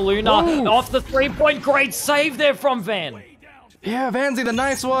right. Saluna off the 3-point, great save there from Van. Yeah, Vanzy the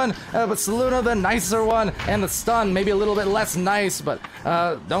nice one, but Saluna the nicer one, and the stun maybe a little bit less nice, but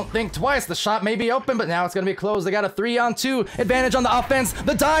don't think twice. The shot may be open, but now it's going to be closed. They got a 3-on-2 advantage on the offense.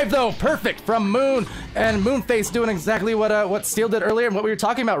 The dive, though, perfect from Moon, and Moonface doing exactly what Steel did earlier and what we were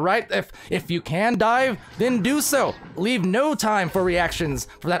talking about, right? If you can dive, then do so. Leave no time for reactions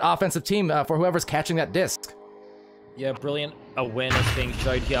for that offensive team, for whoever's catching that disc. Yeah, brilliant awareness being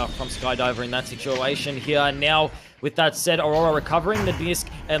showed here from Skydiver in that situation here. Now, with that said, Aurora recovering the disc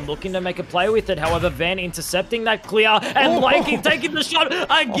and looking to make a play with it. However, Van intercepting that clear and Lakey taking the shot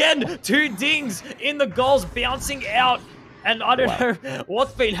again. 2 dings in the goals, bouncing out. And I don't know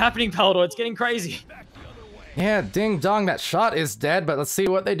what's been happening, Palidore. It's getting crazy. Yeah, ding dong, that shot is dead, but let's see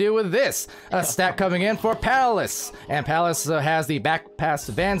what they do with this. A stack coming in for Palace. And Palace has the back pass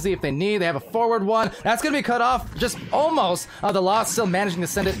to Vanzy if they need. They have a forward one. That's going to be cut off just almost. The Lost still managing to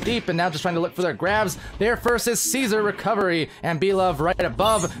send it deep and now just trying to look for their grabs. There first is Caesar recovery and B-Love right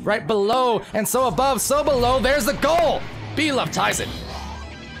above, right below, and so above, so below. There's the goal. B-Love ties it.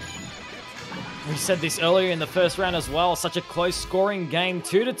 We said this earlier in the first round as well. Such a close scoring game.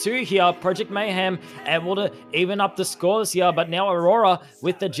 2-2 here. Project Mayhem able to even up the scores here. But now Aurora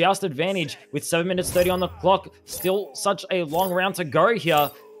with the joust advantage with 7 minutes 30 on the clock. Still such a long round to go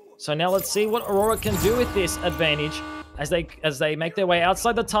here. So now let's see what Aurora can do with this advantage. As they make their way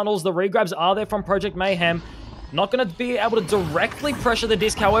outside the tunnels. The regrabs are there from Project Mayhem. Not going to be able to directly pressure the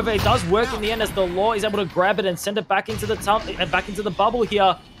disc. However, it does work in the end as the Law is able to grab it and send it back into the bubble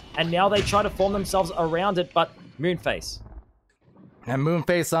here. And now they try to form themselves around it, but Moonface. And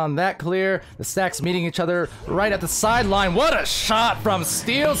Moonface on that clear. The stacks meeting each other right at the sideline. What a shot from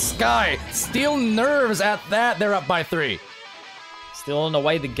Steel Sky. Steel nerves at that. They're up by 3. Still in the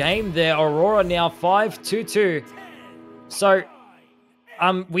way the game there. Aurora now 5-2-2. So,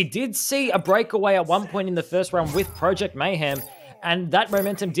 we did see a breakaway at one point in the first round with Project Mayhem. And that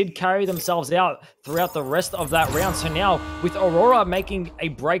momentum did carry themselves out throughout the rest of that round. So now, with Aurora making a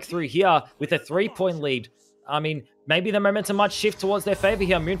breakthrough here with a 3-point lead, I mean, maybe the momentum might shift towards their favor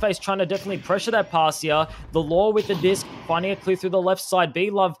here. Moonface trying to definitely pressure that pass here. The Law with the disc, finding a clue through the left side.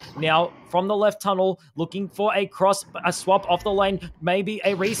 B-Love now from the left tunnel, looking for a cross, a swap off the lane, maybe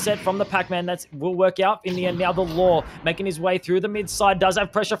a reset from the Pac-Man. That will work out in the end. Now the Law making his way through the mid side, does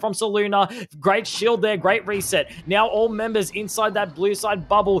have pressure from Saluna. Great shield there, great reset. Now all members inside that blue side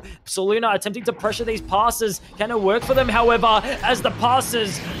bubble. Saluna attempting to pressure these passes. Can it work for them? However, as the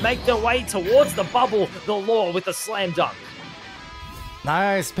passes make their way towards the bubble, the Law with a slam dunk.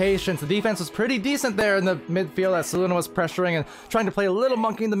 Nice patience. The defense was pretty decent there in the midfield as Saluna was pressuring and trying to play a little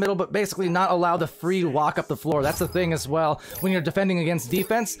monkey in the middle, but basically not allow the free walk up the floor. That's the thing as well when you're defending against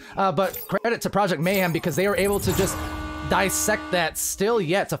defense. But credit to Project Mayhem because they were able to just dissect that still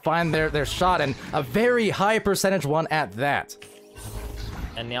yet to find their shot, and a very high percentage one at that.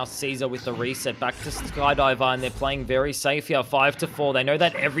 And now Caesar with the reset back to Skydiver, and they're playing very safe here, 5-4. They know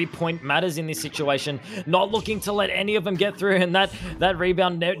that every point matters in this situation. Not looking to let any of them get through, and that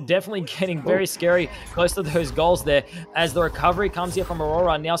rebound definitely getting very scary close to those goals there. As the recovery comes here from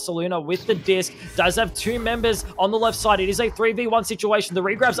Aurora, now Saluna with the disc does have 2 members on the left side. It is a 3v1 situation. The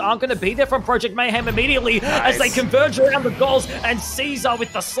regrabs aren't going to be there from Project Mayhem immediately as they converge around the goals, and Caesar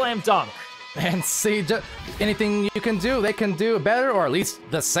with the slam dunk. And see, anything you can do, they can do better, or at least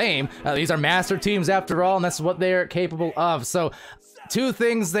the same. These are master teams after all, and that's what they're capable of. So, 2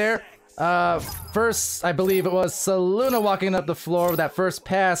 things there. First, I believe it was Saluna walking up the floor with that first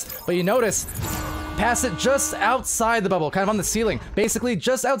pass, but you notice, pass it just outside the bubble, kind of on the ceiling. Basically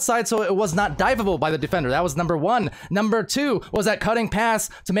just outside, so it was not diveable by the defender. That was number 1. Number 2 was that cutting pass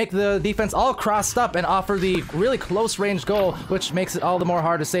to make the defense all crossed up and offer the really close range goal, which makes it all the more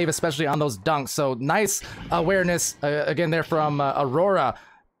hard to save, especially on those dunks. So nice awareness, again, there from Aurora.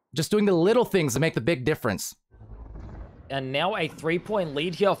 Just doing the little things to make the big difference. And now a 3-point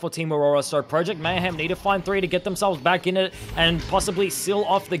lead here for Team Aurora. So Project Mayhem need to find 3 to get themselves back in it and possibly seal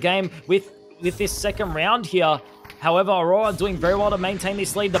off the game with this second round here. However, Aurora doing very well to maintain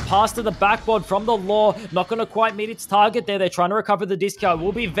this lead. The pass to the backboard from the Law, not going to quite meet its target there. They're trying to recover the disc. It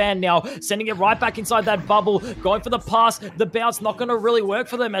will be Van now, sending it right back inside that bubble, going for the pass. The bounce not going to really work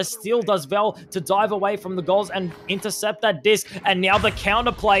for them, as Steel does well to dive away from the goals and intercept that disc. And now the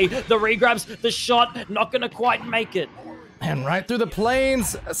counterplay, the regrabs, the shot, not going to quite make it. And right through the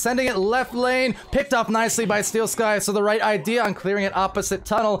planes, sending it left lane, picked off nicely by Steel Sky, so the right idea on clearing it opposite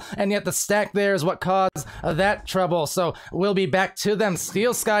tunnel, and yet the stack there is what caused that trouble. So we'll be back to them.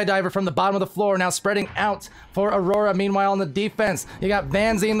 Steel Skydiver from the bottom of the floor, now spreading out for Aurora. Meanwhile, on the defense, you got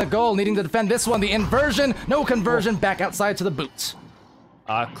Vanzy in the goal, needing to defend this one. The inversion, no conversion, back outside to the boot.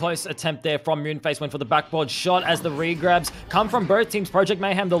 Close attempt there from Moonface, went for the backboard shot as the regrabs come from both teams. Project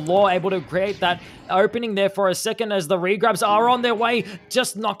Mayhem, the Law, able to create that opening there for a second as the regrabs are on their way,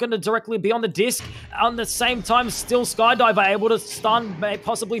 just not going to directly be on the disc. On the same time, still Skydiver able to stun, may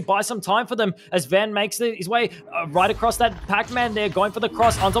possibly buy some time for them as Van makes his way right across that Pac-Man there, going for the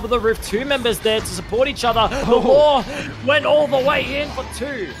cross on top of the roof. Two members there to support each other. The Law went all the way in for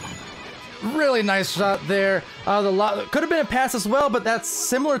two. Really nice shot there. Could have been a pass as well, but that's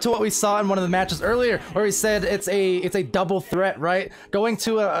similar to what we saw in one of the matches earlier, where he said it's a double threat, right? Going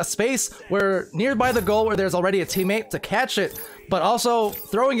to a space where nearby the goal where there's already a teammate to catch it, but also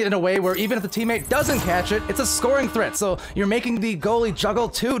throwing it in a way where even if the teammate doesn't catch it, it's a scoring threat. So you're making the goalie juggle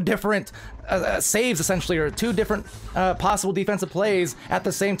two different saves, essentially, or two different possible defensive plays at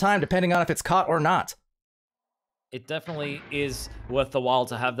the same time, depending on if it's caught or not. It definitely is worth the while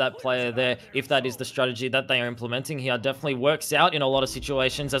to have that player there if that is the strategy that they are implementing here. Definitely works out in a lot of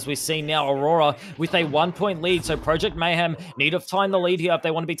situations, as we see now Aurora with a 1-point lead. So Project Mayhem need to find the lead here if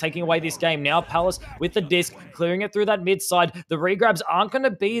they want to be taking away this game. Now Palace with the disc, clearing it through that mid side. The regrabs aren't going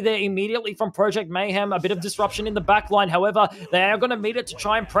to be there immediately from Project Mayhem. A bit of disruption in the back line. However, they are going to meet it to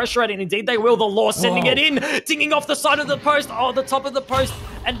try and pressure it, and indeed they will. The Law sending it in, dinging off the side of the post, the top of the post,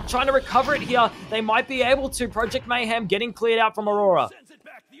 and trying to recover it here. They might be able to. Project Mayhem getting cleared out from Aurora.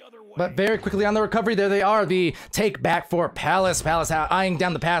 But very quickly on the recovery, there they are. The take back for Palace. Palace eyeing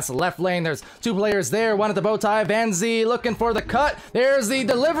down the pass left lane. There's two players there. One at the bow tie. Vanzy looking for the cut. There's the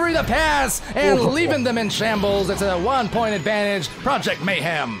delivery, the pass, and leaving them in shambles. It's a 1-point advantage. Project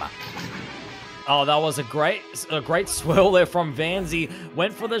Mayhem. Oh, that was a great swirl there from Vanzy.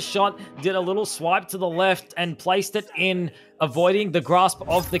 Went for the shot, did a little swipe to the left, and placed it in, avoiding the grasp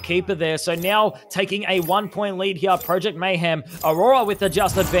of the keeper there. So now taking a 1-point lead here, Project Mayhem. Aurora with the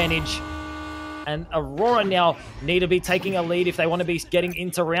just advantage. And Aurora now need to be taking a lead if they want to be getting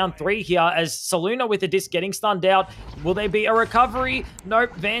into round 3 here, as Saluna with the disc getting stunned out. Will there be a recovery?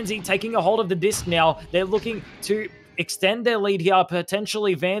 Nope. Vanzy taking a hold of the disc now. They're looking to extend their lead here,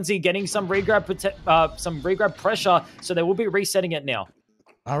 potentially Vanzy getting some regrab pressure, so they will be resetting it now.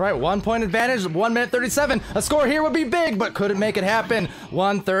 All right, 1-point advantage, 1 minute 37. A score here would be big, but couldn't make it happen.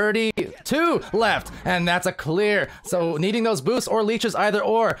 1:32 left, and that's a clear. So needing those boosts or leeches, either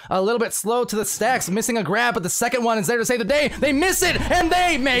or. A little bit slow to the stacks, missing a grab, but the second one is there to save the day. They miss it, and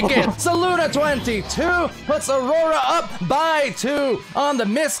they make it. Saluna 22 puts Aurora up by 2 on the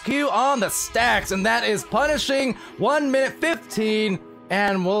miscue on the stacks, and that is punishing 1 minute 15,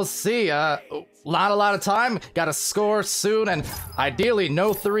 and we'll see. A lot of time. Got to score soon, and ideally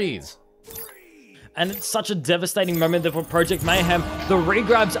no threes. And it's such a devastating moment there for Project Mayhem. The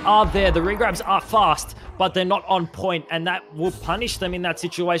regrabs are there. The regrabs are fast, but they're not on point, and that will punish them in that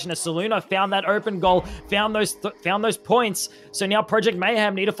situation, as Saluna found that open goal, found those points. So now Project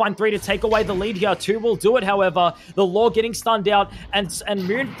Mayhem need to find 3 to take away the lead here. 2 will do it, however. The Law getting stunned out, and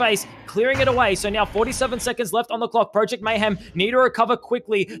Moonface clearing it away. So now 47 seconds left on the clock. Project Mayhem need to recover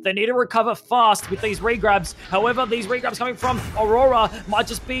quickly. They need to recover fast with these regrabs. However, these regrabs coming from Aurora might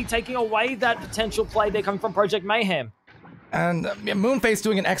just be taking away that potential play there coming from Project Mayhem. And Moonface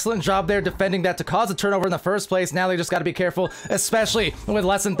doing an excellent job there defending that to cause a turnover in the first place. Now they just got to be careful, especially with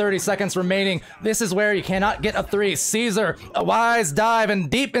less than 30 seconds remaining. This is where you cannot get a 3. Caesar, a wise dive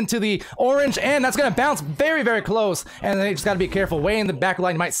and deep into the orange, and that's going to bounce very, very close. And they just got to be careful. Way in the back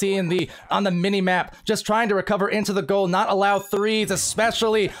line, you might see on the mini map, just trying to recover into the goal, not allow 3s,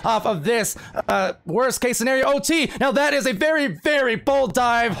 especially off of this worst case scenario OT. Now that is a very, very bold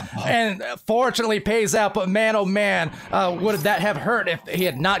dive, and fortunately pays out. But man, oh man, would that have hurt if he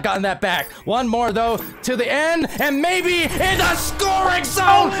had not gotten that back. One more though to the end, and maybe in the scoring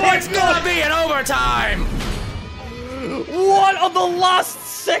zone. It's gonna be an overtime. What on the last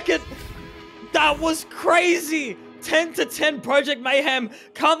second? That was crazy. 10-10 Project Mayhem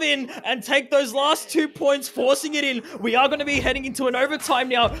come in and take those last 2 points, forcing it in. We are going to be heading into an overtime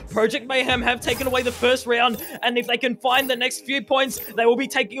now. Project Mayhem have taken away the first round, and if they can find the next few points, they will be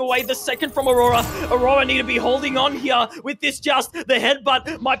taking away the second from Aurora. Aurora need to be holding on here with this just. The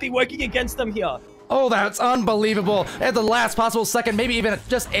headbutt might be working against them here. Oh, that's unbelievable. At the last possible second, maybe even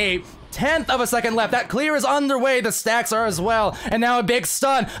just a 10th of a second left. That clear is underway. The stacks are as well. And now a big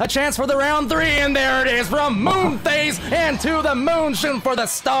stun. A chance for the round 3. And there it is from Moonface and to the moon, shooting for the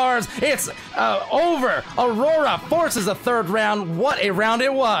stars. It's over. Aurora forces a third round. What a round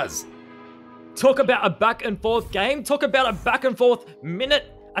it was. Talk about a back and forth game. Talk about a back and forth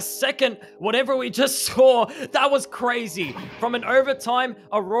minute. A second, whatever we just saw, that was crazy. From an overtime,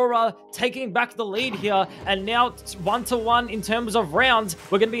 Aurora taking back the lead here, and now 1-1 in terms of rounds.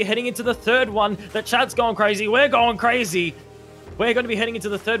 We're going to be heading into the third one. The chat's going crazy. We're going crazy. We're going to be heading into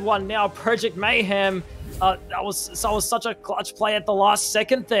the third one now. Project Mayhem, that was such a clutch play at the last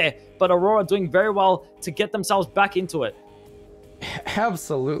second there, but Aurora doing very well to get themselves back into it.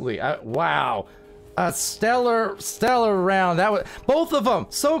 Absolutely. Wow. A stellar round. That was both of them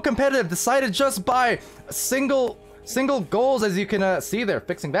so competitive, decided just by single goals, as you can see there.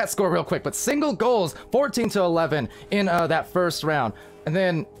 Fixing that score real quick, but single goals, 14-11 in that first round, and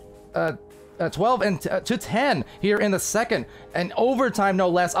then 12 to 10 here in the second, and overtime no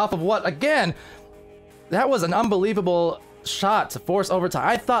less, off of what, again, that was an unbelievable shot to force overtime.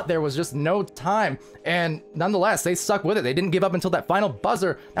 I thought there was just no time, and nonetheless they stuck with it. They didn't give up until that final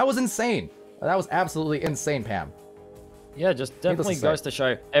buzzer. That was insane. That was absolutely insane, Pam. Yeah, just definitely goes to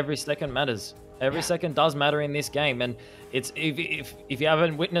show every second matters. Every second does matter in this game, and it's if you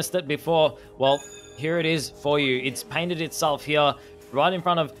haven't witnessed it before, well, here it is for you. It's painted itself here, right in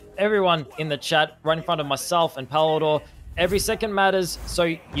front of everyone in the chat, right in front of myself and Palidore. Every second matters, so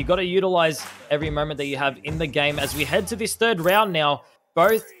you got to utilize every moment that you have in the game as we head to this third round now.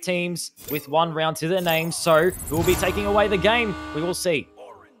 Both teams with 1 round to their names, so who will be taking away the game? We will see.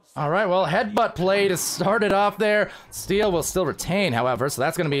 All right, well, headbutt play to start it off there. Steel will still retain, however, so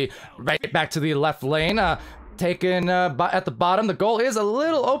that's going to be right back to the left lane. Taken at the bottom. The goal is a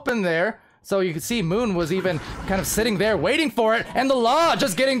little open there. So you can see Moon was even kind of sitting there waiting for it, and the Law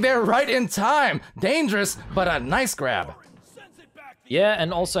just getting there right in time. Dangerous, but a nice grab. Yeah,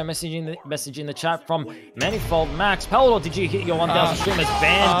 and also message in the chat from Manifold Max. Palidore, did you hit your 1,000 streamers?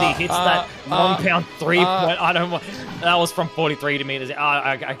 Vandy hits that 1 pound 3 point. I don't want. That was from 43 meters.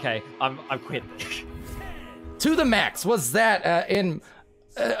 Okay, I'm quit. To the max was that in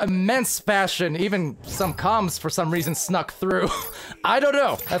immense fashion. Even some comms for some reason snuck through. I don't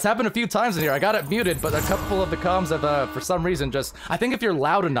know. That's happened a few times in here. I got it muted, but a couple of the comms have for some reason just, I think if you're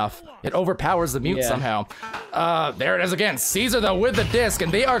loud enough, it overpowers the mute somehow. There it is again. Caesar though with the disc,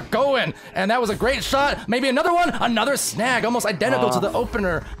 and they are going, and that was a great shot. Maybe another one, another snag, almost identical to the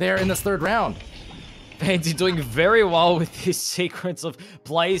opener there in this third round. Vandy doing very well with this sequence of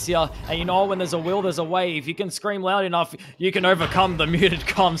plays here. And you know, when there's a will, there's a way. If you can scream loud enough, you can overcome the muted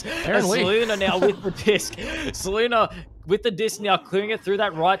comms. And Seluna now with the disc. Seluna with the disc now, clearing it through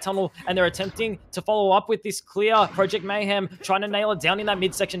that right tunnel. And they're attempting to follow up with this clear. Project Mayhem trying to nail it down in that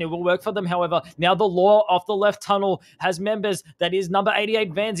midsection. It will work for them, however. Now the Law off the left tunnel has members. That is number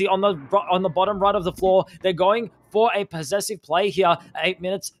 88, Vanzy, on the bottom right of the floor. They're going for a possessive play here. 8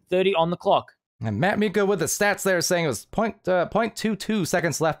 minutes, 30 on the clock. And Matt Miko with the stats there saying it was 0.22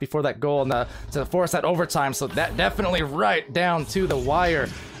 seconds left before that goal to force that overtime. So that definitely right down to the wire.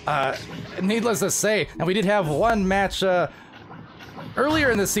 Needless to say, and we did have one match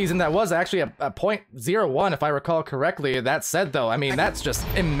earlier in the season that was actually a 0.01 if I recall correctly. That said though, I mean, that's just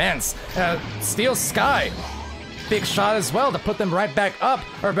immense. Steel Sky, big shot as well to put them right back up,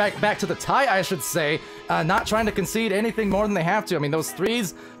 or back to the tie, I should say. Not trying to concede anything more than they have to. I mean, those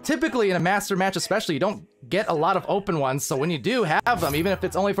threes, typically in a master match especially, you don't get a lot of open ones, so when you do have them, even if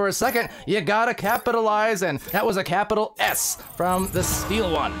it's only for a second, you gotta capitalize, and that was a capital S from the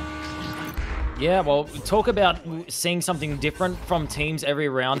Steel one. Yeah, well, talk about seeing something different from teams every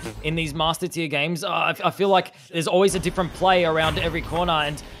round in these Master Tier games. I feel like there's always a different play around every corner,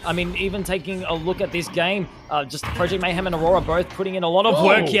 and I mean, even taking a look at this game, just Project Mayhem and Aurora both putting in a lot of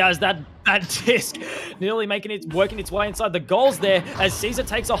work here as that disc nearly working its way inside the goals there, as Caesar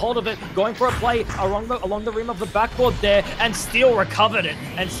takes a hold of it, going for a play along the rim of the backboard there, and Steel recovered it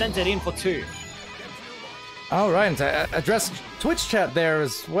and sent it in for 2. All right, and to address Twitch chat there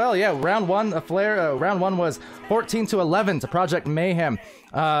as well, yeah, round one, round one was 14-11 to Project Mayhem,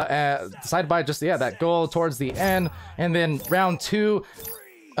 decided by just, that goal towards the end, and then round two,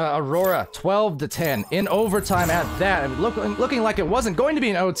 Aurora 12-10 in overtime at that. I mean, looking like it wasn't going to be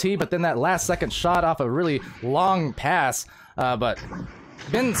an OT, but then that last second shot off a really long pass. But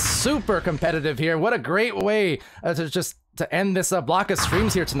been super competitive here. What a great way to end this block of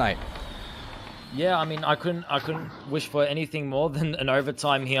streams here tonight. Yeah, I mean, I couldn't wish for anything more than an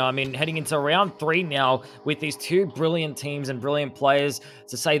overtime here. I mean, heading into round 3 now with these two brilliant teams and brilliant players,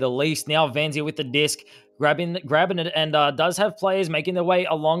 to say the least. Now Vanzia with the disc, grabbing it, and does have players making their way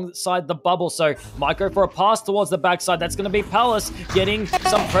alongside the bubble. So might go for a pass towards the backside. That's going to be Palace getting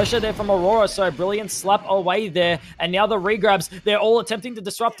some pressure there from Aurora. So a brilliant slap away there. And now the regrabs, they're all attempting to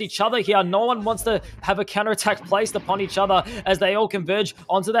disrupt each other here. No one wants to have a counterattack placed upon each other as they all converge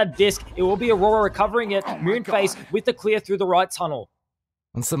onto that disc. It will be Aurora recovering it. Moonface with the clear through the right tunnel.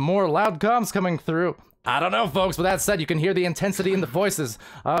 And some more loud comms coming through. I don't know, folks. With that said, you can hear the intensity in the voices.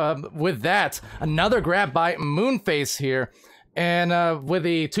 With that, another grab by Moonface here. And with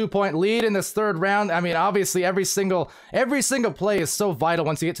the 2-point lead in this third round, I mean, obviously every single play is so vital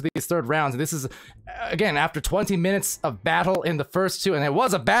once you get to these third rounds. This is, again, after 20 minutes of battle in the first two, and it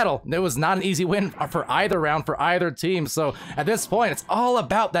was a battle. It was not an easy win for either round, for either team. So at this point, it's all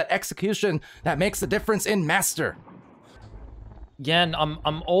about that execution that makes the difference in Master. Yeah, and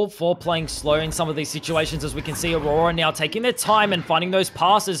I'm all for playing slow in some of these situations, as we can see Aurora now taking their time and finding those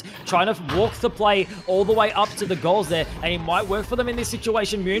passes, trying to walk the play all the way up to the goals there, and it might work for them in this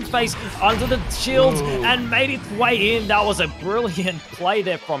situation. Moonface under the shields and made its way in. That was a brilliant play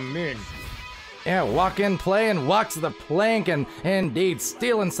there from Moon. Yeah, walk in play and walk to the plank, and indeed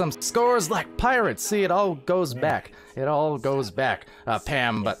stealing some scores like pirates. See, it all goes back. It all goes back,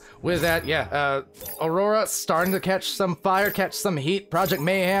 Pam. But with that, yeah, Aurora starting to catch some fire, catch some heat. Project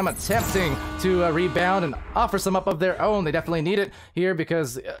Mayhem attempting to rebound and offer some up of their own. They definitely need it here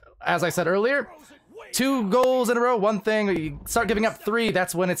because, as I said earlier, 2 goals in a row, one thing. You start giving up 3,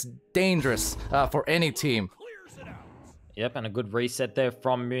 that's when it's dangerous for any team. Yep, and a good reset there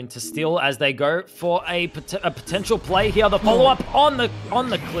from Moon to steal as they go for a potential play here. The follow-up on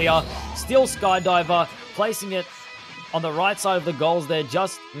the clear. Still Skydiver, placing it on the right side of the goals there,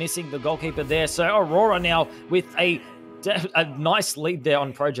 just missing the goalkeeper there. So Aurora now with a nice lead there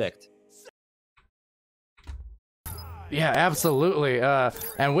on Project. Yeah, absolutely.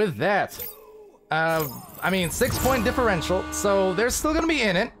 And with that, I mean, 6-point differential, so they're still going to be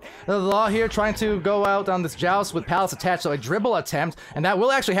in it. The Law here trying to go out on this joust with Palace attached, so a dribble attempt, and that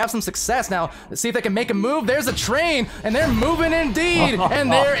will actually have some success now. Let's see if they can make a move. There's a train, and they're moving indeed, and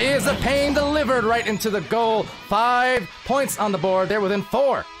there is a pain delivered right into the goal. 5 points on the board. They're within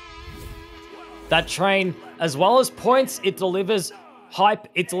 4. That train, as well as points, it delivers hype,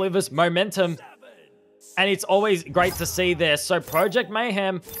 it delivers momentum. And it's always great to see there. So Project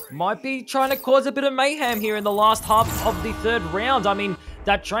Mayhem might be trying to cause a bit of mayhem here in the last half of the third round. I mean,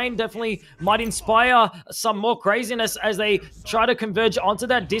 that train definitely might inspire some more craziness as they try to converge onto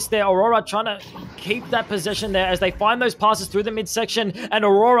that disc there. Aurora trying to keep that possession there as they find those passes through the midsection. And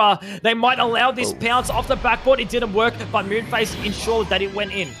Aurora, they might allow this pounce off the backboard. It didn't work, but Moonface ensured that it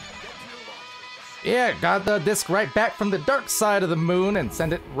went in. Yeah, got the disc right back from the dark side of the moon and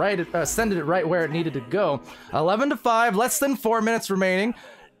sended it right where it needed to go. 11-5, less than 4 minutes remaining.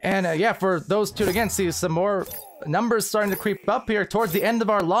 And yeah, for those two to again see some more numbers starting to creep up here towards the end of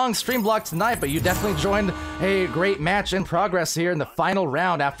our long stream block tonight, but you definitely joined a great match in progress here in the final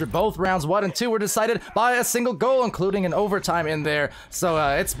round after both rounds 1 and 2 were decided by a single goal, including an overtime in there. So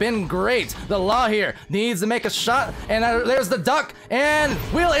it's been great. The Law here needs to make a shot, and there's the duck, and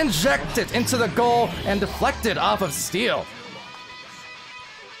we'll inject it into the goal and deflect it off of Steel.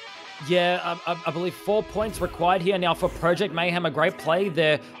 Yeah, I believe 4 points required here now for Project Mayhem. A great play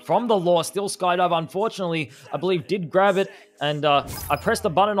there from the Law. Still Skydive, unfortunately, I believe did grab it. And I pressed the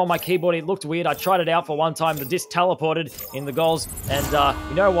button on my keyboard. It looked weird. I tried it out for one time. The disc teleported in the goals. And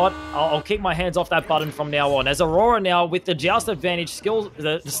you know what? I'll keep my hands off that button from now on. As Aurora now, with the joust advantage,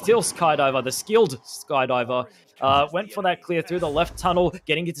 the skilled Skydiver, went for that clear through the left tunnel,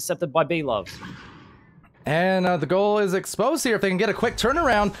 getting intercepted by B-Love. And the goal is exposed here if they can get a quick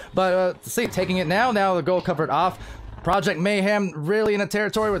turnaround, but see, taking it now the goal covered off. Project Mayhem really in a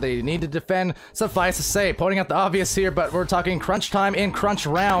territory where they need to defend, suffice to say, pointing out the obvious here, but we're talking crunch time in crunch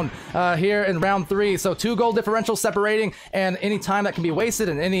round here in round 3. So 2 goal differential separating, and any time that can be wasted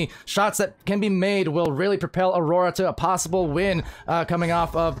and any shots that can be made will really propel Aurora to a possible win coming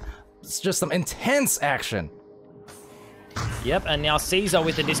off of just some intense action. Yep, and now Caesar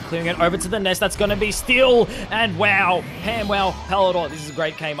with the disc clearing it over to the nest. That's going to be Steel. And wow, PAMWOW, Palidore. This is a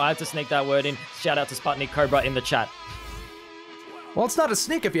great game. I had to sneak that word in. Shout out to Sputnik Cobra in the chat. Well, it's not a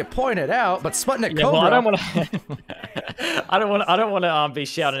sneak if you point it out, but Sputnik Yeah, Cobra... well, I don't want to. I don't want to be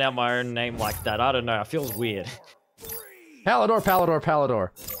shouting out my own name like that. I don't know. It feels weird. Palidore, Palidore, Palidore.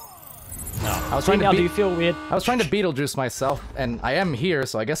 No. I was trying to now, do you feel weird? I was trying to Beetlejuice myself, and I am here,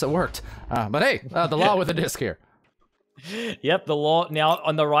 so I guess it worked. But hey, the law with the disc here. Yep, the law now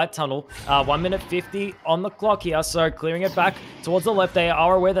on the right tunnel. 1 minute 50 on the clock here, so clearing it back towards the left. They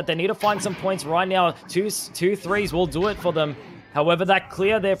are aware that they need to find some points right now. Two threes will do it for them. However, that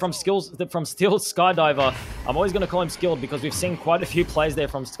clear there from Skilled Skydiver, I'm always going to call him Skilled because we've seen quite a few plays there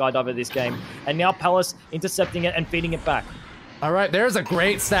from Skydiver this game. And now Palace intercepting it and feeding it back. All right, there's a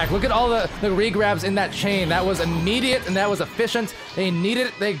great stack. Look at all the regrabs in that chain. That was immediate and that was efficient. They needed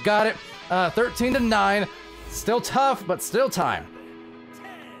it, they got it. 13-9. Still tough, but still time.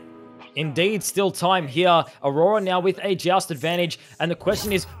 Indeed, still time here. Aurora now with a joust advantage, and the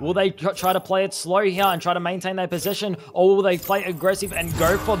question is, will they try to play it slow here and try to maintain their possession, or will they play aggressive and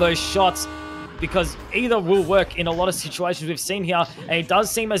go for those shots? Because either will work in a lot of situations we've seen here, and it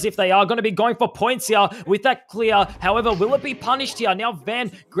does seem as if they are going to be going for points here with that clear. However, will it be punished here? Now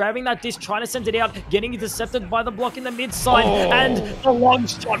Van grabbing that disc, trying to send it out, getting intercepted by the block in the mid side, and the long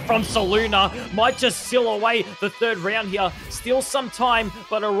shot from Saluna might just seal away the third round here. Still some time,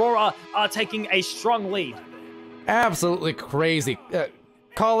 but Aurora are taking a strong lead. Absolutely crazy.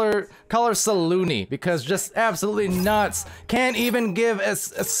 Call her Saluni, because just absolutely nuts. Can't even give a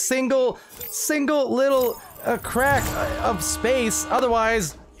single little crack of space.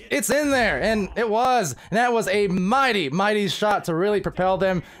 Otherwise, it's in there, and it was. And that was a mighty shot to really propel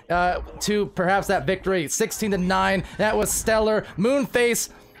them to perhaps that victory. 16-9. That was stellar. Moonface.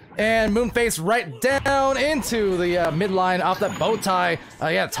 And Moonface right down into the midline off that bow tie.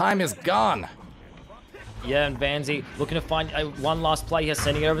 Yeah, time is gone. Yeah, and Vanzi looking to find one last play here,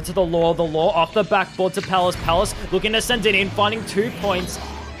 sending it over to the Law. The Law off the backboard to Palace. Palace looking to send it in, finding 2 points.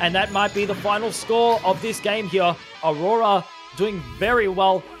 And that might be the final score of this game here. Aurora doing very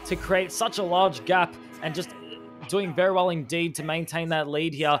well to create such a large gap and just doing very well indeed to maintain that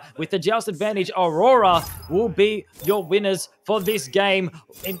lead here. With the joust advantage, Aurora will be your winners for this game.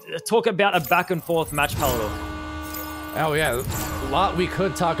 And talk about a back and forth match, Palidore. Oh yeah, a lot we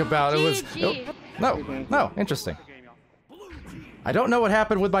could talk about. It was... No, interesting. I don't know what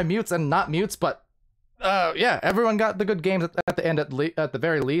happened with my mutes and not mutes, but yeah, everyone got the good games at the end at the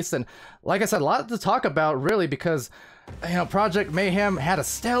very least. And like I said, a lot to talk about really, because you know, Project Mayhem had a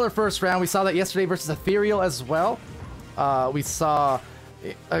stellar first round. We saw that yesterday versus Ethereal as well. We saw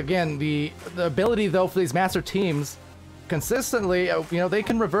again the ability though for these master teams consistently, you know, they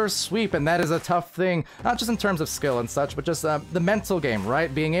can reverse sweep, and that is a tough thing, not just in terms of skill and such, but just the mental game,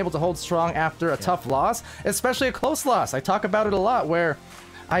 right? Being able to hold strong after a tough loss, especially a close loss. I talk about it a lot, where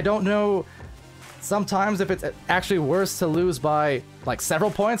I don't know sometimes if it's actually worse to lose by like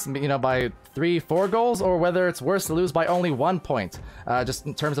several points, you know, by 3-4 goals, or whether it's worse to lose by only 1 point, just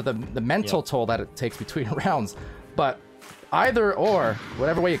in terms of the mental toll that it takes between rounds. But either or,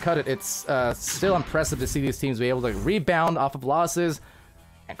 whatever way you cut it, it's still impressive to see these teams be able to rebound off of losses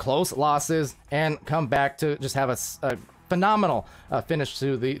and close losses and come back to just have a phenomenal finish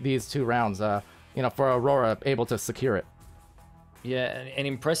to these 2 rounds. You know, for Aurora able to secure it. Yeah, an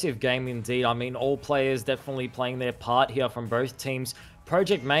impressive game indeed. I mean, all players definitely playing their part here from both teams.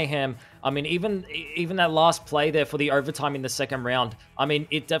 Project Mayhem, I mean, even that last play there for the overtime in the second round, I mean,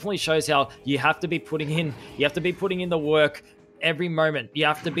 it definitely shows how you have to be putting in the work every moment. You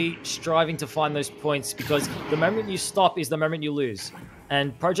have to be striving to find those points, because the moment you stop is the moment you lose.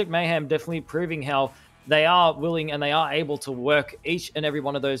 And Project Mayhem definitely proving how they are willing and they are able to work each and every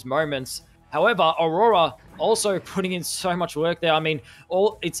one of those moments. However, Aurora also putting in so much work there. I mean,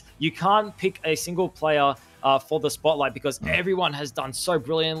 you can't pick a single player for the spotlight, because everyone has done so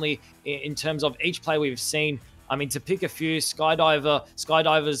brilliantly in terms of each play we've seen. I mean, to pick a few,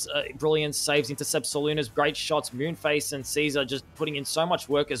 Skydiver's brilliant saves, intercept Soluna's great shots, Moonface and Caesar just putting in so much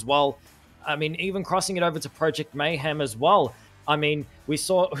work as well. I mean, even crossing it over to Project Mayhem as well. I mean, we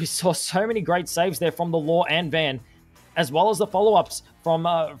saw so many great saves there from the Law and Van, as well as the follow-ups from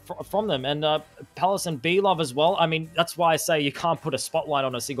them, and Palace and B-Love as well. I mean, that's why I say you can't put a spotlight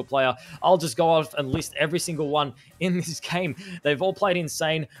on a single player. I'll just go off and list every single one in this game. They've all played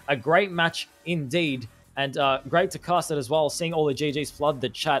insane. A great match indeed, and great to cast it as well. Seeing all the GGs flood the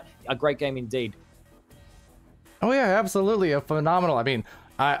chat, a great game indeed. Oh yeah, absolutely, a phenomenal. I mean,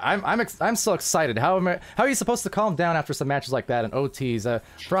 I'm so excited. How are you supposed to calm down after some matches like that in OTs?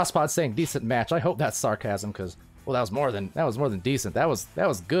 Frostpod saying decent match. I hope that's sarcasm, because Well, that was more than decent. That was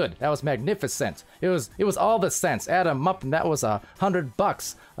good. That was magnificent. It was all the cents. Add them up, and that was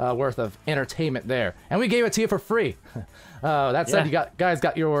 $100 worth of entertainment there. And we gave it to you for free. That said, you guys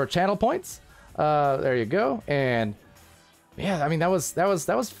got your channel points. There you go. And yeah, I mean that was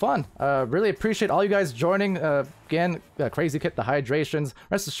fun. Really appreciate all you guys joining. Again, Crazy Kit, the hydrations.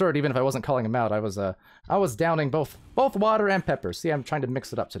 Rest assured, even if I wasn't calling him out, I was downing both water and pepper. See, I'm trying to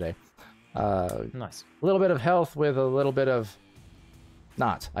mix it up today. Nice. A little bit of health with a little bit of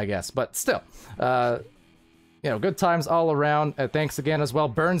not, I guess, but still, you know, good times all around. Thanks again as well,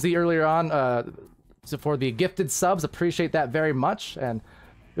 Burnsy, earlier on, for the gifted subs. Appreciate that very much. And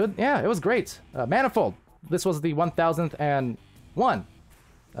good, yeah, it was great. Manifold, this was the 1001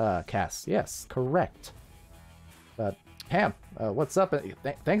 cast. Yes, correct. Pam, what's up?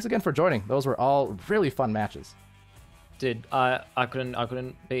 Thanks again for joining. Those were all really fun matches. Dude, I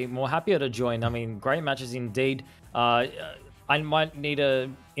couldn't be more happier to join. I mean, great matches indeed. I might need to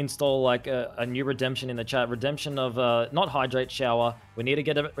install like a new redemption in the chat. Redemption of not hydrate, shower. We need to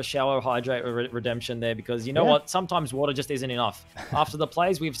get a shower hydrate redemption there, because you know what? Sometimes water just isn't enough. After the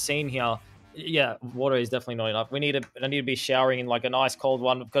plays we've seen here, yeah, water is definitely not enough. I need to be showering in like a nice cold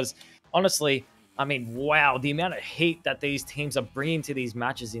one, because honestly, I mean, wow, the amount of heat that these teams are bringing to these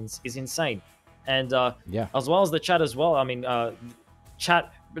matches is insane. And as well as the chat as well. I mean,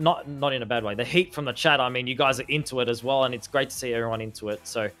 chat, not in a bad way. The heat from the chat, I mean, you guys are into it as well, and it's great to see everyone into it.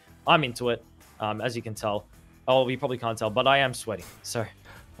 So I'm into it, as you can tell. Oh, you probably can't tell, but I am sweating. So.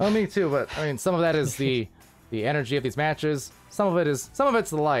 Oh, me too. But I mean, some of that is the energy of these matches. Some of it's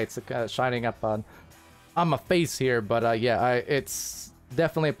the lights shining up on my face here. But yeah, it's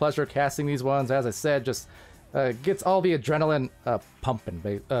definitely a pleasure casting these ones. As I said, just. Gets all the adrenaline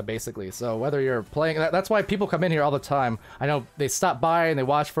pumping, basically. So whether you're playing, that's why people come in here all the time. I know they stop by and they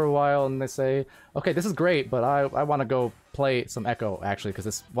watch for a while and they say, okay, this is great, but I want to go play some Echo, actually,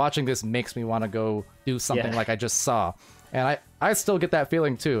 because watching this makes me want to go do something like I just saw. And I still get that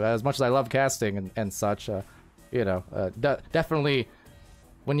feeling too, as much as I love casting and such. You know, definitely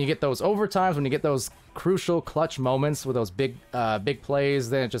when you get those overtimes, when you get those crucial clutch moments with those big plays,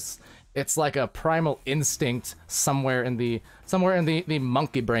 then it's like a primal instinct somewhere in the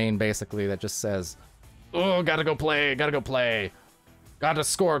monkey brain, basically, that just says, "Oh, gotta go play, gotta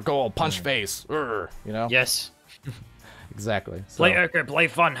score a goal, punch face," you know? Yes. Exactly. So. Play Echo, play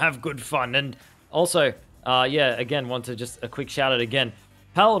fun, have good fun, and also, yeah, again, want to just a quick shout out again,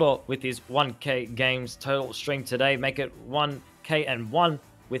 Palidore with his 1K games total stream today, make it 1K and 1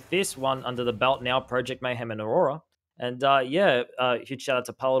 with this one under the belt now, Project Mayhem and Aurora. And yeah, huge shout out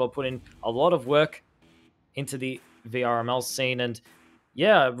to Palidore, put in a lot of work into the VRML scene. And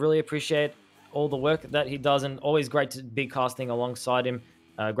yeah, really appreciate all the work that he does, and always great to be casting alongside him.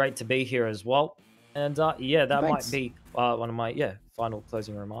 Great to be here as well. And yeah, that might be one of my final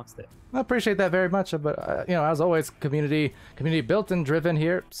closing remarks there. I appreciate that very much. But you know, as always, community built and driven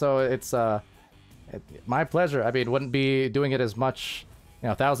here. So it's my pleasure. I mean, wouldn't be doing it as much, you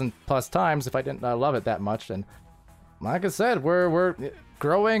know, 1,000+ times if I didn't love it that much. And like I said, we're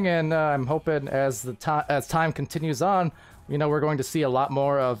growing, and I'm hoping as time continues on, you know, we're going to see a lot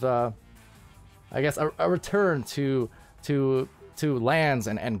more of, I guess, a return to lands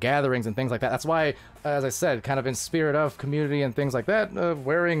and gatherings and things like that. That's why, as I said, kind of in spirit of community and things like that,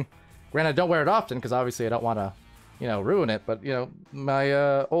 granted, I don't wear it often because obviously I don't want to, you know, ruin it. But you know, my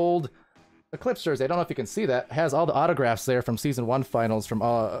old Eclipse jersey, I don't know if you can see that, has all the autographs there from Season 1 finals from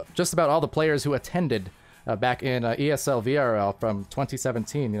just about all the players who attended. Back in ESL VRL from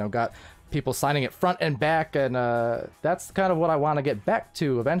 2017, you know, got people signing it front and back, and that's kind of what I want to get back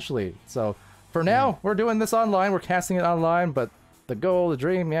to eventually. So for now, we're doing this online, we're casting it online, but the goal, the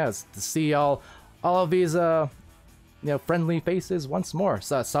dream, is to see all of these, you know, friendly faces once more.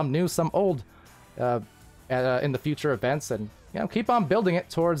 So some new, some old, in the future events, and you know, keep on building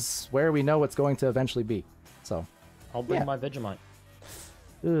it towards where we know it's going to eventually be. So I'll bring my Vegemite.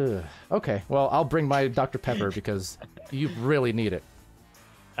 Okay, well, I'll bring my Dr. Pepper because you really need it.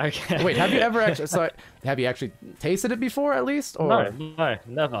 Okay. Wait, have you ever actually? So, have you actually tasted it before, at least? Or? No,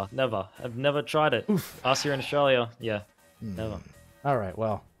 never. I've never tried it. Oof. Us here in Australia, never. All right,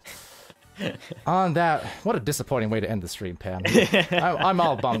 well. On that, what a disappointing way to end the stream, Pam. I'm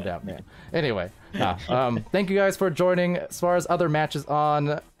all bummed out, man. Anyway, thank you guys for joining. As far as other matches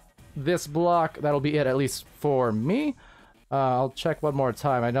on this block, that'll be it, at least for me. I'll check one more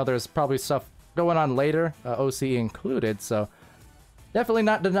time. I know there's probably stuff going on later, OC included, so definitely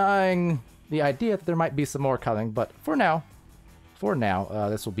not denying the idea that there might be some more coming, but for now,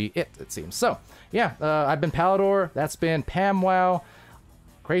 this will be it seems. So, yeah, I've been Palidore, that's been PAMWOW.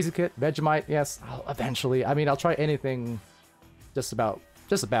 Crazy Kit, Vegemite, yes, eventually. I mean, I'll try anything, just about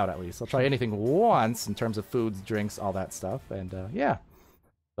at least. I'll try anything once in terms of foods, drinks, all that stuff, and yeah.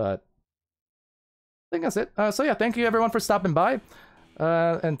 But I think that's it. So yeah, thank you everyone for stopping by.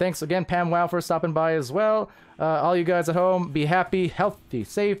 And thanks again, PAMWOW, for stopping by as well. All you guys at home, be happy, healthy,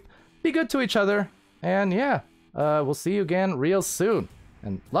 safe, be good to each other, and yeah, we'll see you again real soon.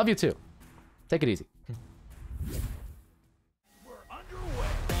 And love you too. Take it easy.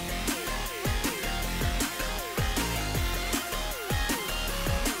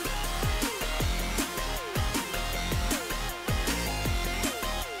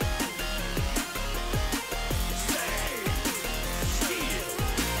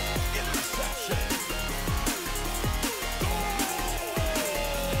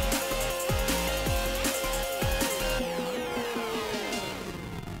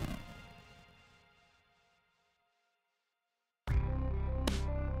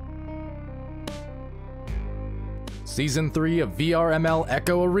 Season 3 of VRML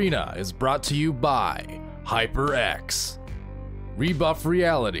Echo Arena is brought to you by HyperX, Rebuff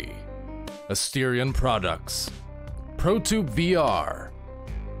Reality, Asterion Products, ProTube VR,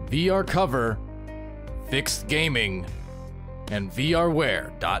 VR Cover, Fixed Gaming, and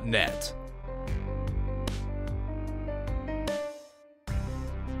VRware.net.